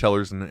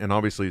storytellers, and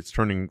obviously it's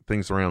turning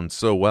things around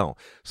so well.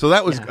 So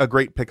that was a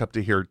great pickup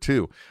to hear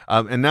too.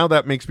 And now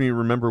that makes me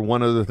remember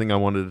one other thing I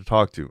wanted to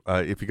talk to.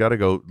 If you got to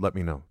go, let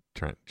me know,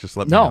 Trent. Just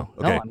let me know.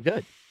 No, I'm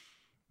good.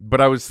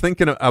 But I was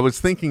thinking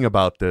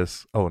about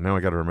this. Oh, now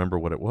I got to remember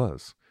what it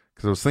was,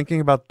 because I was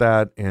thinking about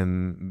that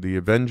and the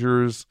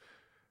Avengers.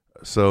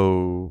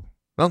 So,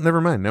 well,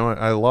 never mind. Now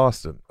I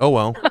lost it. Oh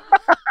well.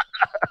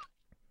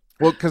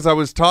 Well, because I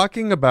was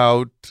talking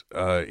about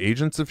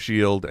Agents of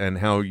S.H.I.E.L.D. and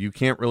how you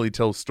can't really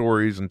tell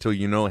stories until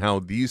you know how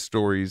these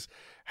stories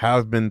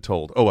have been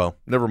told. Oh, well,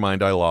 never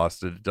mind. I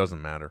lost it. It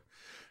doesn't matter.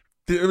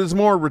 It was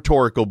more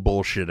rhetorical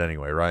bullshit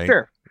anyway, right?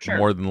 Sure.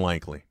 More than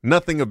likely.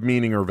 Nothing of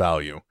meaning or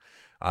value.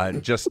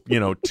 Just,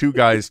 two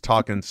guys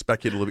talking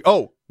speculatively.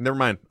 Oh, never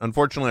mind.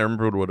 Unfortunately, I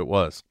remembered what it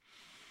was.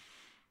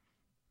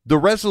 The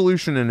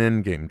resolution in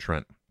Endgame,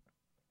 Trent.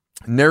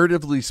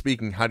 Narratively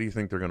speaking, how do you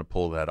think they're going to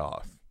pull that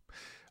off?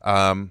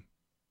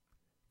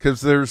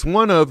 Because there's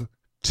one of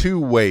two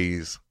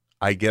ways,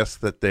 I guess,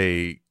 that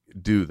they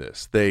do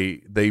this.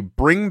 They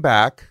bring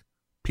back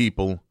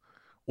people,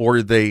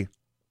 or they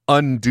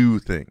undo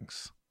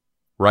things,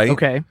 right?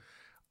 Okay.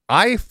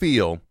 I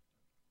feel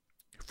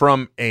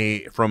from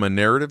a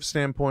narrative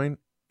standpoint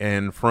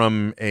and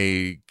from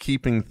a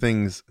keeping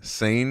things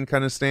sane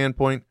kind of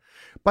standpoint.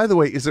 By the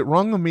way, is it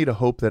wrong of me to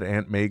hope that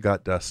Aunt May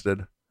got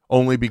dusted?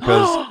 Only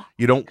because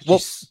you don't. Well,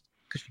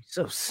 Because she's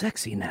so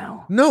sexy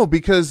now. no,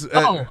 because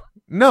Oh.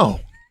 no,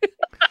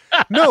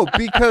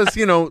 because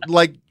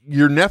like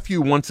your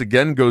nephew once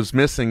again goes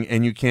missing,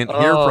 and you can't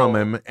hear from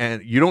him,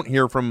 and you don't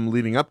hear from him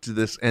leading up to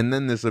this, and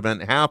then this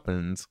event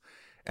happens,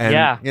 and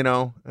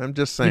I'm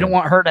just saying You don't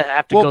want her to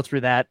have to go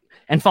through that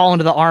and fall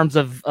into the arms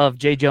of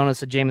J. Jonah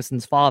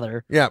Jameson's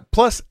father. Yeah,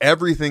 plus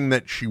everything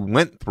that she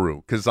went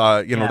through, because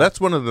that's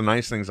one of the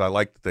nice things I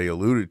like that they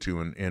alluded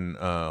to in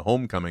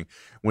Homecoming,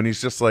 when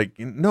he's just like,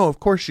 no, of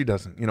course she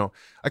doesn't.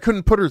 I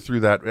couldn't put her through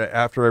that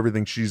after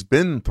everything she's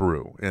been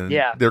through, and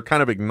they're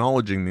kind of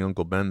acknowledging the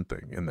Uncle Ben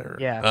thing in there.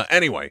 Yeah.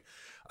 Anyway,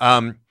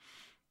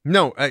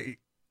 no,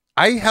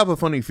 I have a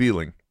funny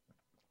feeling.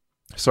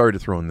 Sorry to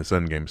throw in this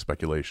Endgame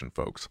speculation,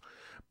 folks.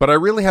 But I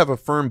really have a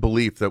firm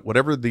belief that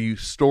whatever the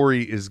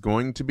story is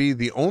going to be,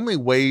 the only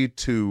way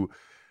to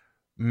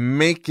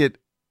make it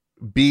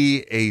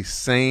be a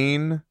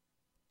sane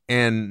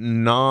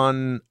and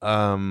non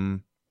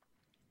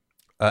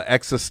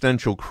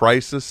existential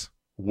crisis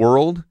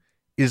world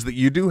is that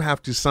you do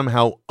have to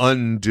somehow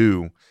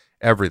undo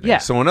everything. Yeah,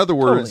 so in other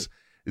words,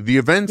 the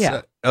events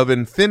of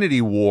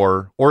Infinity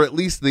War, or at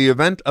least the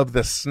event of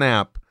the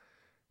snap,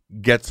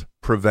 gets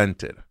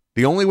prevented.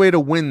 The only way to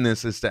win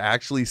this is to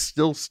actually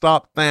still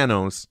stop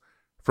Thanos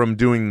from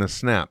doing the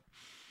snap.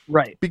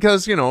 Right.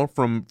 Because,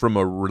 from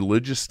a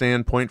religious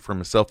standpoint,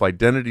 from a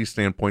self-identity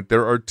standpoint,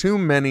 there are too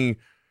many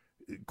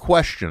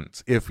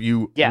questions if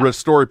you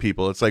restore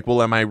people. It's like,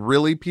 well, am I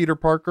really Peter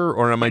Parker,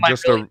 or am I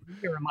just an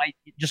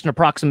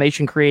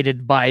approximation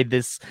created by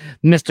this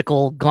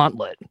mystical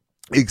gauntlet?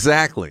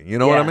 Exactly. You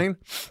know what I mean?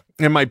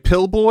 Am I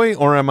Pillboy,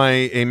 or am I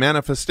a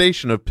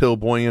manifestation of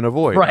Pillboy in a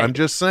void? Right. I'm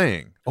just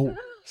saying. Oh,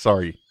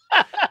 sorry.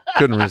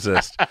 Couldn't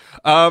resist.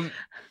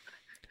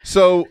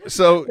 So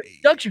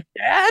Doug's your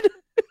dad?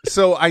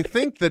 So I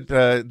think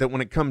that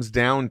when it comes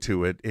down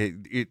to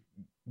it,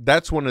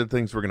 that's one of the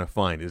things we're going to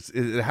find is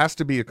it has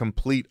to be a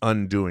complete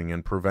undoing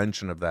and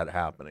prevention of that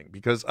happening,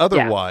 because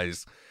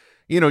otherwise,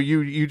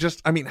 you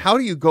just, I mean, how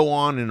do you go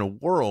on in a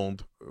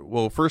world,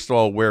 well, first of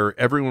all, where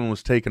everyone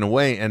was taken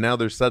away and now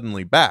they're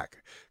suddenly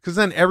back? Because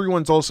then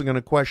everyone's also going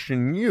to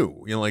question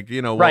you.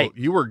 Well,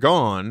 you were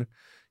gone.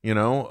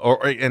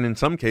 And in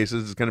some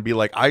cases, it's going to be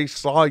like, I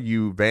saw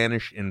you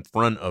vanish in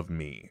front of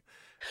me.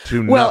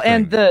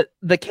 And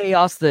the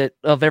chaos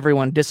of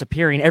everyone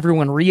disappearing,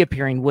 everyone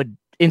reappearing would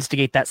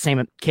instigate that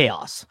same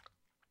chaos.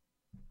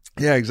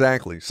 Yeah,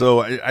 exactly.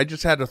 So I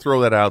just had to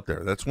throw that out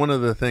there. That's one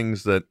of the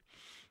things that,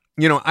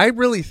 I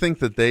really think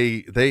that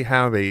they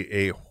have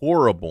a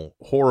horrible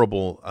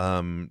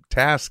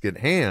task at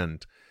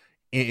hand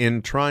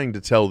in trying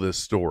to tell this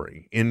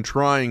story, in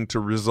trying to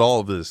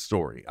resolve this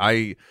story.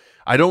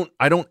 I don't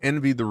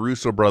envy the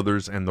Russo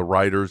brothers and the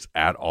writers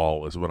at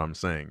all, is what I'm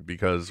saying,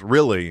 because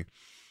really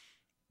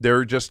there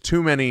are just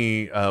too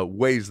many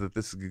ways that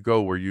this could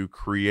go where you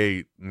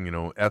create,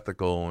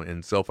 ethical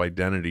and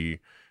self-identity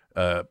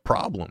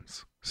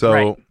problems.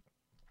 So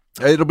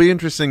it'll be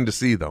interesting to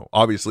see, though.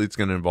 Obviously, it's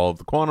going to involve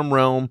the quantum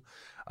realm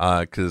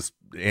because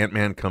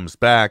Ant-Man comes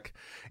back.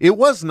 It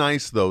was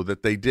nice, though,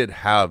 that they did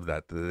have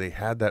that they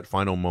had that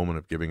final moment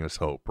of giving us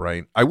hope,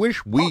 right? I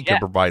wish we could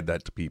provide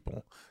that to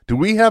people. Do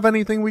we have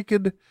anything we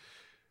could?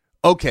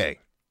 Okay.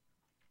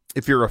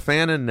 If you're a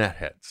fan of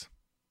Netheads.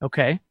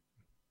 Okay.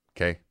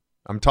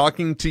 I'm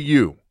talking to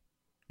you.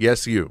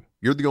 Yes, you.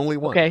 You're the only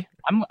one. Okay.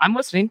 I'm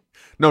listening.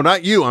 No,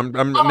 not you. I'm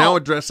now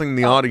addressing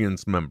the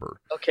audience member.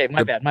 Okay,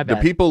 my bad. The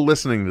people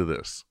listening to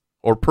this,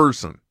 or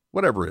person,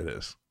 whatever it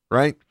is,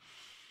 right?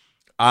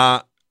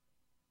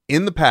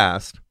 in the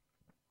past,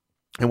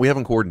 and we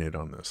haven't coordinated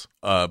on this,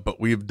 but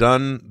we've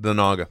done the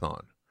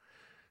Nogathon.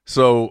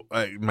 So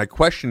my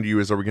question to you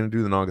is, are we going to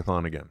do the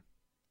Nogathon again?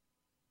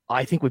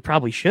 I think we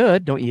probably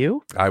should, don't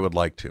you? I would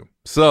like to.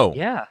 So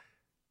Yeah.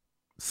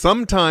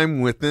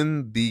 sometime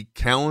within the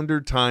calendar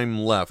time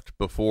left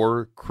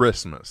before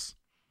Christmas,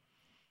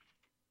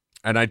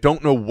 and I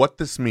don't know what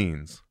this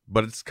means,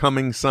 but it's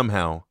coming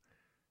somehow,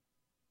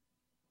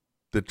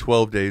 the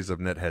 12 days of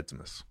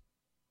Netheadsmas.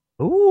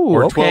 Ooh,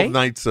 Or okay. 12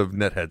 nights of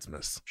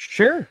Netheadsmas.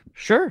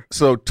 Sure.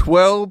 So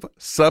 12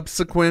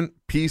 subsequent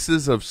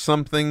pieces of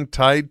something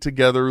tied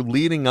together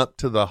leading up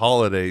to the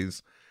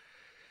holidays.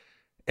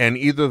 And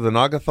either the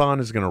Nogathon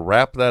is going to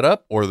wrap that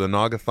up or the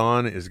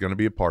Nogathon is going to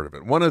be a part of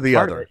it. One or the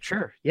Part of other. it,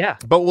 sure. Yeah.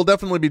 But we'll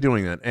definitely be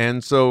doing that.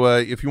 And so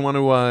if you want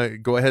to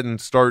go ahead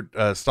and start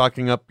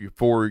stocking up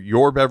for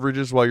your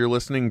beverages while you're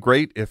listening,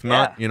 great. If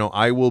not,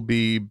 I will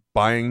be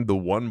buying the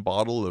one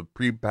bottle of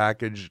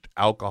prepackaged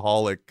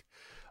alcoholic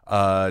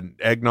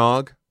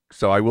eggnog.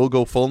 So I will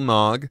go full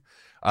nog.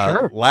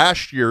 Sure.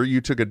 Last year, you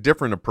took a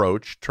different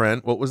approach.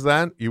 Trent, what was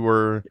that? You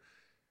were...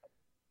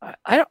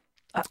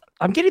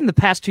 I'm getting the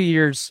past 2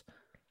 years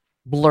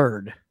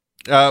blurred.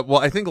 Well,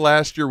 I think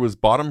last year was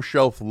bottom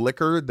shelf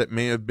liquor that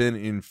may have been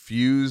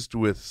infused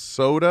with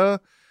soda.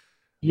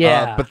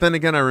 Yeah. But then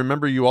again, I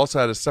remember you also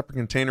had a separate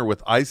container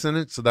with ice in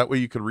it, so that way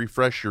you could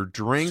refresh your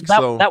drink.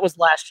 So that was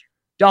last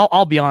year.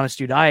 I'll be honest,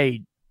 dude.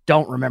 I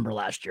don't remember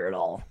last year at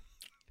all.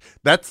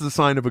 That's the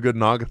sign of a good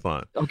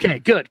Nogathon. Okay,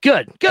 good.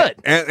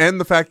 And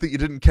the fact that you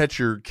didn't catch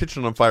your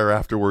kitchen on fire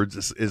afterwards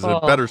is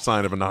a better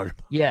sign of a Nogathon.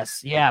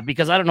 Yes, yeah,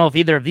 because I don't know if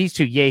either of these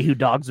two Yahoo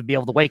dogs would be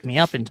able to wake me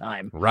up in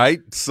time.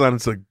 Right?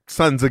 Sons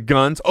of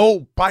guns.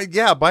 Oh, by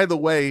the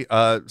way,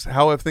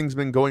 how have things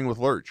been going with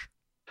Lurch?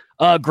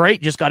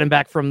 Great. Just got him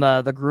back from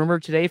the groomer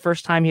today.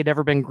 First time he'd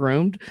ever been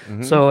groomed.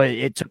 Mm-hmm. So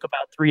it took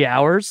about 3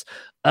 hours.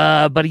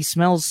 But he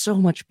smells so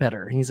much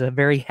better. He's a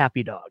very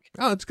happy dog.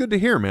 Oh, it's good to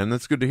hear, man.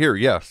 That's good to hear.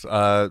 Yes.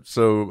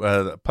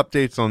 So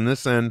updates on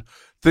this end.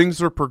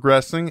 Things are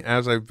progressing.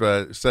 As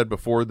I've said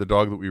before, the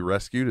dog that we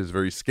rescued is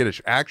very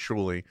skittish.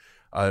 Actually,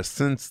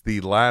 since the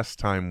last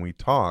time we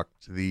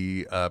talked,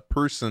 the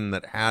person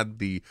that had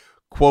the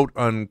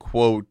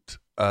quote-unquote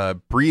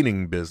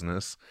breeding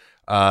business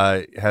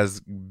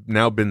has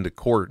now been to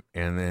court,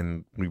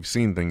 and we've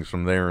seen things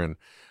from there. And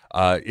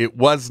it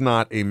was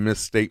not a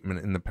misstatement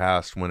in the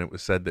past when it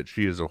was said that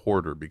she is a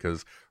hoarder,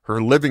 because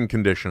her living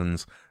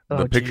conditions,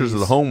 the pictures of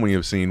the home we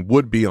have seen,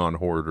 would be on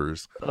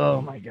hoarders.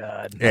 Oh my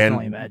God. I can And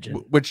only imagine.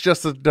 which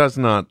just does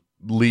not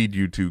lead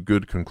you to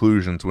good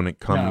conclusions when it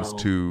comes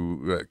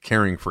to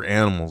caring for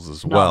animals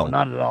as well. No,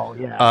 not at all.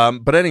 Yeah.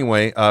 But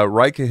anyway,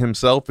 Rika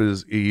himself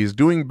he's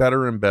doing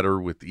better and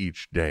better with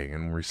each day,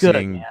 and we're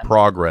seeing man.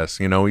 progress.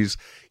 You know,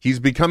 he's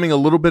becoming a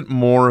little bit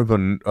more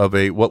of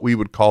a what we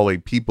would call a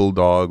people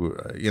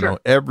dog. You know,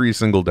 every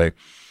single day.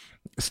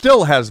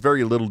 Still has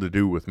very little to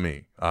do with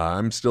me.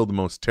 I'm still the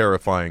most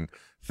terrifying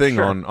thing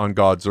on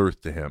God's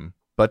earth to him.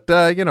 But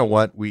you know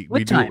what? We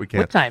do what we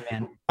can. What time,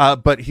 man?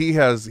 But he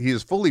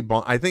is fully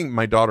I think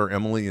my daughter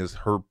Emily is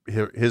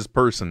his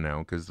person now,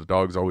 because the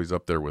dog's always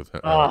up there with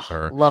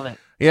her. Love it.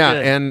 Yeah,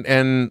 Good.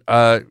 and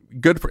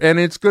good and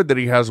it's good that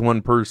he has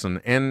one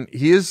person, and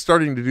he is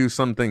starting to do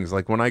some things.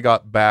 Like when I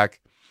got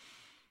back,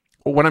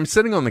 when I'm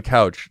sitting on the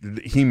couch,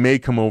 he may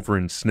come over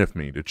and sniff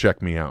me to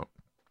check me out.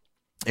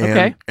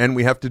 And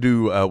we have to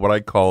do what I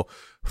call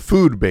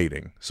food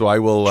baiting. So I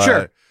will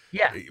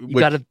Yeah, you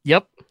got to.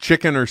 Yep.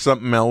 chicken or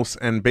something else,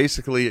 and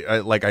basically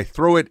I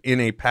throw it in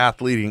a path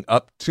leading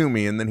up to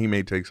me, and then he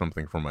may take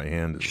something from my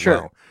hand as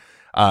well.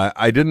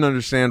 I didn't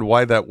understand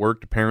why that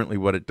worked. Apparently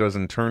what it does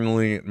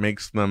internally, it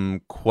makes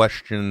them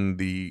question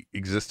the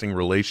existing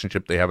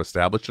relationship they have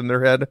established in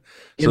their head.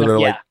 So they're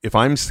like, if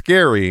I'm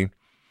scary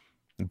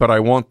but I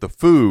want the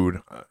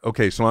food,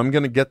 okay, so I'm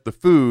going to get the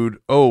food.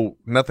 Oh,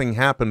 nothing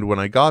happened when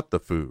I got the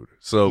food,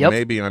 so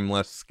maybe I'm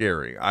less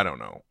scary. I don't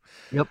know.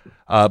 Yep.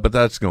 But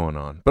that's going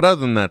on. But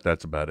other than that,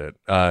 that's about it.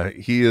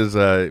 He is,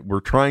 we're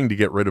trying to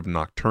get rid of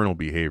nocturnal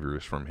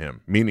behaviors from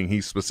him, meaning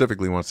he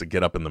specifically wants to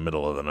get up in the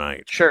middle of the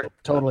night. Sure.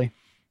 Totally.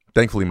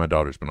 Thankfully, my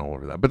daughter's been all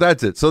over that. But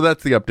that's it. So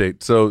that's the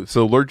update.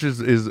 So Lurch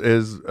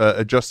is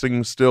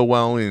adjusting still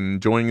well,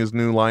 enjoying his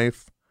new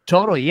life.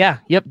 Totally. Yeah.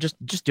 Yep.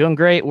 Just doing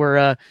great.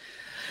 We're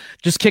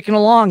just kicking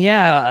along.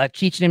 Yeah.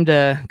 Teaching him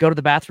to go to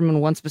the bathroom in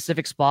one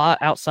specific spot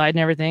outside and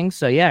everything.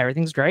 So yeah,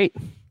 everything's great.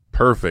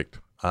 Perfect.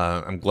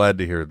 I'm glad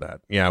to hear that.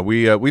 Yeah,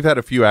 we've had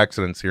a few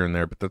accidents here and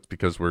there, but that's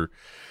because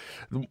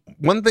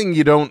one thing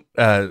you don't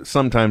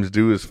sometimes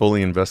do is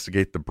fully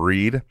investigate the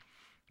breed.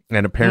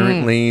 And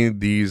apparently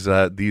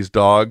these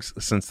dogs,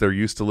 since they're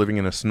used to living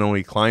in a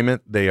snowy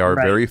climate, they are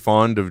very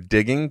fond of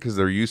digging because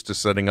they're used to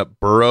setting up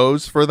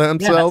burrows for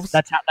themselves.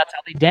 Yeah, that's how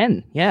they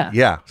den. Yeah.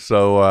 Yeah.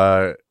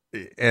 So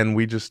and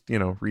we just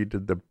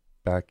redid the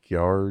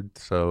backyard,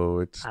 so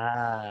it's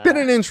been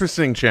an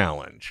interesting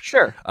challenge.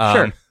 Sure.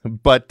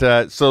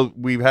 But so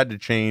we've had to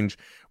change.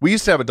 We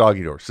used to have a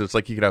doggy door, so it's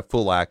like you could have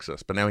full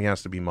access, but now he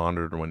has to be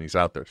monitored when he's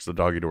out there. So the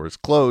doggy door is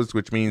closed,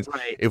 which means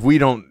if we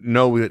don't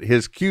know what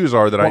his cues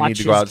are that I need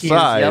to go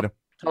outside,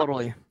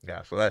 Totally.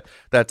 Yeah, so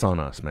that's on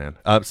us, man.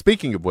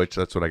 Speaking of which,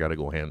 that's what I got to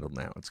go handle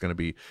now. It's going to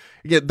be,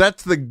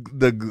 that's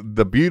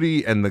the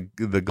beauty and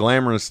the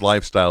glamorous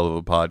lifestyle of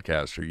a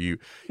podcaster. You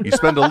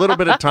spend a little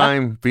bit of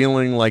time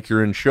feeling like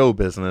you're in show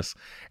business,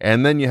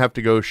 and then you have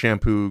to go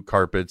shampoo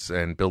carpets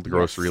and build a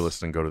grocery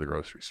list and go to the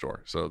grocery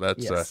store. So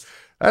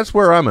that's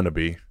where I'm going to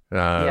be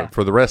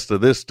for the rest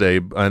of this day.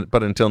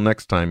 But until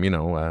next time,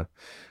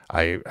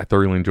 I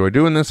thoroughly enjoy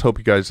doing this. Hope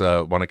you guys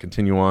want to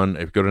continue on.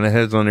 If you go to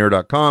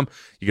netheadsonair.com,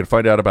 you can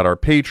find out about our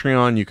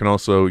Patreon. You can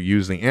also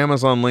use the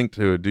Amazon link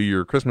to do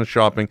your Christmas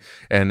shopping,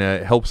 and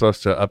it helps us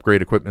to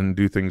upgrade equipment and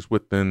do things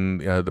within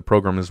the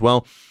program as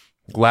well.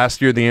 Last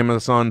year, the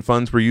Amazon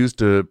funds were used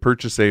to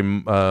purchase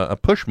a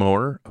push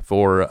mower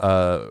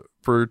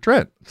for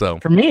Trent. So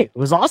For me, it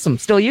was awesome.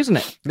 Still using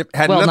it.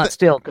 Had Well, nothing- not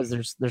still, because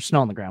there's snow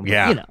on the ground. But,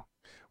 Yeah.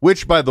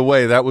 Which, by the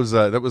way, that was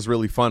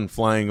really fun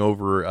flying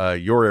over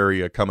your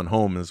area coming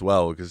home as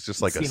well, because it's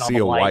just like a Seeing all sea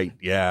the of white. white.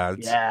 Yeah,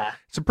 Yeah.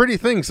 it's a pretty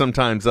thing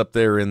sometimes up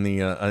there in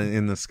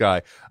the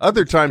sky.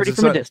 Other times Pretty it's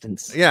from a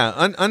distance. Yeah,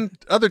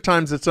 other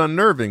times it's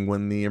unnerving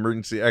when the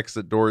emergency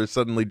exit door is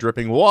suddenly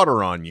dripping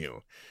water on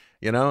you.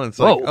 It's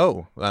like, Whoa.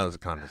 oh, that was a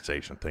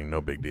condensation thing, no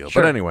big deal.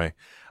 Sure. But anyway,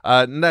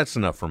 that's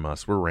enough from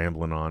us. We're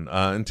rambling on.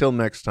 Until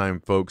next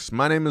time, folks.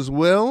 My name is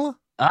Will.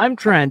 I'm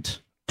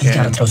Trent. You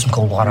gotta throw some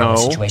cold water on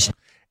the No. situation.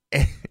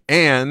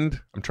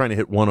 And I'm trying to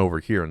hit one over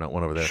here, not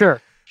one over there.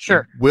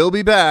 Sure. We'll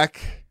be back.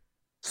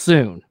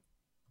 Soon.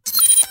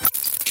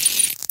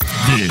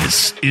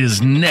 This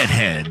is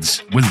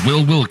Netheads with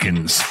Will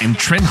Wilkins and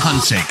Trent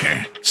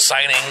Hunsaker.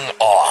 Signing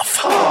off.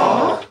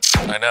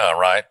 I know,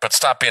 right? But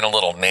stop being a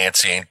little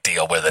Nancy and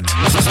deal with it.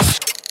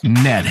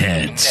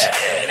 Netheads.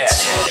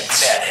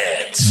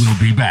 Netheads. We'll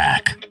be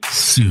back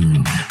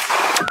soon.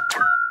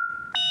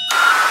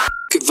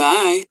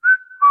 Goodbye.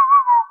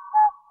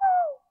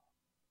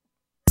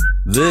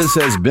 This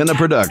has been a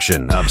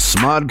production of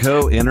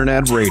Smodco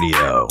Internet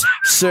Radio.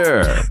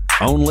 Sir,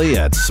 only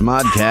at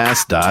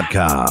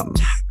smodcast.com.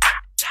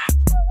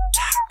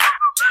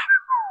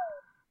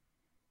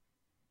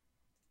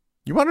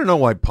 You want to know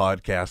why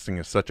podcasting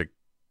is such a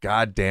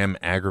goddamn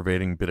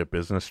aggravating bit of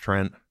business,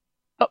 Trent?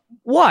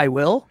 Why,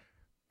 Will?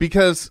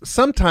 Because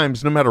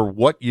sometimes, no matter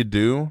what you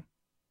do,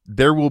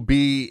 there will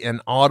be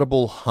an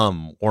audible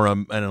hum or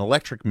an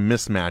electric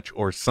mismatch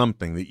or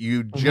something that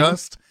you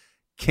just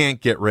can't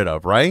get rid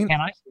of, right? Can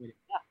I say it?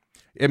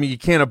 Yeah. I mean, you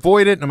can't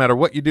avoid it. No matter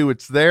what you do,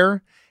 it's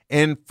there.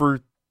 And for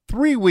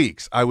 3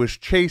 weeks, I was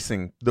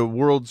chasing the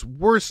world's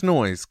worst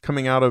noise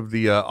coming out of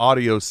the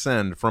audio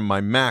send from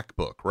my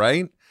MacBook,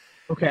 right?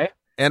 Okay.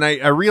 And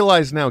I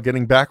realize now,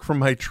 getting back from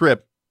my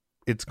trip,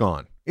 it's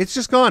gone. It's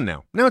just gone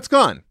now. Now it's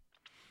gone.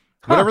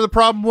 Whatever the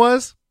problem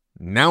was,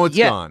 now it's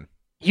gone.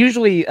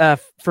 Usually,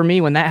 for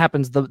me, when that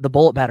happens, the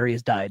bullet battery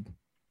has died.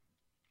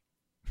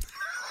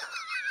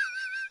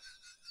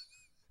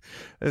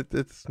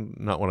 It's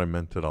not what I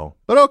meant at all.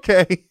 But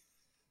okay.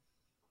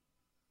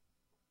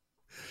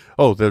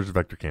 Oh, there's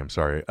Vector Cam.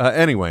 Sorry.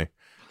 Anyway,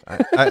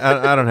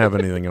 I don't have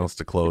anything else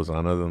to close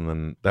on other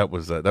than that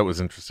was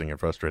interesting and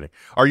frustrating.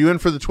 Are you in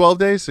for the 12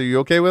 days? Are you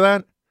okay with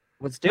that?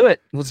 Let's do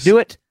it. Let's do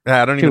it.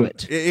 I don't Do even.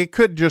 it. It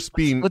could just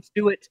be. Let's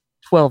do it.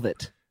 12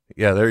 it.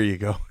 Yeah, there you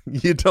go.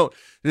 You don't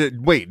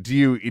wait. Do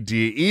you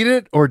eat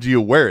it or do you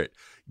wear it?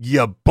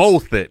 You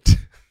both it.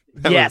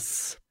 That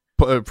Yes.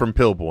 was from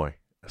Pillboy.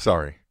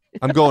 Sorry,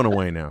 I'm going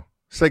away now.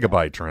 Say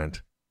goodbye,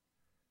 Trent.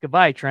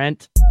 Goodbye,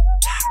 Trent.